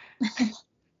movie.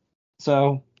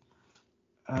 So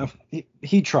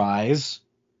he tries,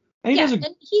 and Yeah,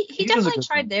 and he he does a definitely good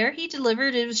tried job. there. He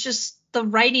delivered. It was just the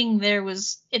writing there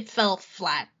was it fell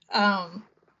flat.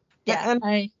 Yeah, And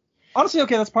I honestly,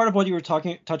 okay, that's part of what you were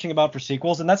touching about for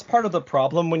sequels, and that's part of the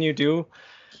problem when you do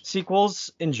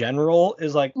sequels in general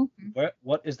is like Mhm.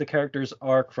 what is the character's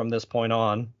arc from this point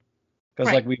on? Because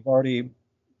Right. like we've already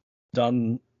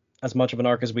done as much of an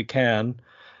arc as we can,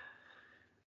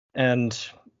 and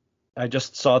I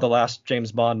just saw the last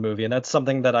James Bond movie, and that's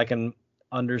something that I can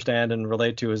understand and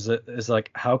relate to is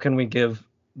like, how can we give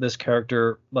this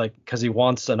character, like, because he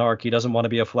wants an arc, he doesn't want to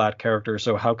be a flat character,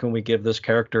 so how can we give this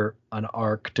character an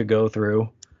arc to go through?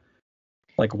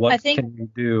 Like, I what think can we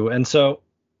do? And so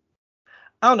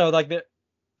I don't know, like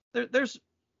there's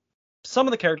some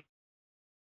of the characters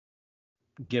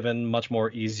given much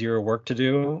more easier work to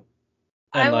do,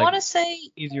 I and like want to say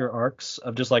easier arcs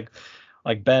of just like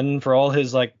Ben, for all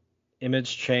his like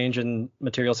image change and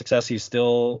material success, he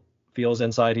still feels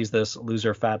inside he's this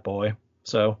loser fat boy.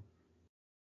 So,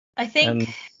 I think and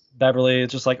Beverly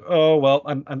is just like, oh well,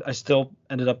 I still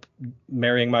ended up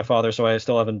marrying my father, so I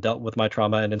still haven't dealt with my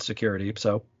trauma and insecurity.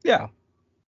 So yeah.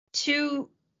 to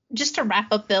just to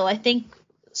wrap up, Bill, I think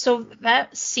so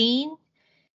that scene,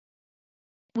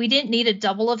 we didn't need a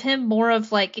double of him, more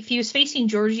of like if he was facing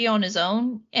Georgie on his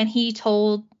own and he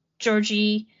told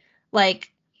Georgie,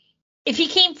 like, if he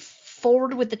came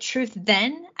forward with the truth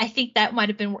then, I think that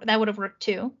would have worked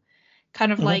too.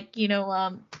 Kind of Mhm. like,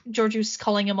 Georgie was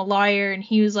calling him a liar and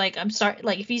he was like, I'm sorry.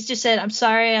 Like if he's just said, I'm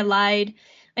sorry, I lied.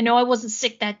 I know I wasn't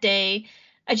sick that day.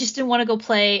 I just didn't want to go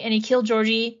play, and he killed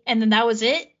Georgie, and then that was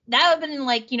it. That would have been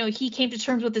like, he came to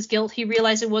terms with his guilt. He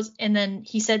realized it was, and then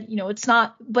he said, it's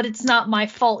not my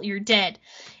fault. You're dead,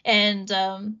 and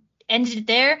ended it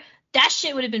there. That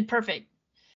shit would have been perfect.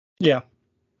 Yeah.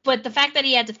 But the fact that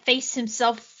he had to face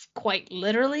himself quite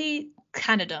literally,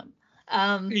 kind of dumb.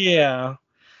 Yeah.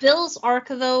 Bill's arc,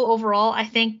 though, overall, I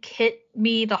think hit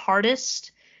me the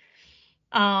hardest.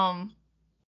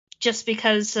 Just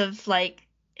because of like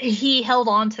he held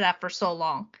on to that for so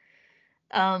long.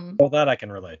 Well, that I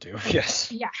can relate to.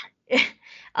 Yes. Yeah.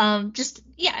 Just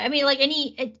yeah. I mean, like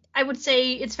I would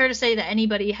say it's fair to say that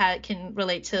anybody can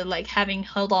relate to like having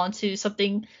held on to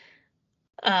something.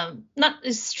 Not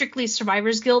as strictly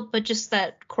survivor's guilt, but just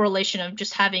that correlation of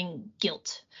just having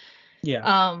guilt.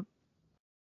 Yeah.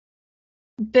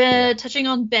 Touching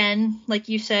on Ben, like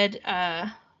you said,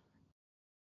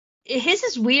 his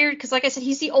is weird because, like I said,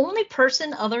 he's the only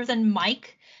person other than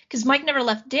Mike, because Mike never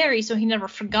left Derry, so he never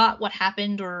forgot what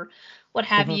happened or what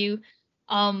have Mhm. you.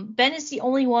 Ben is the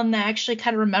only one that actually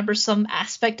kind of remembers some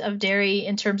aspect of Derry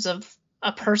in terms of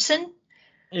a person.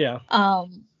 Yeah.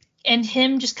 And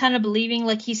him just kind of believing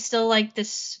like he's still like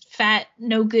this fat,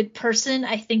 no good person,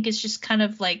 I think is just kind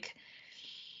of like,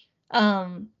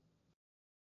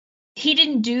 he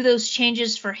didn't do those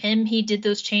changes for him. He did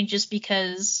those changes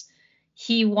because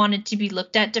he wanted to be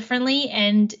looked at differently,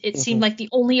 and it seemed Mhm. like the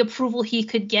only approval he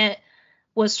could get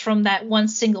was from that one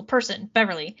single person,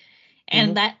 Beverly.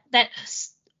 And Mhm. that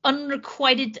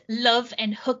unrequited love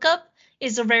and hookup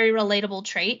is a very relatable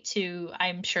trait to,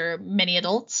 I'm sure, many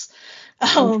adults.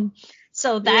 Um,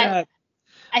 so that Yeah.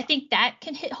 I think that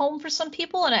can hit home for some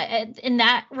people, and in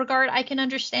that regard, I can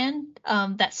understand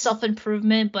that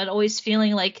self-improvement, but always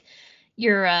feeling like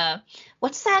you're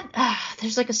what's that?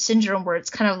 There's like a syndrome where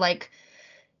it's kind of like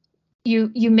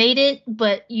you made it,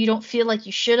 but you don't feel like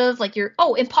you should have. Like you're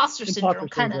imposter Imposter syndrome,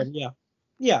 kind of. syndrome. Yeah.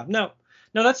 Yeah. No.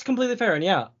 No, that's completely fair. And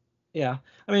yeah. Yeah.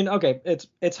 I mean, okay,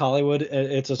 it's Hollywood.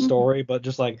 It's a Mm-hmm. story, but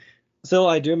just like still,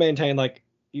 I do maintain like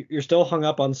you're still hung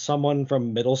up on someone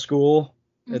from middle school.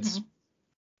 Mm-hmm. It's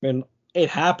I mean, it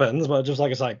happens, but just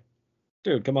like it's like,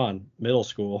 dude, come on, middle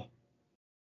school.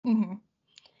 Mm-hmm.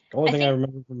 The only I thing I think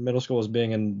remember from middle school was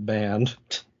being in band.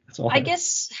 That's all I I.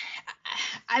 guess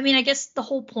I guess the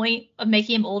whole point of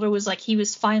making him older was like he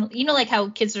was finally, like how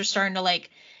kids are starting to like,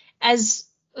 as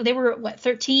they were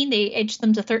 13, they aged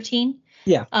them to 13.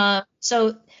 Yeah.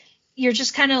 So you're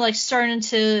just kind of like starting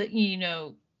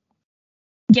to,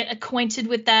 get acquainted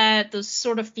with those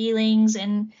sort of feelings,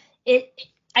 and it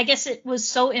I guess it was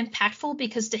so impactful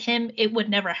because to him it would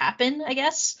never happen, I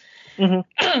guess. Hmm.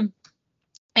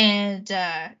 And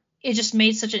it just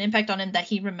made such an impact on him that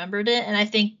he remembered it, and I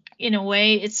think in a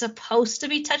way it's supposed to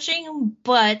be touching,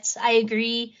 but I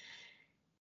agree,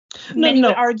 No, many would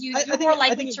no. argue I you're more I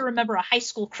likely think to remember a high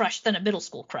school crush than a middle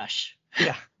school crush.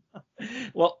 yeah.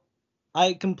 Well,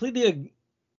 I completely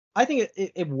I think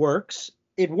it works.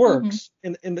 It Mm-hmm. works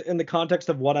in the context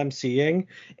of what I'm seeing.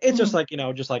 It's just Mm-hmm.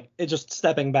 like, just like it's just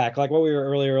stepping back, like what we were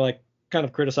earlier, like kind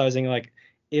of criticizing, like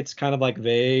it's kind of like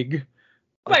vague,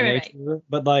 like Right. nature,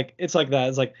 but like it's like that.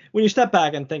 It's like when you step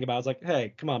back and think about it, it's like,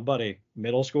 hey, come on, buddy,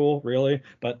 middle school, really?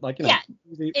 But like, Yeah,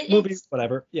 movie, it's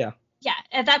whatever. Yeah. yeah,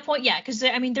 at that point, yeah, because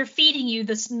I mean they're feeding you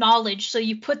this knowledge, so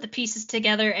you put the pieces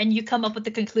together and you come up with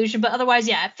the conclusion. But otherwise,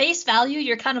 yeah, at face value,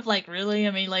 you're kind of like, really?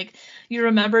 I mean, like you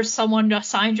remember someone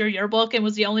signed your yearbook and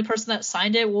was the only person that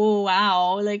signed it. Whoa,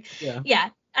 wow! Like, Yeah. yeah,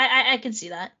 I can see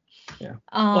that. Yeah.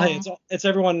 Well, hey, Um, it's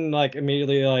everyone like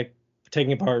immediately like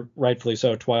taking apart, rightfully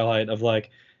so, Twilight of like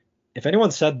if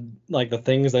anyone said like the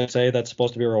things they say that's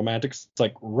supposed to be romantic, it's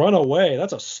like run away.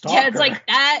 That's a stalker. Yeah, it's like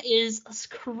that is a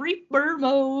creeper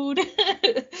mode.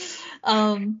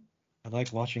 I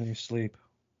like watching you sleep.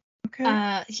 Okay.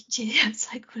 Yeah,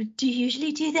 it's like, do you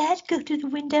usually do that? Go to the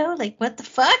window? Like, what the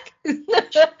fuck?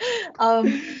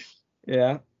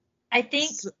 Yeah. I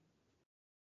think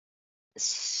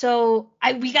so.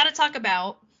 We got to talk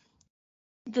about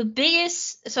the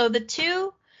biggest. So the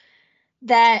two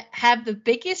that have the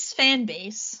biggest fan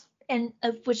base, and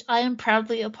of which I am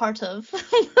proudly a part of,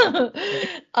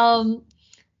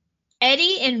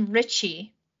 Eddie and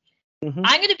Richie. Mm-hmm.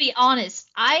 I'm gonna be honest.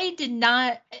 I did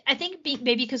not. I think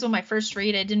maybe because of my first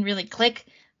read, I didn't really click.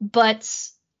 But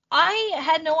I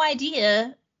had no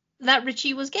idea that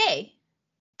Richie was gay.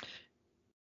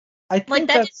 I think Like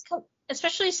that's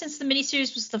especially since the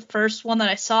miniseries was the first one that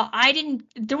I saw. I didn't.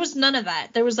 There was none of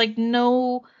that. There was like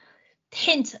no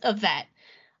hint of that.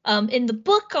 In the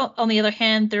book, on the other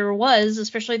hand, there was.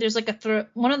 Especially there's like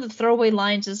one of the throwaway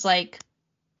lines is like,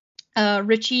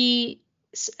 Richie.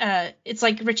 It's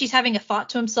like Richie's having a thought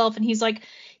to himself, and he's like,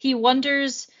 he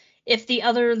wonders if the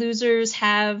other losers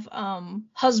have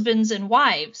husbands and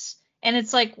wives, and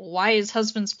it's like, why is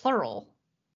husbands plural?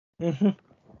 Mm-hmm.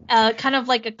 Kind of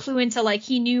like a clue into like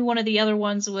he knew one of the other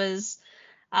ones was,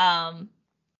 at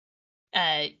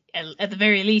the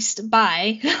very least,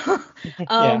 bi.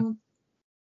 Yeah.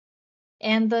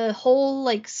 And the whole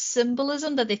like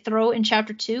symbolism that they throw in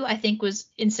chapter 2, I think was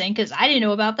insane because I didn't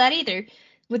know about that either.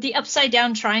 With the upside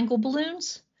down triangle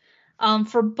balloons,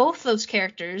 for both those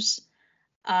characters,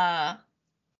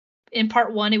 in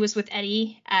part 1 it was with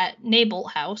Eddie at Nabel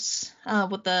House,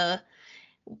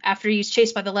 after he's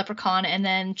chased by the leprechaun, and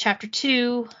then chapter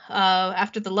 2,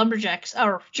 after the lumberjacks,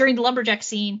 or during the lumberjack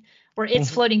scene where it's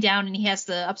floating down and he has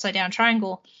the upside down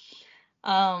triangle.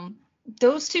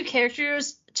 Those two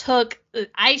characters took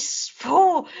they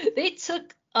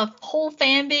took a whole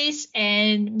fan base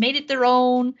and made it their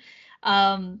own.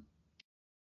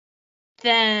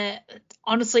 That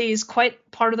honestly is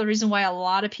quite part of the reason why a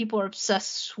lot of people are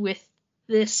obsessed with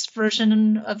this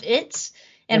version of it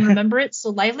and remember it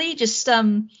so lively. Just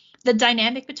the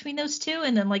dynamic between those two,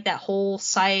 and then like that whole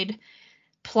side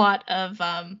plot of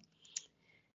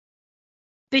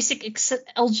basic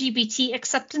LGBT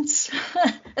acceptance,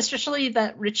 especially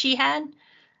that Richie had.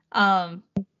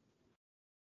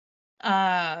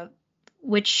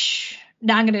 Which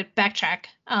now I'm gonna backtrack.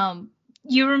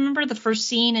 You remember the first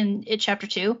scene in it, chapter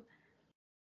 2?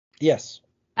 Yes.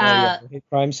 The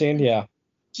crime scene. Yeah.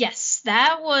 Yes,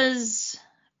 that was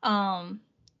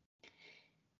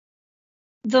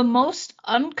the most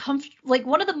uncomfortable, like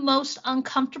one of the most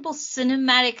uncomfortable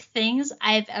cinematic things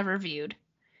I've ever viewed.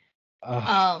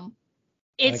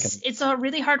 It's a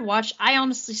really hard watch. I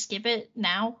honestly skip it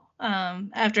now,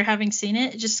 after having seen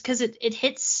it, just because it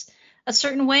hits a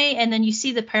certain way, and then you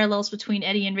see the parallels between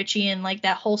Eddie and Richie and like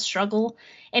that whole struggle,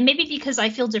 and maybe because I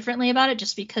feel differently about it,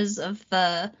 just because of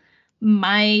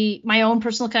my own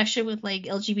personal connection with like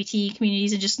LGBT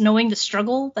communities and just knowing the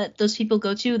struggle that those people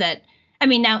go to. That, I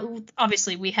mean, now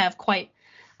obviously we have quite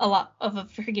a lot of a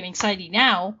forgiving society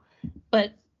now,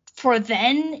 but for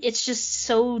then it's just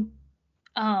so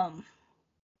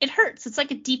it hurts. It's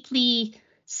like a deeply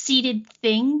seated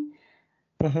thing.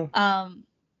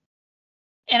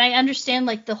 And I understand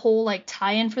like the whole like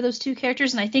tie-in for those two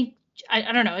characters, and I think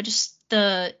I don't know, it just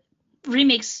the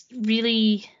remakes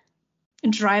really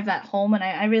drive that home, and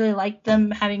I really like them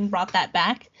having brought that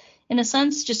back in a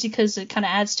sense, just because it kind of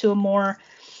adds to a more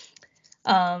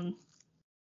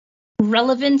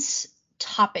relevant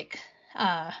topic,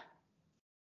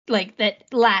 like that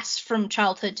lasts from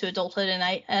childhood to adulthood, and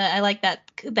I like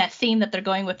that theme that they're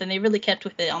going with, and they really kept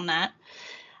with it on that.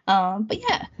 But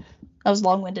yeah, that was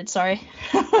long-winded. Sorry.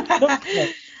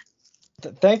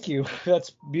 Thank you.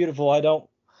 That's beautiful. I don't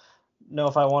know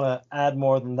if I want to add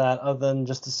more than that, other than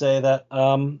just to say that,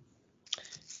 I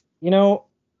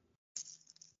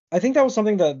think that was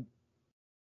something that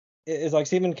is like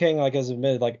Stephen King like has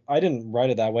admitted, like I didn't write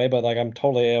it that way, but like I'm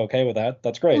totally okay with that.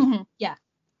 That's great. Yeah.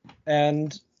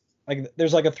 And like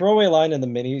there's like a throwaway line in the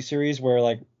mini series where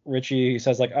like Richie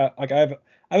says like I've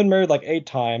been married like 8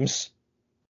 times.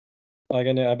 Like,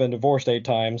 and I've been divorced 8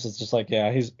 times. It's just like,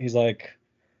 yeah, he's like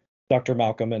Dr.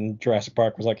 Malcolm in Jurassic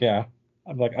Park was like, yeah,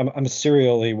 I'm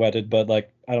serially wedded, but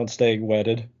like I don't stay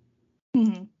wedded.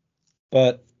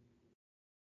 But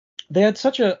they had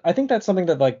I think that's something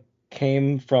that like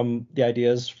came from the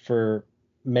ideas for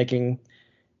making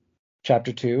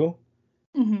chapter 2.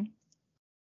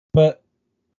 But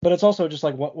it's also just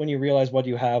like when you realize what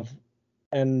you have,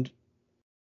 and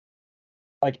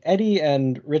like Eddie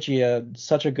and Richie had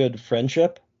such a good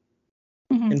friendship.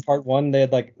 in part one, they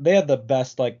had the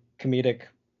best like comedic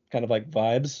kind of like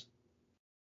vibes.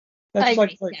 That's I just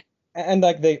agree. like Yeah. and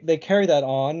like they carry that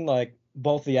on. Like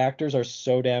both the actors are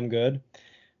so damn good.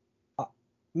 Uh,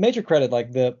 Major credit,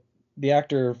 like the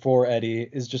actor for Eddie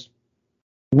is just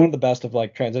one of the best of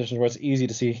like transitions where it's easy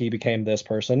to see he became this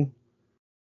person.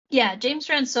 Yeah, James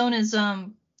Ransone is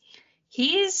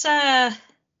he's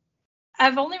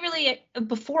I've only really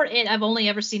before it I've only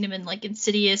ever seen him in like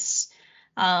Insidious.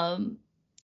 Um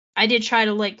I did try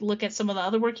to like look at some of the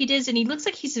other work he does, and he looks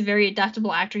like he's a very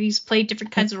adaptable actor. He's played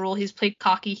different kinds of roles. He's played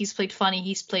cocky, he's played funny,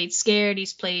 he's played scared,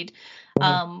 he's played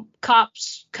Mhm.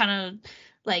 cops kind of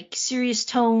like serious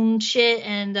tone shit,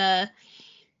 and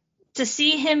to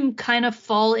see him kind of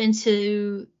fall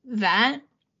into that,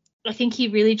 I think he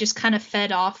really just kind of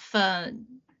fed off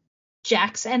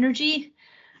Jack's energy.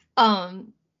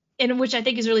 Um, and which I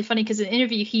think is really funny because in an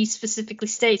interview he specifically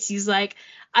states he's like,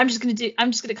 I'm just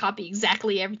gonna copy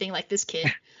exactly everything like this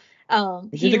kid.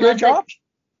 He did He a great loved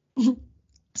it. job.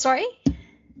 Sorry.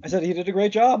 I said he did a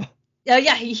great job.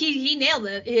 Yeah, he nailed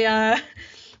it. Yeah.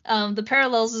 The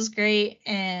parallels is great,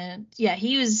 and yeah,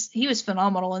 he was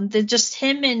phenomenal, and just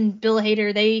him and Bill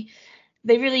Hader, they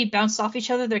really bounced off each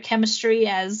other. Their chemistry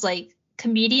as like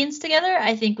comedians together,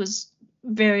 I think, was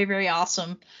very very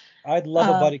awesome. I'd love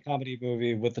a Uh, buddy comedy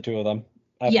movie with the two of them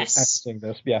after yes, seeing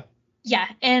this. Yeah. yeah,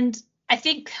 and I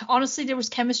think honestly there was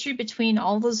chemistry between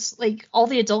all those like all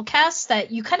the adult casts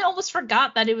that you kind of almost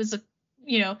forgot that it was a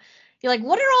you know you're like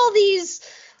what are all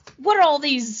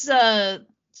these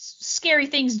scary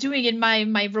things doing in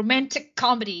my romantic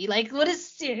comedy, like what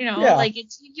is Yeah. like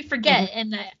it's you Mhm. forget,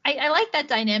 and I like that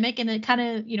dynamic, and it kind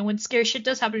of when scary shit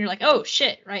does happen you're like, oh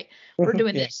shit, right, we're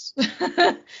doing Yeah. this.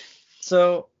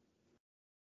 So,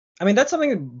 I mean, that's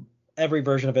something every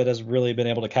version of it has really been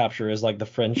able to capture is like the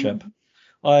friendship. Mhm,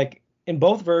 Like in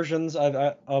both versions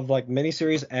of like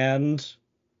miniseries and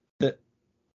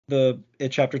the It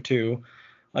Chapter 2,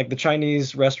 like the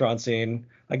Chinese restaurant scene,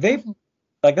 mhm,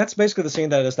 like that's basically the scene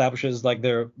that establishes like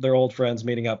their old friends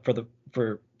meeting up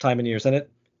for time and years, and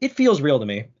it feels real to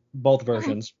me, both mhm.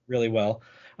 versions really well.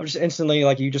 I'm just instantly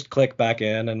like you just click back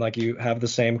in and like you have the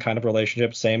same kind of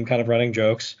relationship, same kind of running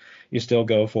jokes you still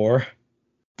go for.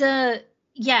 the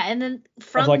Yeah, and then Of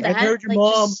from like, I that married your like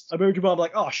mom. just I married your mom.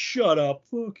 Like, oh, shut up.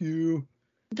 Fuck you.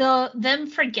 them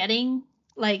forgetting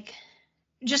like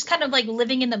just kind of like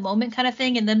living in the moment kind of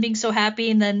thing, and then being so happy,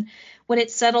 and then when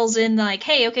it settles in like,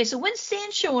 hey, okay, so when's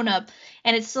Stan showing up,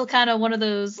 and it's still kind of one of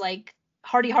those like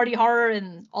hardy horror,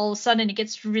 and all of a sudden it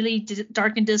gets really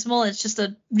dark and dismal. It's just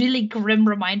a really grim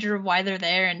reminder of why they're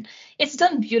there, and it's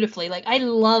done beautifully. Like I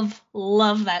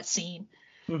love that scene.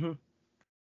 Hmm.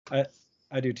 I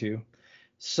I do too.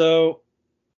 So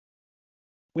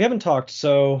we haven't talked.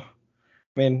 So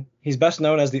I mean, he's best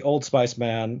known as the Old Spice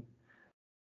Man.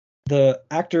 The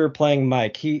actor playing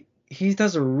Mike, he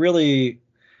does a really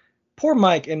poor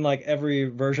Mike in like every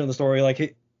version of the story.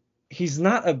 Like he's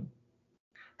not a.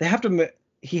 They have to.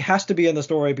 He has to be in the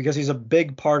story because he's a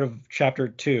big part of chapter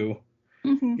two.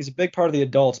 Hmm. He's a big part of the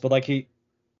adults, but like he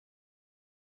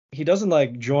doesn't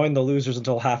like join the losers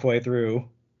until halfway through.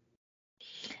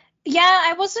 Yeah,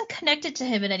 I wasn't connected to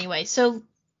him in any way, so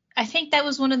I think that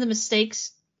was one of the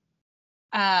mistakes.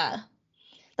 uh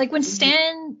Like when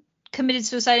Stan committed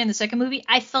suicide in the second movie,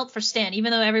 I felt for Stan,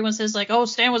 even though everyone says like, "Oh,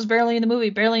 Stan was barely in the movie,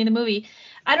 barely in the movie."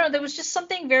 I don't know. There was just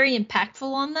something very impactful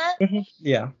on that. Mhm.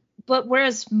 Yeah. But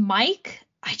whereas Mike,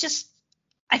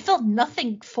 I felt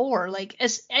nothing for. Like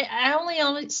as I only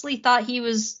honestly thought he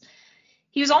was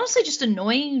honestly just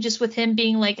annoying, just with him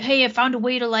being like, "Hey, I found a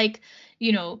way to like,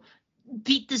 you know,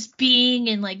 beat this being,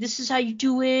 and like this is how you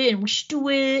do it, and we should do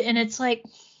it." And it's like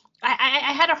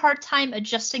I had a hard time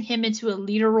adjusting him into a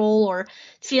leader role, or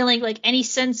feeling like any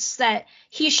sense that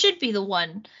he should be the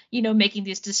one, making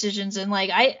these decisions. And like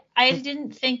I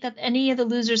didn't think that any of the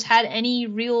losers had any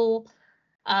real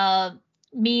uh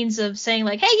means of saying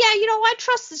like, hey, yeah, I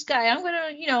trust this guy. I'm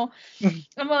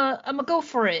gonna, I'm gonna go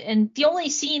for it. And the only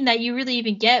scene that you really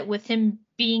even get with him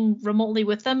being remotely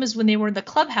with them is when they were in the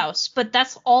clubhouse. But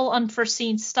that's all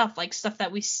unforeseen stuff, like stuff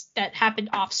that happened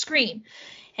off screen.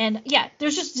 And yeah,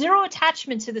 there's just zero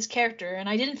attachment to this character, and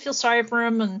I didn't feel sorry for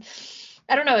him. And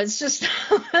I don't know, it's just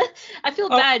I feel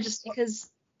Oh, bad just because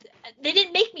they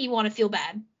didn't make me want to feel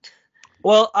bad.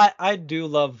 well, I do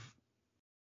love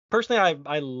personally.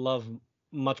 I love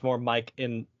much more Mike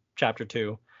in chapter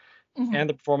two Hmm. and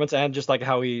the performance and just like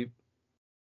how he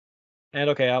and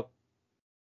okay,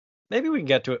 maybe we can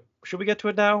get to it. Should we get to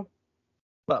it now?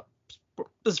 Well,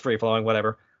 this is free flowing.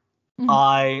 Whatever. Hmm.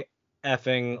 I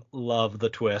effing love the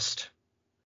twist.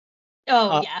 Oh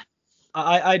Uh, yeah.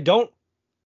 I don't.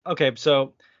 Okay,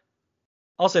 so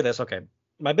I'll say this. Okay,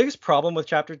 my biggest problem with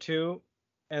chapter 2,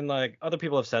 and like other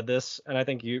people have said this, and I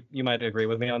think you might agree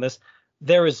with me on this.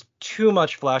 There is too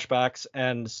much flashbacks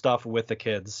and stuff with the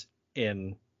kids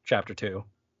in chapter 2.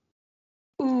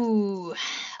 Ooh.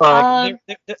 Like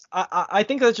I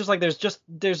think that's just like there's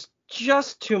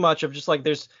just too much of just like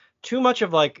there's too much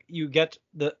of like you get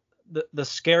the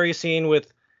scary scene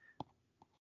with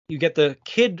you get the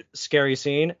kid scary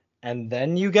scene and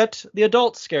then you get the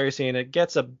adult scary scene. It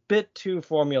gets a bit too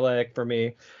formulaic for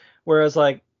me. Whereas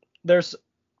like there's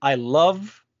I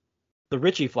love the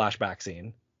Richie flashback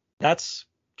scene. That's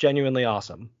genuinely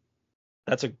awesome.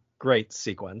 That's a great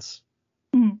sequence.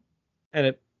 Mhm. And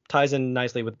it ties in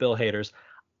nicely with Bill Hader's.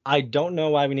 I don't know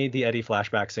why we need the Eddie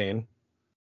flashback scene.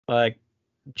 Like,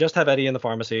 just have Eddie in the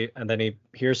pharmacy, and then he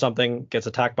hears something, gets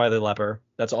attacked by the leper.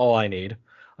 That's all I need.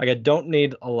 Like, I don't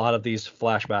need a lot of these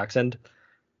flashbacks. And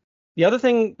the other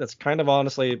thing that's kind of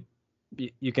honestly,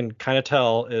 you can kind of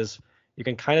tell is you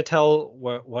can kind of tell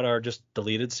what are just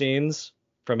deleted scenes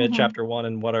from it Mhm. chapter 1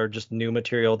 and what are just new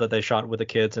material that they shot with the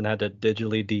kids and had to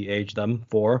digitally de-age them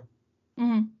for.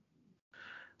 Mhm.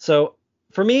 So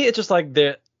for me, it's just like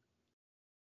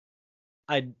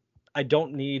I I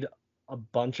don't need a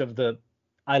bunch of the.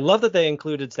 I love that they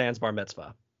included Stan's bar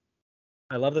mitzvah.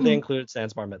 I love that they Mhm. included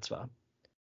Stan's bar mitzvah,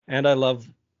 and I love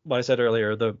what I said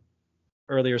earlier, the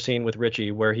earlier scene with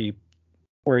Richie where he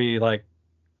like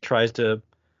tries to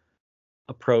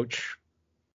approach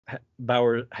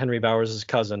Henry Bowers'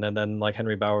 cousin, and then like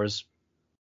Henry Bowers'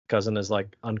 cousin is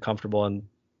like uncomfortable and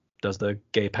does the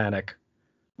gay panic.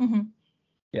 Mhm.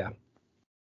 Yeah,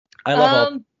 I love all.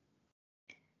 Um,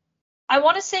 I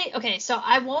want to say, okay, so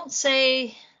I won't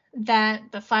say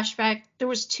that the flashback, there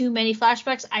was too many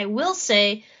flashbacks. I will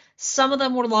say some of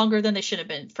them were longer than they should have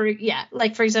been. Yeah,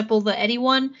 like for example, the Eddie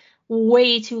one,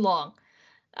 way too long.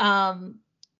 Um,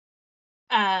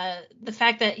 the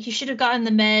fact that he should have gotten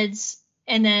the meds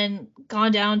and then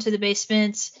gone down to the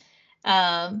basement.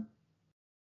 Um,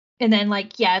 and then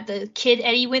like, yeah, the kid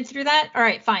Eddie went through that. All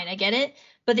right, fine, I get it.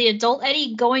 But the adult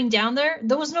Eddie going down there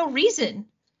was no reason.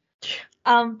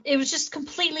 It was just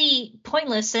completely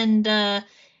pointless and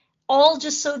all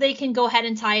just so they can go ahead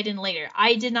and tie it in later.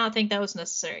 I did not think that was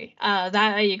necessary. That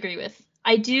I agree with.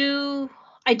 I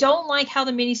don't like how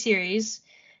the miniseries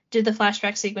did the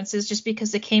flashback sequences just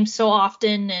because they came so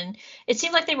often and it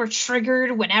seemed like they were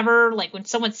triggered whenever, like when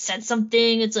someone said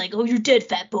something, it's like, oh, you're dead,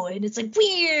 fat boy. And it's like,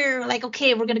 weird. Like,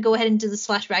 okay, we're going to go ahead and do this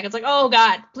flashback. It's like, oh,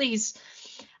 God, please.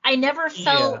 I never Yeah,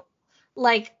 felt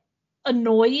like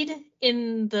annoyed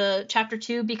in the chapter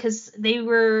 2 because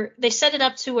they set it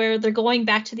up to where they're going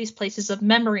back to these places of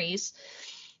memories.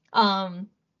 um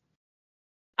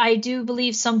I do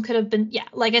believe some could have been, yeah,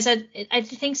 like I said, I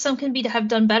think some can be to have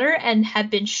done better and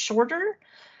have been shorter.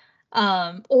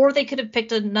 Or they could have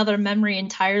picked another memory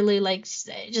entirely, like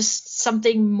just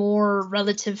something more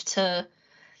relative to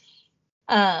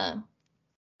uh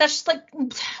that's just like,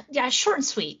 yeah, short and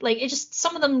sweet. Like it just,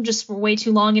 some of them just were way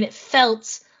too long and it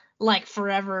felt like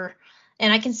forever.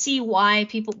 And I can see why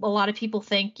a lot of people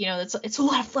think, it's a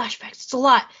lot of flashbacks. It's a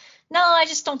lot. No, I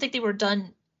just don't think they were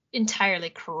done entirely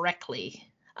correctly.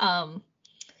 Um,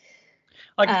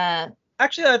 like uh,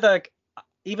 actually, I think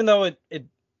even though it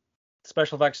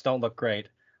special effects don't look great.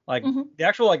 Like mhm, the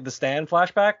actual like the Stan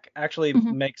flashback actually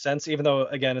mhm. makes sense, even though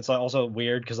again it's also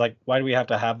weird because like why do we have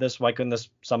to have this? Why couldn't this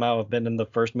somehow have been in the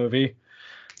first movie?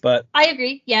 But I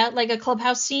agree. Yeah, like a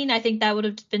clubhouse scene, I think that would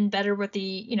have been better with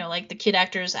the, like the kid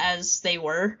actors as they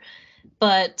were.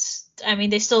 But I mean,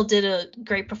 they still did a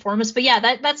great performance. But yeah,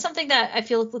 that's something that I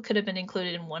feel could have been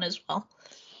included in one as well.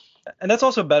 and that's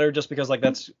also better just because like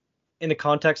that's in the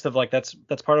context of like that's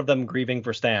part of them grieving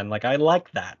for Stan. Like I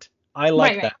like that. I Right,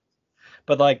 like right. that.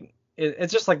 But like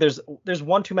it's just like there's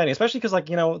one too many, especially because like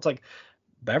it's like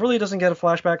Beverly doesn't get a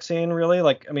flashback scene really.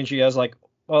 Like I mean she has like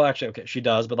well actually okay she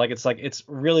does, but like it's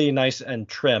really nice and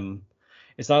trim.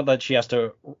 It's not that she has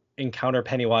to encounter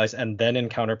Pennywise and then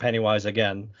encounter Pennywise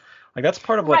again. Like that's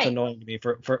part of what's Right. annoying to me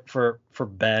for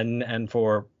Ben and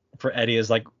for Eddie is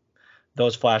like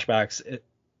those flashbacks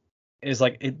is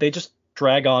like they just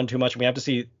drag on too much. We have to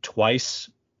see twice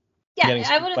Yeah, getting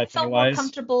I spooked would by have felt more Pennywise.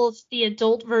 comfortable if the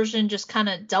adult version just kind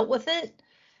of dealt with it.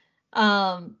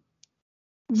 Um,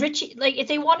 Richie, like if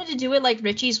they wanted to do it like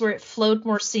Richie's where it flowed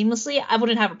more seamlessly, I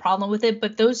wouldn't have a problem with it.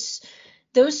 But those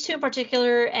two in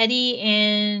particular, Eddie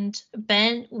and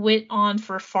Ben, went on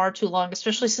for far too long,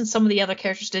 especially since some of the other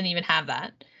characters didn't even have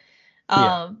that.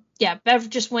 Yeah. Yeah, Bev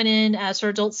just went in as her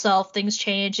adult self. Things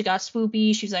changed. It got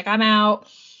swoopy. She was like, I'm out.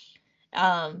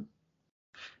 Um,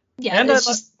 yeah, And it's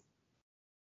just.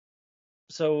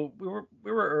 so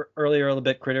we were earlier a little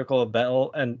bit critical of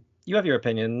Belle, and you have your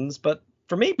opinions, but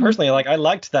for me personally, like I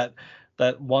liked that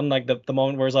one, like the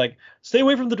moment where it's like, stay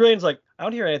away from the drain. It's like, I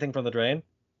don't hear anything from the drain,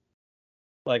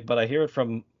 like, but I hear it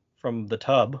from the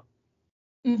tub,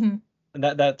 Mm-hmm. and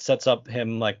that sets up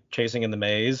him like chasing in the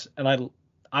maze, and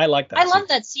I like I that love scene.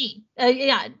 that scene.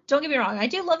 Yeah, don't get me wrong. I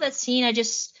do love that scene. I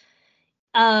just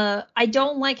I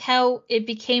don't like how it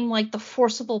became like the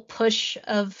forcible push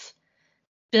of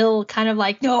Bill kind of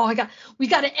like, no, we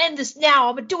got to end this now.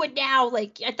 I'm gonna do it now.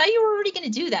 Like, I thought you were already gonna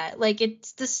do that. Like,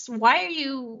 it's this. Why are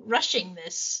you rushing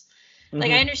this?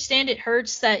 Like, I Hmm. understand it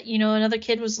hurts that another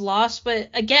kid was lost, but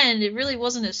again, it really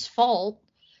wasn't his fault.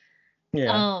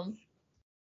 Yeah, Um,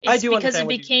 I it's do because understand it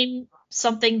what you. became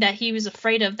something that he was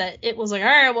afraid of. That it was like, all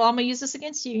right, well, I'm gonna use this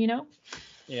against you.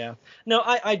 Yeah, no,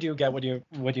 I do get what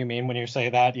you mean when you say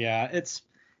that. Yeah, it's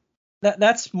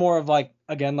that's more of like,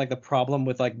 again, like the problem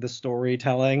with like the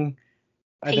storytelling.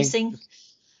 I think, Pacing.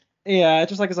 yeah,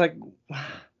 it's like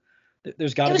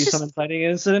there's got It to was be some just inciting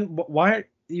incident. Why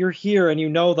you're here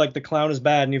and like the clown is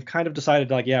bad and you've kind of decided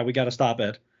like, yeah, we got to stop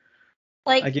it.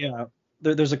 Like, like yeah,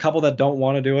 there's a couple that don't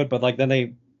want to do it, but like then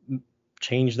they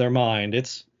change their mind.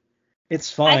 It's I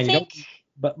fine. You don't. think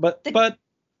the But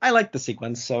I like the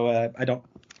sequence, so I don't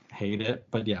hate it.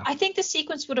 But yeah. I think the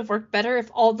sequence would have worked better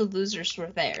if all the losers were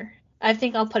there. I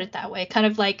think I'll put it that way. Kind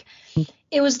of like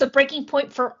it was the breaking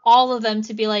point for all of them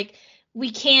to be like, we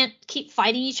can't keep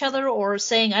fighting each other or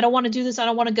saying, I don't want to do this, I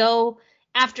don't want to go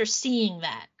after seeing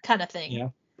that kind of thing. Yeah.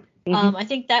 Hmm. I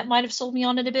think that might have sold me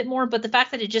on it a bit more, but the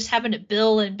fact that it just happened at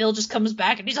Bill and Bill just comes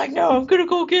back and he's like, no, I'm gonna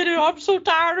go get it. I'm so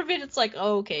tired of it. It's like,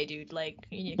 oh, okay, dude, like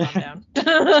you need to calm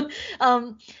down.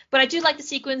 But I do like the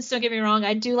sequence. Don't get me wrong.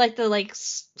 I do like the like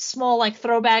small like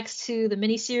throwbacks to the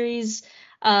miniseries.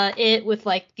 It with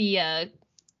like the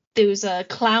those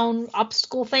clown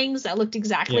obstacle things that looked Yeah.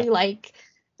 exactly like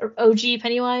OG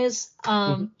Pennywise.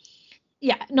 Hmm.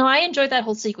 Yeah, no, I enjoyed that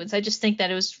whole sequence. I just think that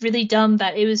it was really dumb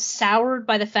that it was soured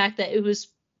by the fact that it was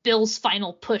Bill's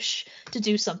final push to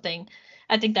do something.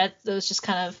 I think that was just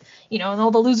kind of, and all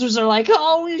the losers are like,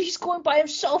 oh, he's going by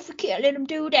himself. We can't let him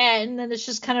do that. And then it's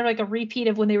just kind of like a repeat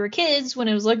of when they were kids, when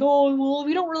it was like, oh, well,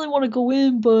 we don't really want to go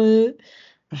in, but,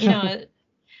 you know,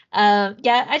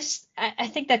 yeah, I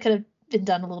think that could have been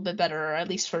done a little bit better, or at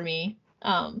least for me.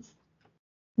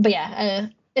 But yeah,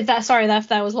 if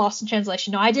that was lost in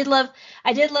translation. No, I did love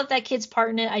that kid's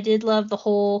part in it. I did love the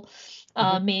whole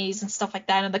Hmm. maze and stuff like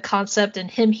that, and the concept, and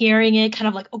him hearing it, kind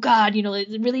of like, oh God,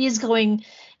 it really is going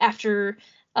after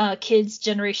kids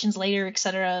generations later,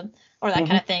 etc., or that Hmm.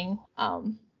 kind of thing.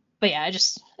 But yeah, I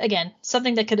just, again,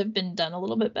 something that could have been done a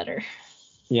little bit better.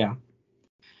 Yeah.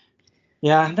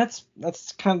 Yeah, that's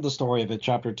kind of the story of it,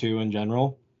 chapter 2 in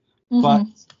general. But Hmm.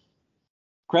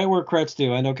 credit where credit's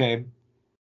due, and okay.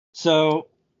 So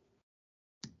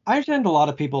I understand a lot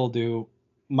of people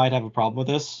might have a problem with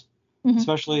this, Hmm.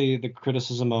 especially the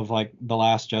criticism of like The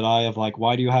Last Jedi of like,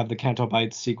 why do you have the Canto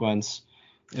Bight sequence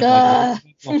if like Uh,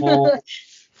 the whole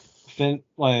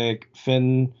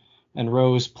Finn and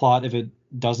Rose plot, if it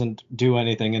doesn't do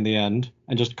anything in the end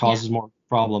and just yeah. causes more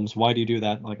problems, why do you do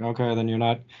that? Like, okay, then you're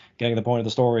not getting the point of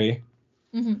the story.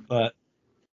 Hmm. But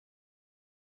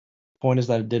point is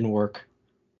that it didn't work.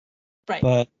 Right.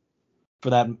 But for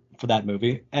that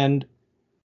movie, and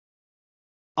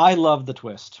I love the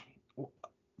twist.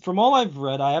 From all I've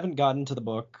read, I haven't gotten to the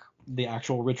book, the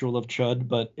actual Ritual of Chud,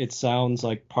 but it sounds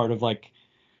like part of like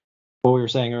what we were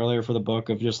saying earlier for the book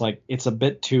of just like it's a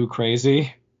bit too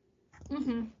crazy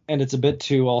Hmm. and it's a bit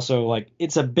too also like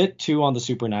it's a bit too on the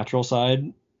supernatural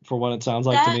side for what it sounds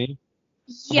like to That me of like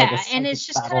a Yeah, and psychic it's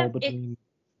just kind battle of it between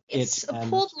it it's a and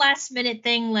pulled last minute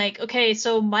thing. Like, okay,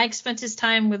 so Mike spent his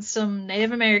time with some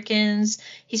Native Americans.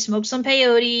 He smoked some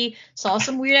peyote, saw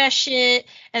some weird ass shit,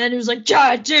 and then he was like,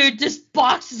 "Yeah, dude, this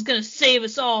box is gonna save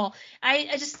us all."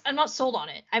 I'm not sold on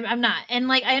it. I'm not. And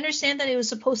like, I understand that it was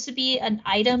supposed to be an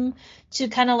item to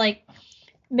kind of like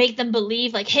make them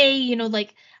believe, like, hey,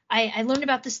 like, I learned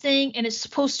about this thing and it's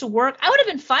supposed to work. I would have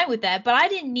been fine with that, but I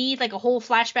didn't need like a whole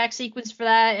flashback sequence for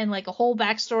that and like a whole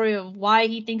backstory of why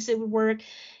he thinks it would work.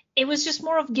 It was just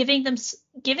more of giving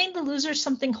the losers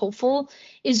something hopeful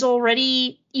is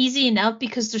already easy enough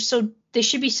because they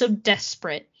should be so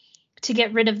desperate to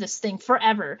get rid of this thing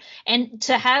forever, and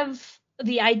to have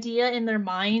the idea in their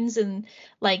minds and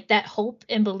like that hope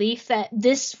and belief that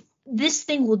this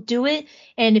thing will do it,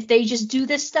 and if they just do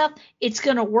this stuff it's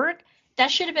gonna work. That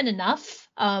should have been enough.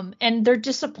 And their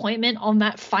disappointment on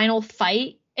that final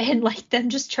fight and like them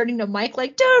just turning to Mike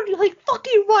like, dude, like, fuck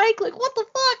you, Mike, like, what the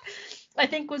fuck, I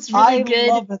think was really I good.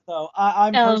 love it though.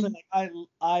 I'm um personally like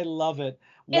I love it.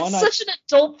 it's One, I such an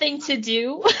adult thing to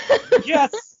do.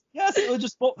 yes, yes, it was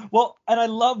just well, and I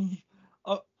love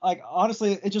like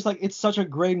honestly, it's just like it's such a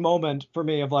great moment for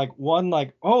me of like one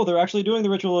like oh they're actually doing the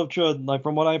ritual of Chud like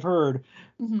from what I've heard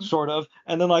Hmm. sort of,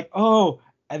 and then like oh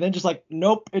and then just like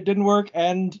nope it didn't work,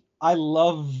 and I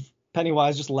love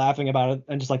Pennywise just laughing about it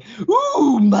and just like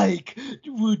ooh Mike,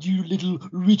 would your little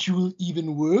ritual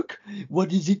even work?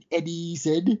 What is it Eddie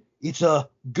said? It's a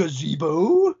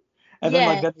gazebo. And then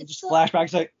like Yeah, then it's just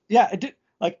flashbacks like yeah it did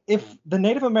like if the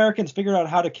Native Americans figured out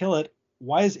how to kill it,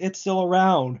 why is it still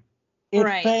around? It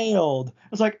right. failed.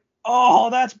 It's like, oh,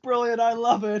 that's brilliant. I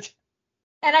love it.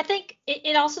 And I think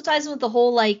it also ties in with the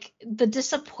whole like the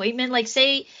disappointment. Like,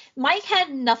 say Mike had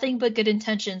nothing but good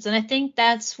intentions, and I think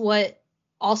that's what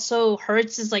also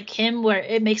hurts is like him, where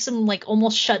it makes him like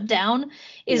almost shut down.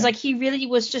 Is Yeah. like he really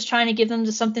was just trying to give them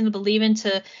to something to believe in,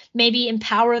 to maybe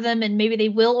empower them, and maybe they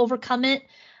will overcome it.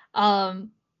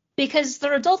 Um, because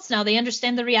they're adults now, they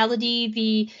understand the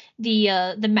reality,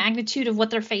 the magnitude of what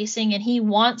they're facing, and he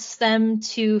wants them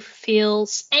to feel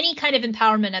any kind of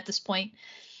empowerment at this point.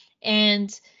 And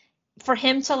for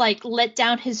him to like let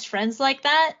down his friends like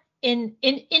that in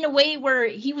a way where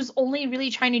he was only really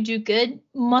trying to do good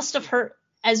must have hurt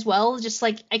as well. Just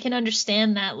like I can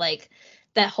understand that, like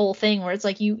that whole thing where it's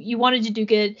like you wanted to do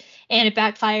good and it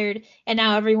backfired, and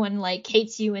now everyone like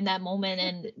hates you in that moment,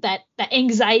 and that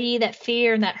anxiety, that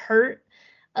fear, and that hurt.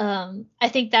 I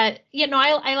think that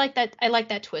I like that, I like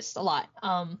that twist a lot.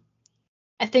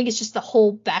 I think it's just the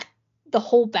whole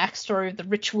backstory of the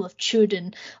ritual of Chud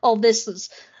and all this was,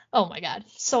 oh my god,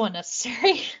 so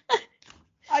unnecessary.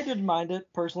 I didn't mind it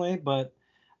personally, but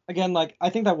again, like I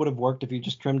think that would have worked if you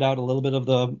just trimmed out a little bit of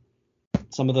the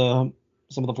some of the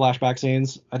some of the flashback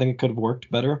scenes. I think it could have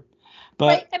worked better.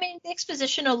 Right? But I mean, the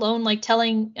exposition alone, like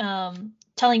telling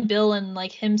Bill and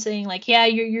like him saying like, yeah,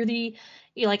 you're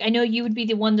like, I know you would be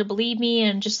the one to believe me,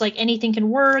 and just like anything can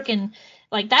work, and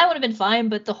like that would have been fine.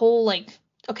 But the whole like,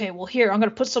 okay, well here I'm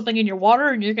gonna put something in your water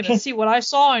and you're gonna see what I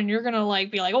saw, and you're gonna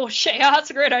like be like, oh shit, yeah, that's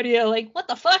a great idea. Like what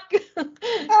the fuck?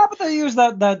 yeah, but they use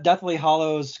that Deathly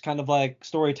Hollows kind of like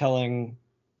storytelling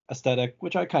aesthetic,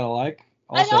 which I kind of like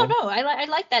I don't also. know. I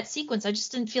like that sequence. I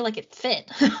just didn't feel like it fit.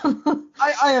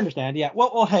 I understand, yeah.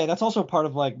 Well, hey, that's also part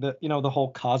of like the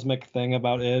whole cosmic thing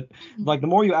about it. Like the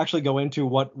more you actually go into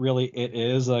what really it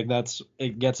is, like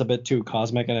it gets a bit too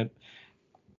cosmic and it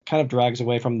kind of drags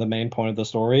away from the main point of the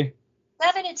story.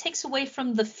 That and it takes away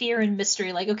from the fear and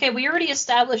mystery. Like, okay, we already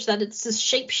established that it's this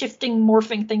shape-shifting,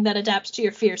 morphing thing that adapts to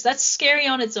your fears. That's scary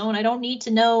on its own. I don't need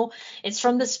to know it's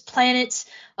from this planet.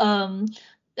 Um,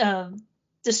 um,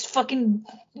 this fucking,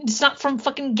 it's not from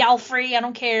fucking Galfrey. I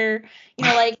don't care.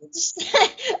 Like, just,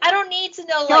 I don't need to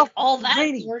know No, like all that.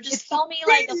 Zany, Or just it's tell me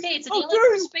like, Zany. okay, it's an How alien dare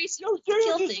from you? space How who dare you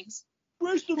kill just things.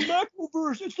 embrace the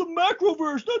macroverse? It's the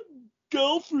macroverse, not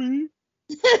Galfrey.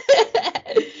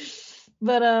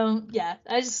 But yeah,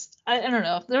 I don't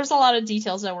know. There's a lot of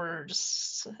details that were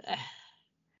just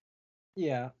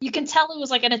Yeah, you can tell it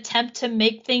was like an attempt to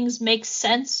make things make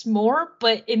sense more,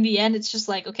 but in the end it's just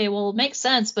like, okay, well it makes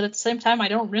sense, but at the same time I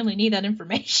don't really need that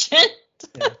information.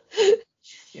 yeah,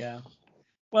 yeah.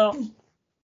 Well,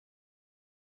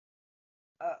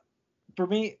 uh, for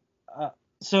me,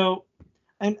 so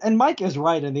and Mike is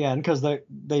right in the end because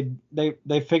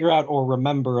they figure out or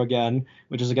remember again,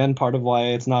 which is again part of why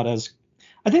it's not as.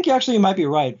 I think you actually might be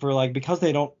right for like because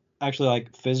they don't actually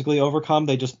like physically overcome,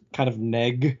 they just kind of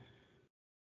neg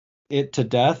it to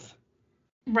death.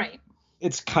 Right.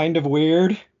 It's kind of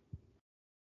weird,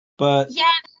 but Yeah,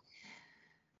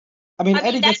 I mean I mean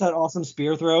Eddie that gets that awesome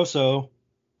spear throw, so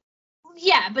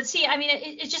yeah, but see, I mean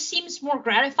it just seems more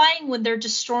gratifying when they're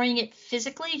destroying it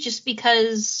physically, just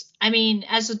because I mean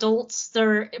as adults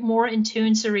they're more in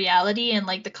tune to reality and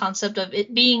like the concept of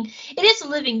it being, it is a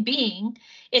living being.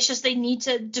 It's just they need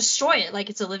to destroy it like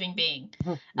it's a living being,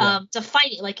 yeah, to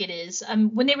fight it like it is.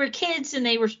 When they were kids and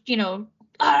they were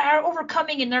are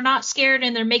overcoming and they're not scared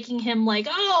and they're making him like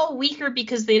weaker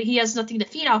because he has nothing to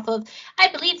feed off of. I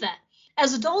believe that.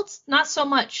 As adults, not so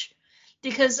much,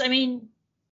 because I mean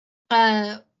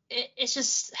uh, it's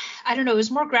just I don't know. It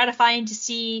was more gratifying to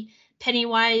see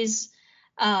Pennywise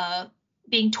uh,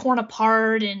 being torn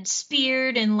apart and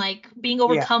speared and like being yeah,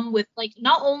 overcome with like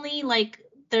not only like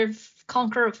their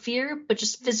conquer of fear but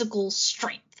just physical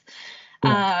strength.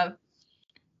 yeah. Uh,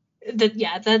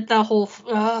 the whole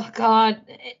oh god.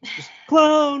 Just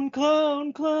clone,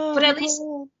 clone, But clone,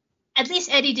 clone. at least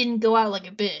Eddie didn't go out like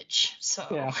a bitch. So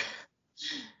Yeah,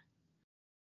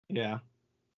 yeah.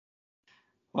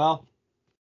 Well,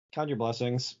 count your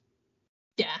blessings.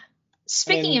 yeah. I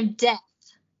Speaking mean, of death,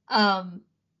 um,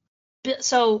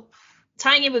 so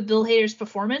tying it with Bill Hader's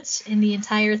performance in the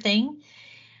entire thing,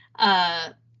 uh,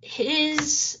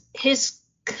 his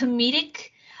comedic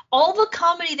all the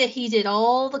comedy that he did,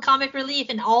 all the comic relief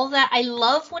and all that, I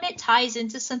love when it ties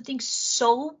into something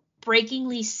so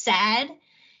breakingly sad.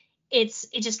 It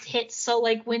just hits. So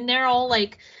like when they're all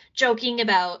like joking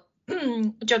about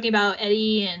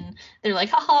Eddie, and they're like,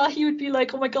 haha, he would be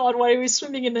like, oh my god, why are we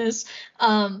swimming in this?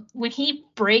 When he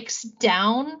breaks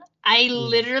down, I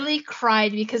literally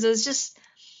cried, because it was just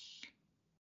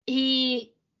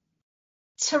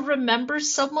to remember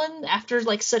someone after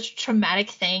like such a traumatic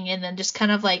thing, and then just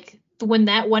kind of like when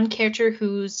that one character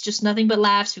who's just nothing but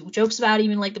laughs, who jokes about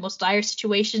even like the most dire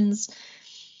situations,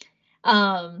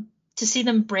 to see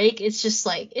them break, it's just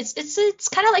like it's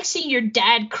kind of like seeing your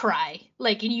dad cry,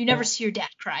 like, and you never see your dad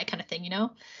cry kind of thing, you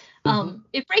know.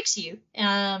 It breaks you,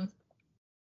 and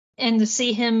to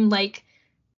see him like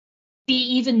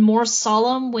be even more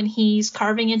solemn when he's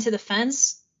carving into the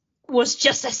fence was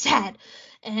just as sad.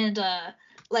 And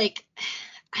like,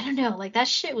 I don't know, like that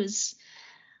shit was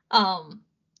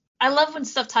I love when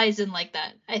stuff ties in like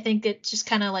that. I think it just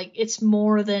kind of like, it's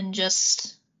more than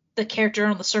just the character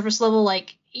on the surface level.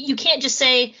 Like, you can't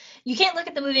look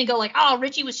at the movie and go like, oh,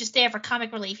 Richie was just there for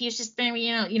comic relief. He was just there,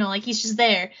 like he's just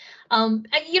there.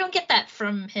 You don't get that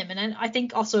from him. And I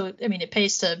think also, I mean, it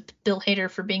pays to Bill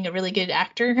Hader for being a really good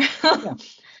actor. Yeah,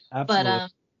 absolutely.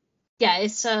 But yeah,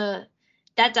 it's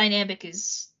that dynamic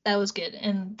that was good,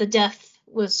 and the death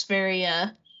was very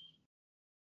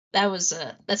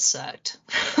that sucked.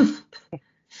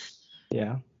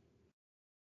 Yeah.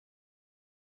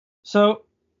 So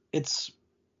it's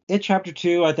chapter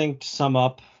 2, I think, to sum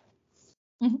up.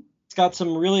 Mm-hmm. It's got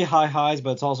some really high highs,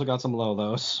 but it's also got some low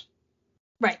lows.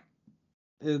 Right.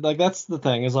 Like, that's the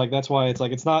thing, is like, that's why it's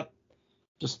like, it's not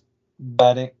just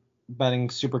betting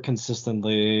super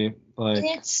consistently like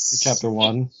chapter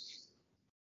 1.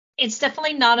 It's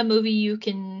definitely not a movie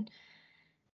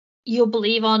you'll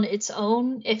believe on its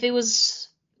own. If it was,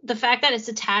 the fact that it's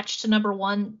attached to number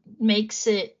 1 makes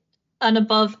it an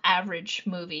above average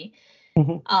movie.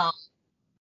 Mm-hmm.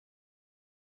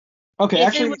 Okay,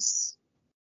 actually.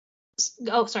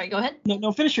 Oh, sorry, go ahead.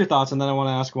 No, finish your thoughts, and then I want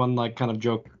to ask one like kind of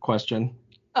joke question.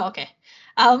 Oh, okay.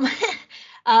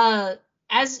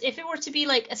 As if it were to be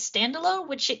like a standalone,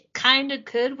 which it kind of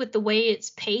could with the way it's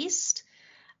paced,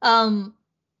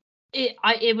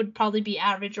 it would probably be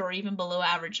average or even below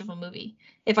average of a movie,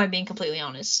 if I'm being completely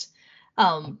honest.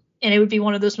 And it would be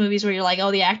one of those movies where you're like,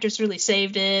 oh, the actors really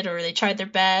saved it, or they tried their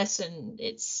best, and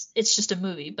it's just a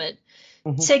movie. But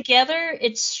together,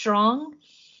 it's strong.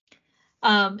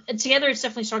 And together, it's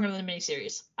definitely stronger than the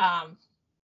miniseries.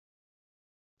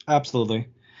 Absolutely.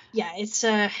 Yeah, it's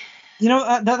that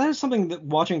is something that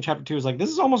watching chapter 2 is like, this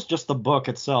is almost just the book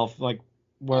itself, like,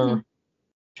 where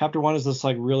chapter 1 is this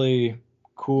like really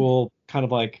cool kind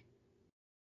of like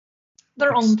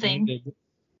their own thing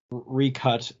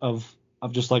recut of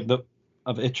just like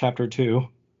of it chapter 2.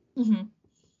 Mm-hmm.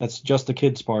 That's just the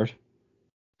kids part.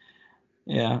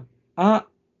 Yeah.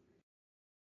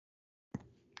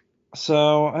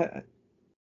 So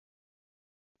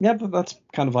yeah, but that's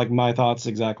kind of like my thoughts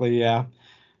exactly. Yeah.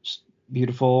 Just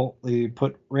beautifully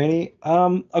put, Rainey.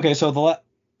 Okay, so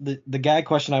the gag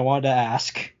question I wanted to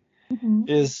ask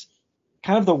is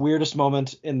kind of the weirdest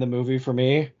moment in the movie for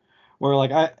me, where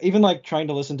like I even like trying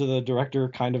to listen to the director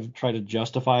kind of try to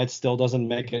justify it still doesn't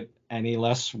make it any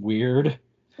less weird.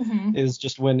 Is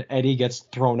just when Eddie gets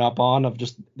thrown up on, of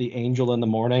just the Angel in the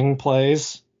Morning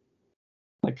plays.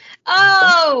 Like,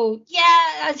 oh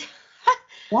yeah.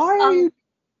 Why are you?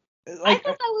 Like, I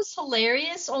thought that was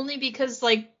hilarious, only because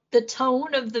like the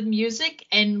tone of the music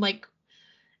and like,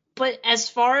 but as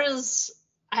far as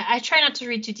I try not to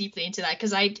read too deeply into that,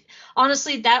 because I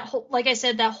honestly, that whole, like I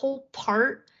said, that whole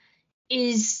part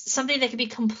is something that could be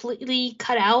completely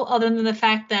cut out, other than the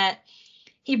fact that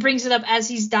he brings it up as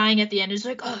he's dying at the end. It's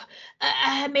like, oh,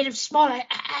 I made him small. I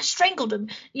strangled him.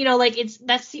 Like,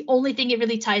 that's the only thing it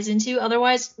really ties into.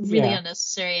 Otherwise, really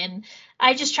unnecessary. And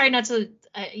I just try not to.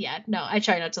 I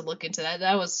try not to look into that.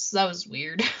 That was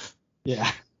weird.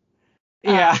 Yeah.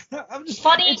 Yeah. I'm just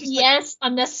funny. Yes.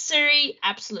 Like, unnecessary.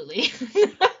 Absolutely.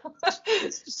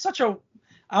 It's just such a.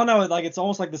 I don't know. Like, it's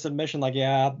almost like this admission. Like,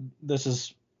 yeah, this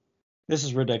is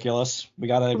ridiculous. We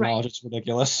gotta acknowledge it's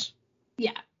ridiculous.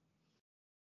 Yeah.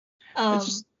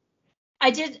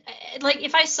 I did, like,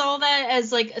 if I saw that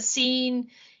as like a scene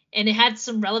and it had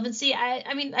some relevancy,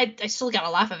 I mean, I still got a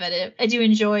laugh of it. I do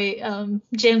enjoy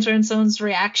James Ransone's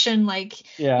reaction. Like,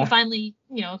 he finally,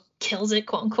 kills it,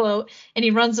 quote unquote, and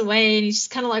he runs away, and he's just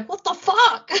kind of like, what the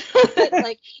fuck?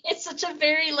 Like, it's such a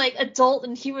very like adult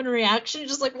and human reaction.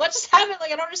 Just like, what just happened?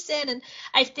 Like, I don't understand. And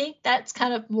I think that's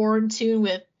kind of more in tune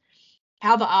with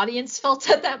how the audience felt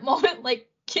at that moment. Like,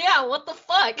 yeah, what the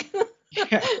fuck?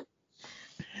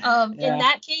 In Yeah.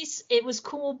 that case, it was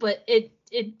cool, but it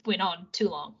went on too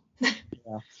long.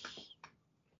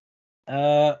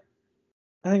 Yeah.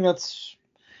 I think that's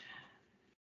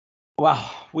wow.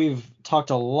 We've talked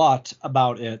a lot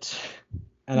about it,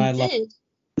 and We I love. did.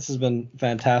 This has been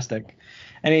fantastic.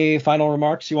 Any final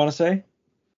remarks you want to say?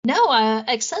 No,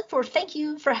 except for thank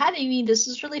you for having me. This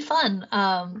was really fun.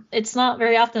 It's not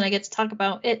very often I get to talk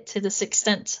about it to this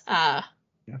extent. Yeah.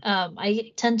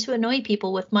 I tend to annoy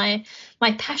people with my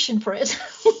passion for it.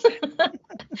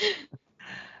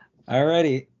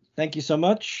 Alrighty. Thank you so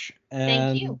much,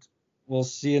 Thank you. and we'll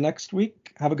see you next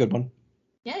week. Have a good one.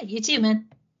 Yeah, you too, man.